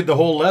 He did the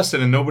whole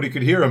lesson and nobody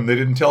could hear him. They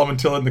didn't tell him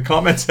until in the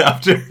comments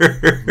after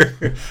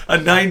a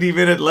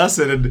 90-minute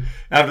lesson. And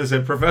after they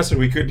said, Professor,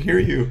 we couldn't hear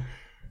you.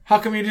 How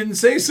come you didn't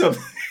say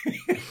something?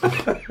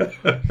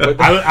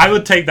 I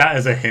would take that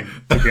as a hint,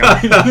 to be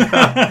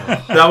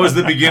honest. That was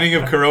the beginning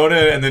of Corona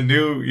and the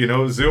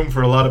new, Zoom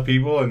for a lot of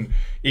people. And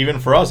even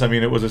for us, I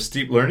mean, it was a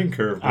steep learning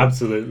curve. But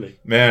Absolutely.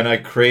 man, I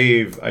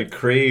crave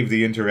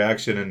the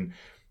interaction. And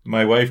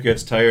my wife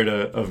gets tired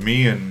of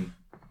me and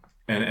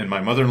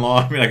my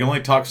mother-in-law. I mean, I can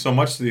only talk so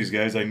much to these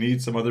guys. I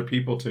need some other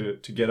people to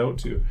get out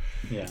to.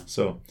 Yeah.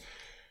 So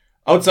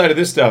outside of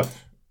this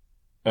stuff,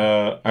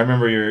 I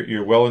remember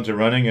you're well into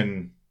running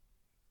and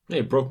Hey,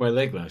 broke my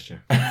leg last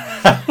year.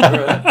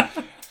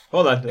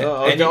 Hold on,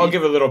 I'll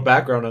give a little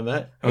background on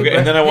that. okay,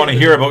 and then I want to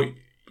hear about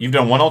you've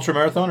done 1 ultra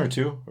marathon or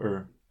 2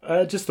 or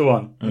Just the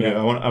one. okay, Yeah.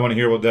 I want to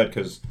hear about that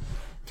because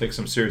it takes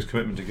some serious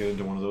commitment to get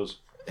into one of those.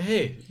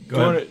 Hey,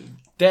 Go ahead.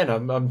 Dan,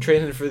 I'm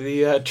training for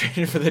the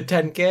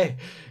 10K.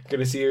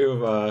 Gonna see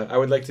you. I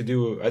would like to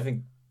do, I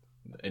think,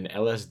 an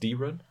LSD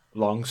run,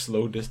 long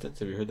slow distance.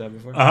 Have you heard that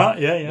before?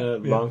 Yeah.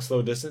 Long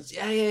slow distance.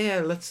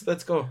 Yeah.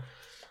 Let's go.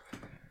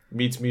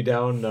 Meets me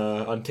down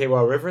on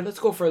Tewa River. Let's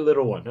go for a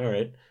little one. All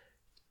right.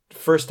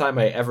 First time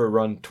I ever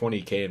run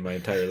 20K in my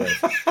entire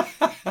life.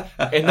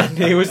 And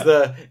then it was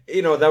that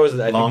was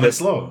I Long think and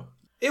slow.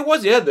 It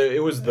was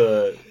it was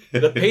the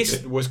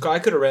pace was I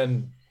could have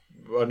ran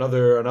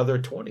another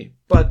 20,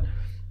 but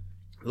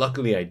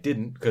luckily I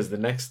didn't because the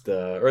next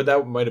or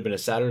that might have been a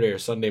Saturday or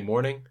Sunday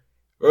morning,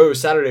 or it was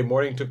Saturday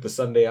morning, took the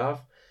Sunday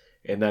off,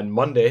 and then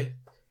Monday,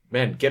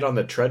 man, get on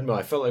the treadmill.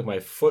 I felt like my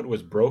foot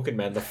was broken,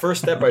 man. The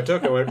first step I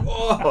took, I went,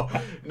 oh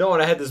no,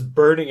 and I had this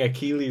burning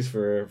Achilles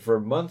for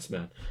months,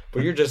 man.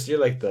 But you're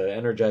like the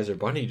Energizer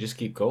Bunny. You just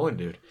keep going,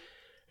 dude.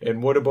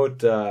 And what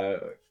about why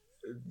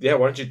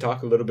don't you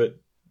talk a little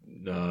bit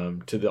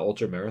to the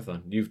ultra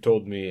marathon? You've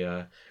told me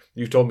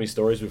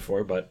stories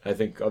before, but I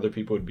think other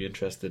people would be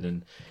interested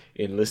in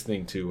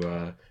listening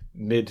to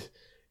mid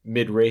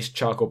race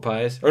choco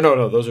pies. Or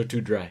no, those are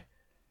too dry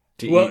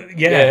to eat.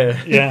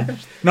 Yeah.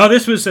 No,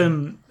 this was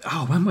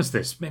when was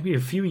this? Maybe a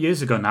few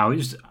years ago now.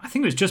 I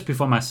think it was just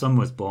before my son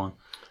was born.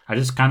 I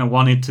just kind of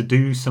wanted to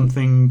do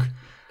something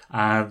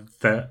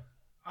that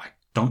I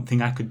don't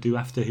think I could do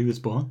after he was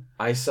born.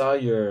 I saw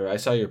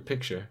your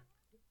picture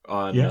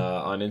on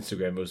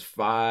Instagram. It was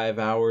 5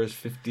 hours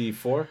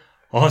 54.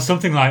 Or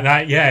something like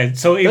that, yeah.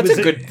 So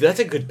That's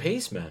a good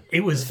pace, man.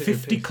 It was That's a good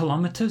 50 pace.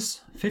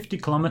 kilometers. 50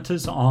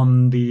 kilometers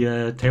on the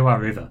Tewa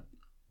River.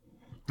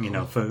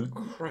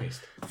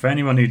 For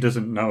anyone who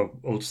doesn't know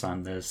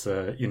Ulsan, there's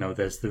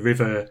the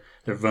river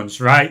that runs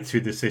right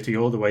through the city,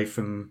 all the way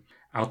from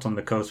out on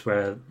the coast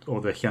where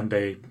all the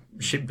Hyundai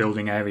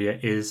shipbuilding area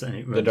is, and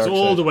it runs dark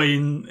all side. the way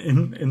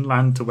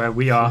inland to where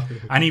we are,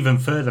 and even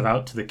further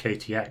out to the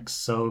KTX.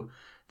 So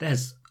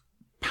there's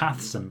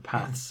paths and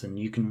paths, and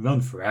you can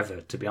run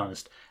forever, to be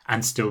honest,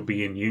 and still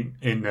be in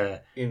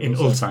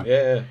Ulsan.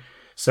 Yeah.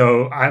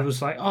 So I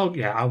was like, oh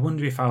yeah, I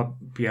wonder if I'll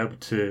be able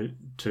to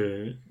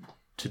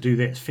do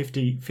this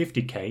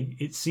 50K.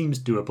 It seems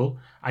doable.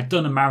 I'd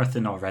done a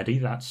marathon already.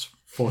 That's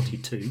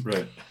 42.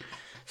 Right.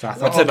 So I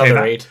thought, What's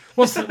another 8?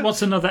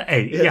 What's another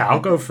 8? Yeah, I'll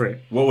go for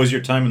it. What was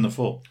your time in the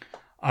full?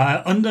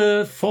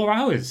 Under 4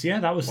 hours. Yeah,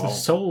 that was the Wow.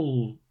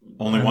 sole.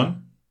 Only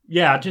one?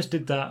 Yeah, I just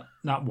did that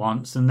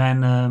once, and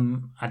then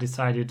I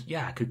decided,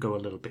 I could go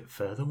a little bit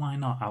further. Why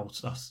not?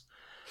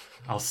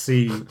 I'll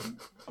see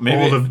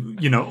Maybe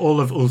all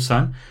of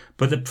Ulsan.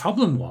 But the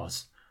problem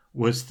was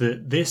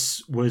that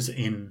this was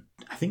in,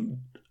 I think,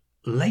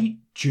 late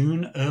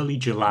June, early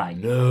July.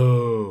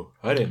 No,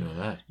 I didn't know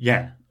that.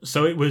 Yeah,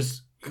 so it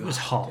was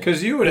hot.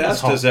 Because you had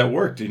asked us at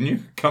work, didn't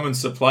you? Come and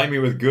supply me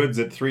with goods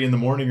at 3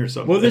 a.m. or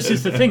something. Well, this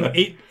is the thing.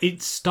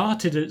 It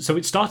started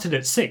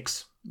at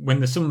 6 when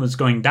the sun was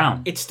going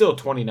down. It's still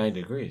 29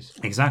 degrees.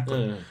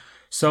 Exactly.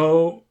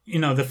 So,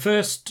 the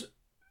first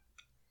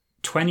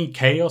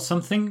 20k or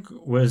something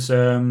was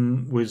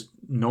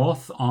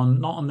north on,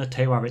 not on the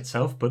Tewar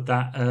itself, but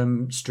that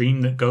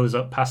stream that goes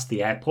up past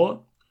the airport.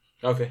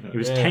 Okay. It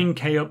was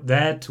 10k up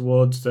there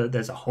towards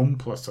there's a Home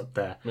Plus up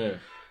there. Yeah.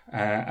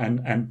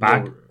 And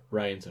back.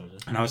 Ryan's house.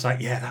 And I was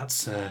like, yeah,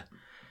 that's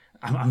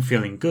I'm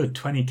feeling good.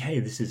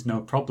 20k, this is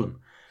no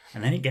problem.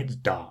 And then it gets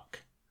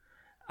dark.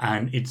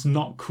 And it's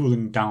not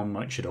cooling down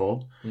much at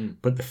all.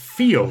 But the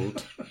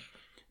field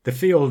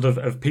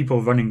of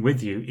people running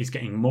with you is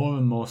getting more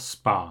and more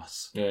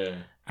sparse. Yeah.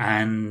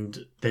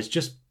 And there's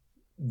just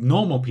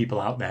normal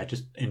people out there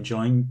just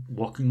enjoying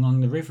walking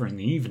along the river in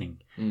the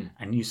evening.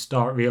 And you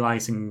start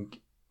realizing,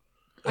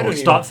 or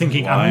start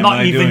thinking, I'm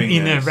not even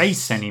in a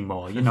race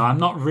anymore. I'm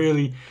not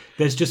really,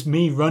 there's just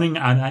me running,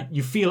 and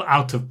you feel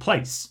out of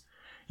place.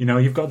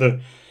 You've got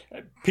the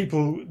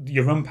people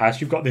you run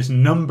past, you've got this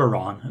number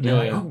on, and they're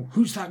like, oh,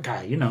 who's that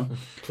guy?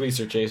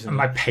 Police are chasing. And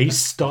my pace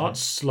starts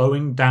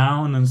slowing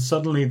down, and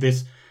suddenly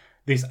this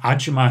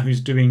Ajuma who's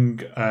doing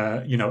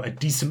a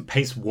decent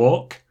pace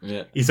walk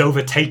is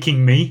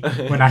overtaking me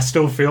when I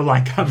still feel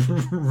like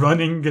I'm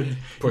running and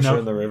pushing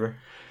in the river.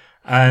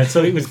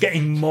 So it was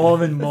getting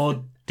more and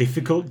more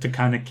difficult to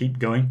kind of keep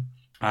going,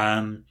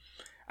 and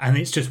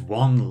it's just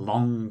one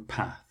long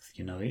path.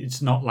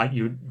 It's not like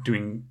you're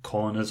doing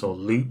corners or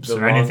loops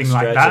or anything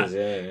like that.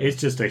 It's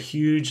just a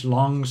huge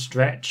long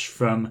stretch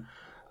from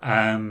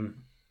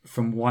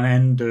one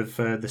end of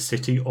the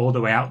city all the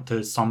way out to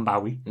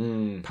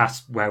Sombawi,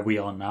 past where we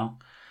are now,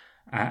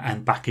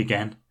 and back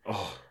again.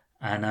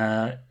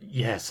 And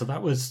so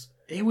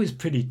it was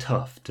pretty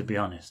tough, to be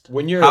honest.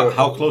 When you're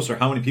how close or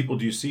how many people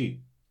do you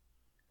see?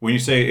 When you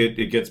say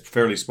it gets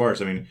fairly sparse,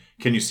 I mean,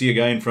 can you see a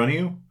guy in front of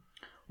you?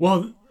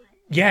 Well,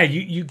 yeah,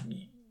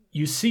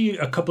 you see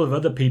a couple of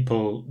other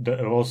people that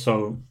are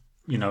also,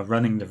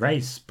 running the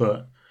race,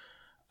 but,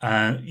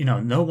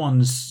 no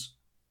one's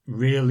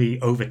really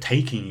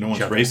overtaking each other. No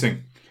one's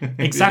racing.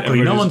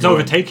 Exactly. No one's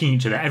overtaking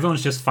each other.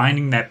 Everyone's just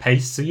finding their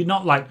pace. So you're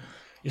not like,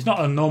 it's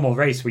not a normal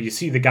race where you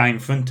see the guy in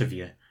front of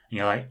you and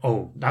you're like,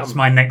 oh, that's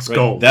my next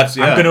goal. I'm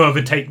going to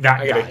overtake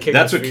that guy.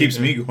 That's what keeps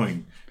me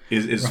going.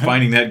 Is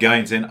finding that guy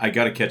and saying, I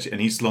got to catch it, and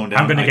he's slowing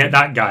down. I'm going to get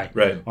that guy.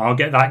 Right. Or I'll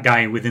get that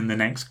guy within the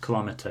next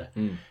kilometre.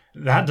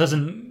 That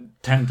doesn't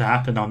tend to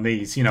happen on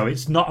these.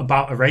 It's not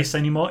about a race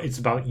anymore. It's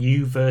about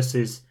you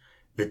versus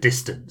the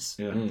distance.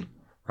 Yeah.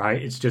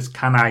 Right? It's just,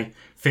 can I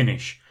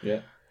finish? Yeah.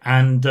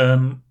 And,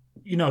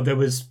 there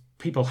was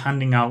people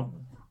handing out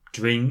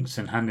drinks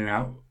and handing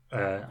out,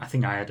 I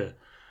think I had a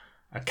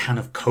can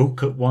of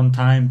Coke at one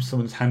time.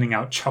 Someone's handing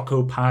out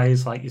choco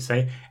pies, like you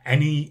say.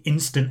 Any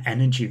instant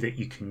energy that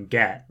you can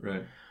get.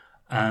 Right.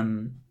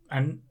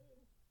 And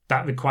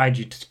that required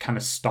you to kind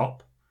of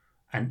stop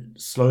and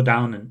slow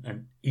down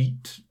and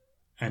eat.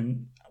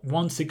 And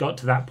once it got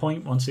to that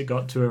point, once it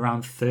got to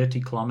around 30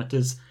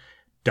 kilometers,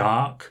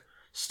 dark,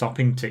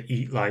 stopping to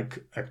eat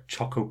like a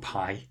choco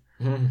pie.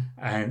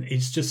 And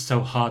it's just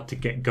so hard to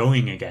get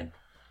going again.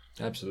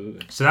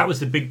 Absolutely. So that was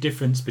the big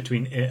difference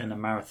between it and a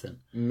marathon.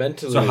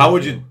 Mentally. So how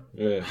would you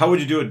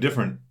do it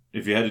different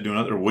if you had to do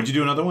another? Or would you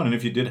do another one? And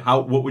if you did,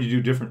 what would you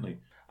do differently?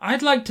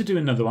 I'd like to do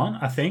another one,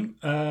 I think.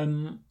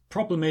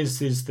 Problem is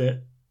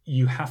that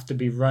you have to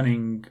be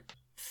running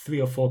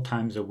 3 or 4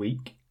 times a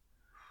week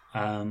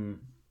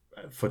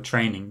for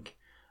training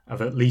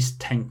of at least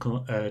 10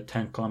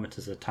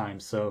 kilometers a time.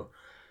 So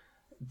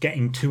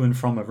getting to and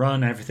from a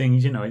run, everything,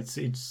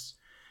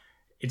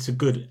 it's a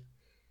good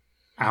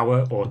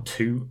hour or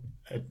 2,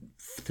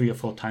 3 or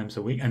 4 times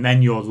a week, and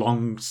then your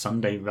long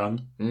Sunday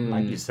run,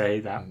 like you say,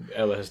 that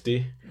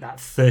LSD, that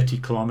 30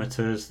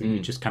 kilometers that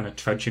you're just kind of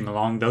trudging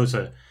along. Those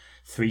are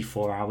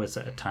 3-4 hours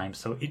at a time,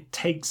 so it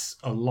takes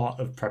a lot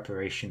of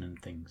preparation and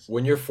things.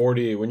 When you're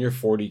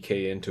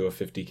 40k into a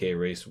 50k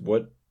race,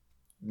 what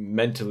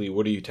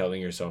are you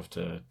telling yourself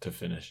to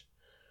finish?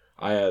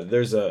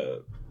 There's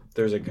a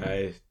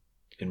guy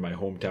in my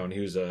hometown. He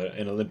was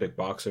an Olympic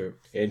boxer,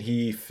 and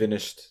he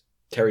finished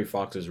Terry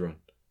Fox's run.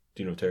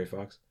 Do you know Terry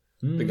Fox?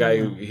 The guy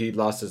who he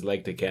lost his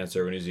leg to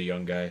cancer when he was a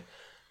young guy,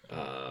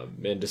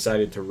 and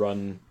decided to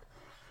run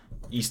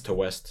east to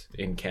west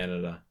in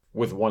Canada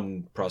with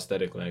one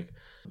prosthetic leg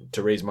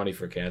to raise money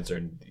for cancer.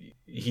 And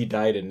he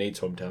died in Nate's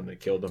hometown. They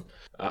killed him.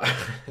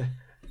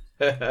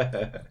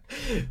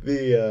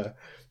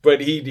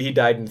 But he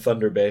died in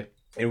Thunder Bay,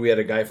 and we had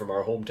a guy from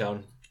our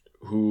hometown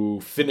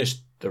who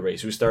finished the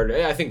race, who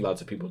started, I think lots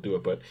of people do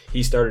it, but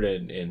he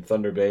started in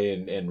Thunder Bay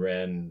and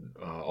ran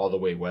all the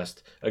way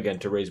west, again,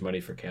 to raise money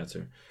for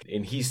cancer.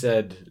 And he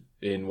said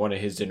in one of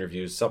his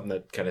interviews, something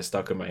that kind of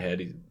stuck in my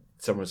head,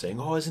 someone was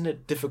saying, oh, isn't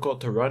it difficult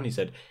to run? He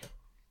said,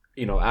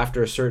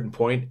 after a certain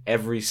point,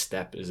 every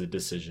step is a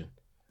decision.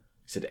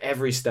 He said,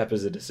 every step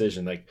is a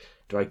decision. Like,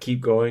 do I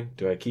keep going?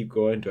 Do I keep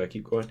going? Do I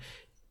keep going?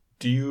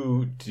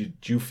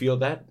 did you feel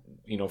that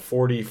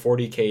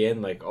 40K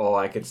in, like, oh,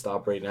 I could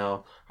stop right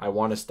now, I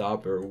want to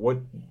stop, or what?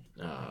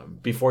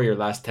 Before your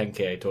last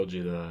 10K, I told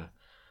you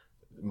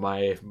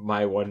my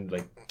one,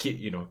 like,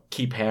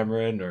 keep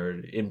hammering or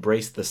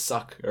embrace the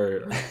suck,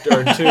 or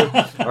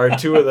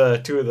two of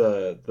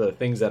the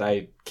things that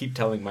I keep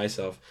telling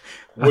myself.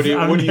 I've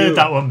heard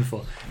that one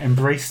before.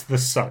 Embrace the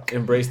suck.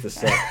 Embrace the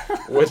suck.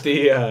 What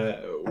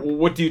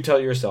do you tell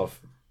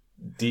yourself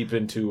deep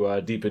into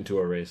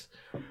a race?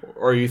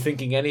 Or are you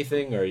thinking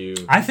anything? Are you?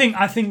 I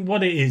think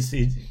what it is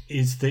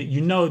that you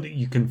know that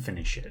you can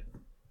finish it.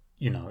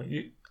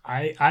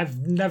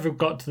 I've never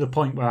got to the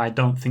point where I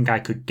don't think I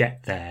could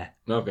get there.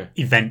 Okay.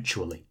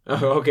 Eventually.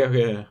 Oh, okay.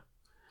 Yeah.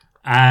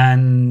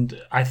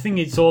 And I think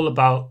it's all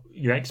about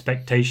your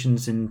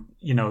expectations in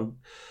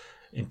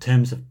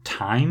terms of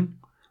time.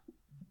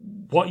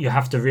 What you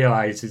have to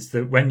realize is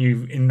that when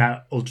you in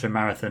that ultra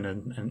marathon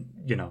and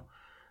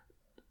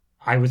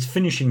I was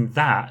finishing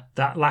that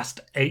last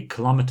 8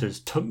 kilometers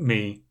took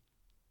me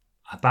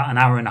about an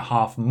hour and a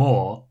half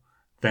more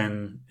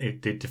than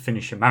it did to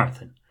finish a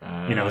marathon.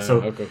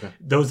 Okay.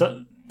 Those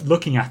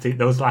looking at it,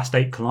 those last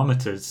 8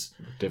 kilometers,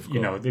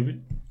 difficult.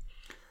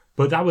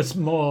 But that was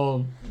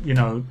more,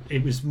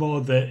 it was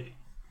more that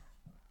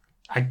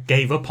I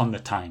gave up on the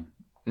time,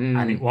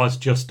 and it was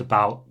just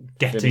about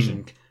getting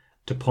finishing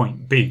to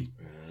point B.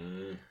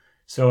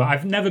 So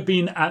I've never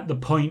been at the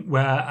point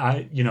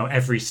where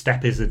every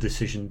step is a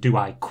decision. Do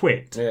I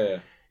quit?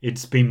 Yeah.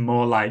 It's been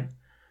more like,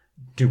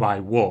 do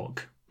I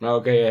walk?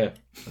 Okay, yeah.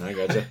 I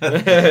gotcha.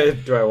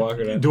 Do I walk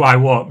or not? Do I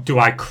walk? Do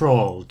I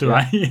crawl?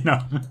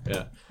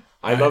 Yeah.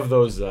 I love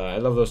those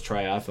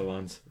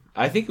triathlons.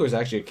 I think it was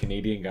actually a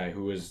Canadian guy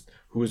who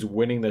was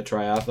winning the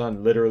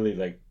triathlon literally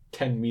like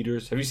 10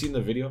 meters. Have you seen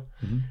the video?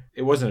 Mm-hmm.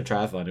 It wasn't a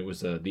triathlon. It was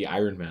the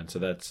Ironman. So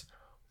that's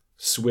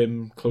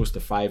swim close to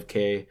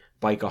 5K,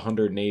 bike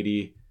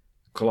 180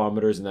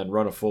 kilometers, and then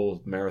run a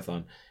full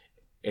marathon.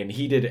 And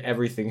he did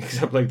everything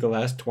except like the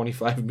last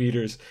 25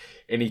 meters,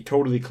 and he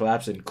totally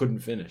collapsed and couldn't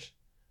finish.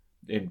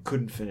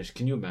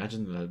 Can you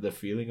imagine the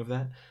feeling of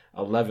that?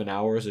 11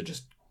 hours of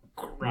just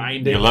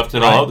grinding. You left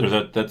it all out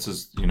there. That's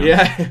just,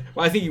 Yeah.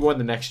 Well, I think you won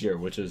the next year,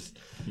 which is...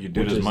 You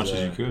did as much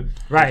as you could.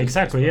 Right,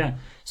 exactly, yeah.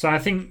 So I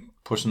think...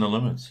 Pushing the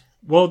limits.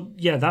 Well,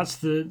 yeah, that's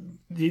the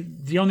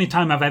only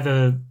time I've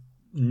ever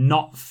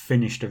not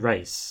finished a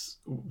race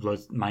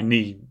was my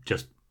knee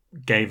just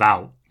gave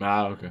out.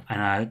 Ah, okay.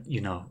 And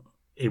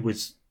it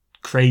was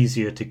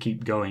crazier to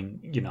keep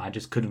going. I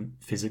just couldn't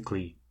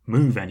physically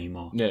move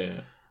anymore.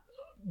 Yeah.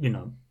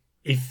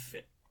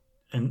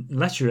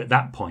 Unless you're at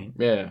that point,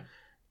 yeah,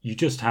 you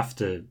just have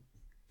to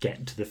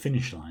get to the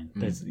finish line.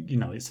 There's,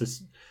 it's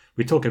just,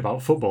 we talked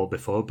about football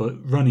before, but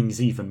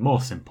running's even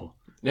more simple.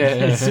 Yeah.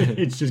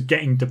 It's just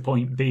getting to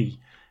point B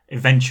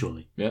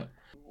eventually. Yeah.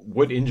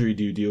 What injury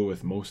do you deal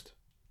with most?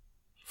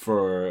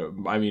 For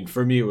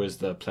me, it was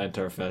the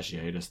plantar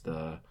fasciitis,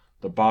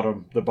 the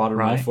bottom of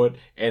my foot,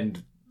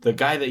 and the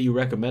guy that you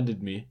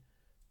recommended me,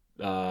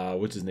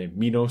 what's his name?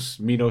 Minos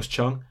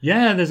Chung.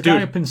 Yeah, there's a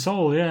guy up in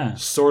Seoul, yeah.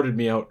 Sorted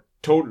me out.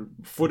 Total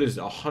foot is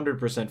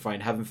 100%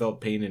 fine. Haven't felt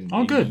pain in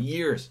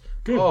years.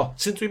 Good. Oh,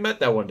 since we met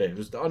that one day. It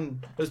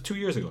was 2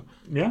 years ago.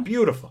 Yeah.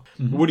 Beautiful.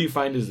 Mm-hmm. What do you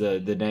find is the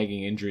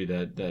nagging injury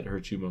that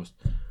hurts you most?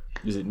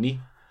 Is it knee?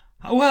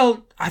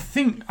 Well, I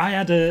think I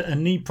had a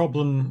knee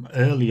problem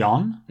early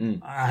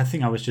on. I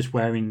think I was just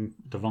wearing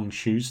the wrong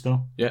shoes,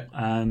 though. Yeah.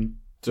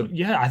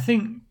 I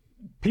think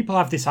people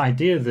have this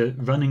idea that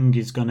running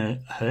is going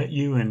to hurt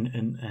you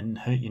and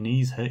hurt your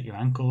knees, hurt your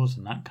ankles,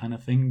 and that kind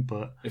of thing.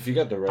 But if you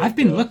got the right, I've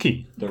been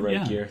lucky. The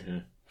right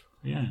gear.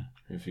 Yeah.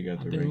 If you got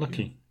the I've been right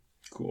lucky. Gear.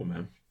 Cool,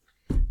 man.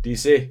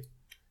 DC,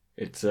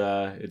 it's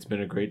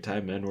been a great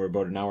time, man. We're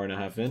about an hour and a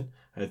half in.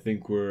 I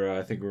think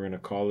we're gonna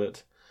call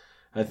it.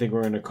 I think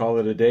we're gonna call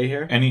it a day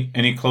here.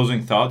 Any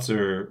closing thoughts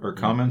or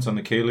comments on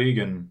the K League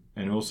and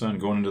Ulsan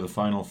going into the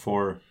final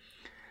 4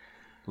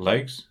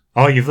 legs?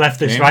 Oh, you've left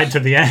this right to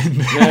the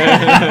end.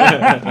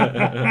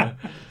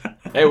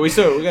 Hey, we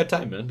got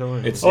time, man. Don't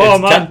worry.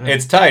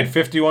 It's tied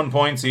 51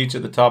 points each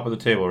at the top of the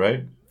table,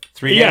 right?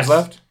 3 games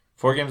left?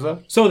 4 games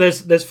left? So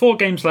there's 4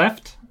 games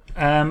left.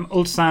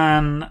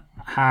 Ulsan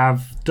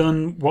have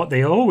done what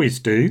they always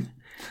do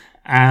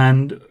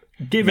and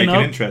given Make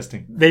up. it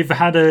interesting. They've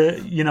had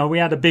we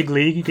had a big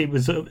lead. It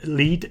was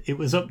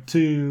up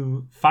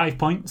to 5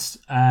 points,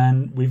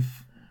 and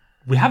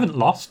we haven't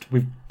lost.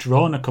 We've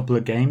drawn a couple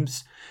of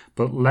games,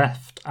 but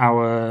left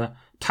our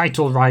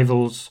title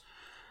rivals,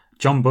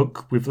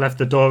 Jeonbuk, we've left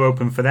the door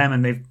open for them,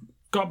 and they've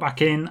got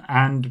back in,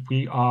 and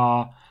we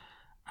are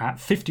at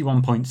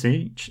 51 points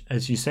each,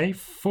 as you say,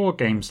 4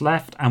 games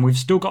left, and we've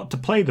still got to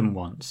play them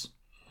once.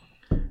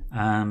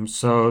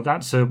 So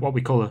that's what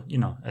we call a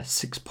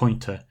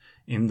 6-pointer,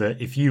 in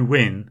that if you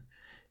win,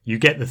 you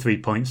get the 3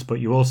 points, but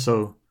you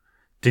also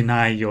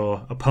deny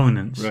your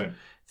opponents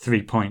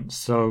 3 points.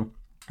 So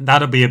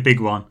that'll be a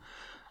big one.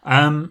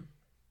 I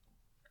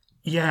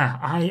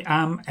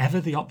am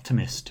ever the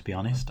optimist, to be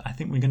honest. I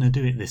think we're going to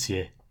do it this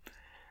year.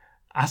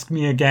 ask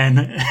me again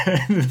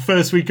the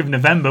first week of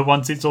November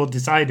once it's all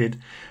decided.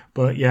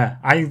 But yeah,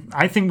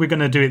 I think we're going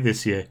to do it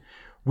this year.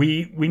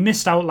 We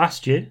missed out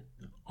last year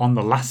on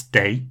the last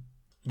day.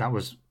 That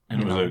was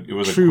it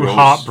was true a gross,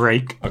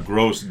 heartbreak. A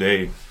gross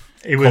day.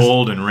 It was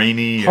cold and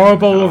rainy.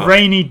 horrible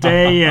rainy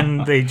day,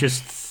 and they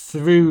just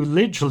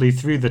literally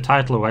threw the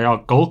title away. Our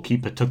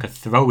goalkeeper took a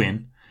throw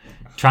in,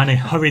 trying to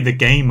hurry the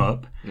game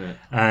up.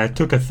 Yeah.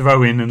 Took a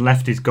throw in and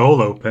left his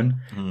goal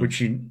open,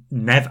 which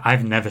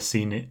I've never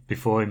seen it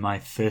before in my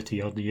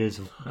 30 odd years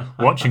of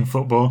watching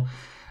football.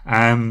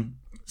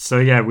 So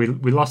yeah,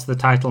 we lost the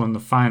title on the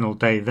final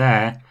day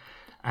there,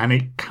 and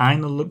it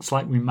kind of looks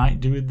like we might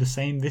do the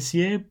same this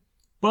year.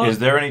 But is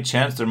there any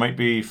chance there might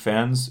be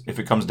fans, if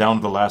it comes down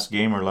to the last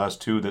game or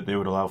last two, that they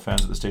would allow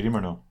fans at the stadium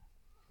or no?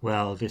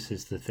 Well, this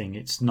is the thing.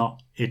 It's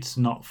not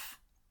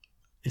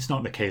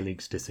the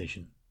K-League's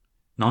decision.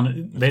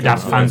 They'd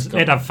have fans.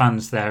 They'd have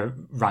fans there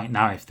right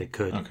now if they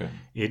could. Okay.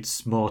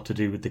 It's more to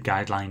do with the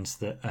guidelines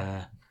that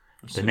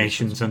the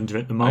nation's under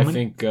at the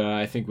moment.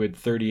 I think we had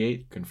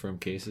 38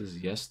 confirmed cases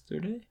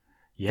yesterday.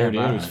 Yeah, it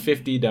was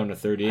 50 down to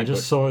 38. I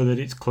just saw that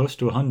it's close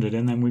to 100,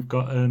 and then we've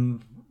got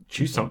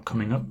Chuseok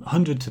coming up,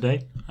 100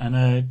 today,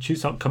 and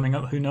Chuseok coming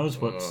up. Who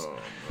knows what's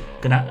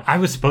gonna? I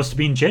was supposed to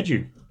be in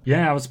Jeju.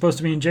 Yeah, I was supposed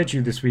to be in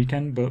Jeju this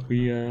weekend, but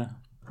we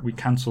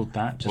cancelled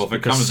that just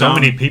because so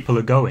many people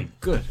are going.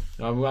 Good.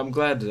 I'm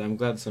glad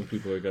some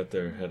people have got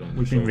their head on.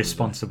 We've been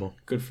responsible.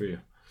 Good for you.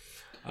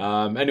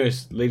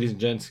 Anyways, ladies and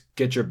gents,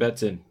 get your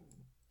bets in.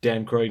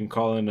 Dan Croydon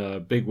calling a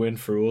big win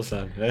for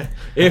Ulsan.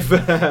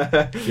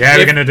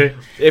 We're gonna do.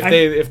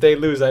 If they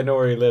lose, I know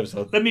where he lives.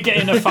 Let me get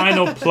in a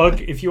final plug.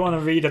 If you want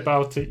to read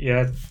about it,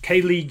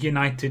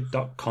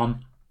 KLeagueUnited.com.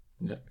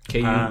 Yeah,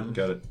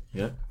 got it.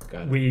 Yeah,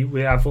 got it.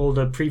 We have all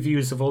the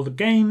previews of all the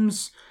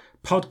games,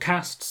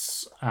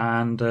 podcasts,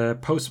 and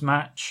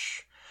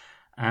post-match,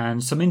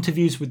 and some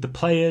interviews with the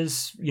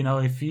players. You know,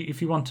 if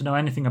you want to know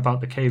anything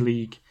about the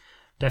K-League,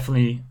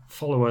 definitely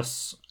follow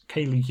us.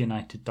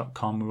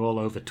 KLeagueUnited.com. We're all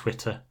over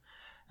Twitter.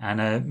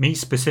 And me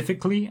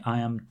specifically, I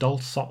am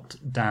Dolsot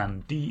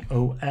Dan.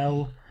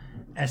 DOLSOT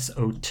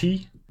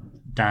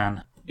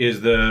Dan. Is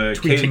the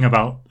tweeting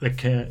about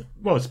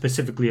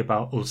specifically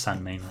about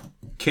Ulsan mainly.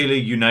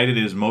 K-League United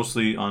is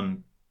mostly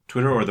on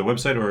Twitter or the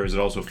website, or is it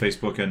also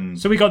Facebook and?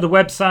 So we got the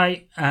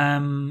website,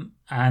 and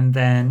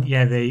then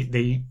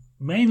they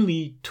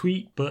mainly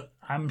tweet, but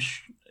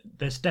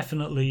there's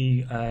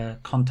definitely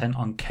content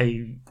on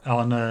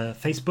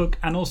Facebook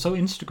and also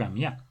Instagram.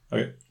 Yeah.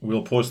 Okay,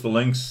 we'll post the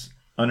links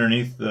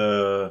underneath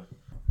the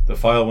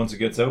file once it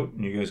gets out,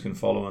 and you guys can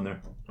follow on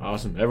there.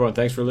 Awesome, everyone.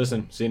 Thanks for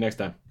listening. See you next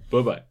time.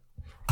 Bye bye.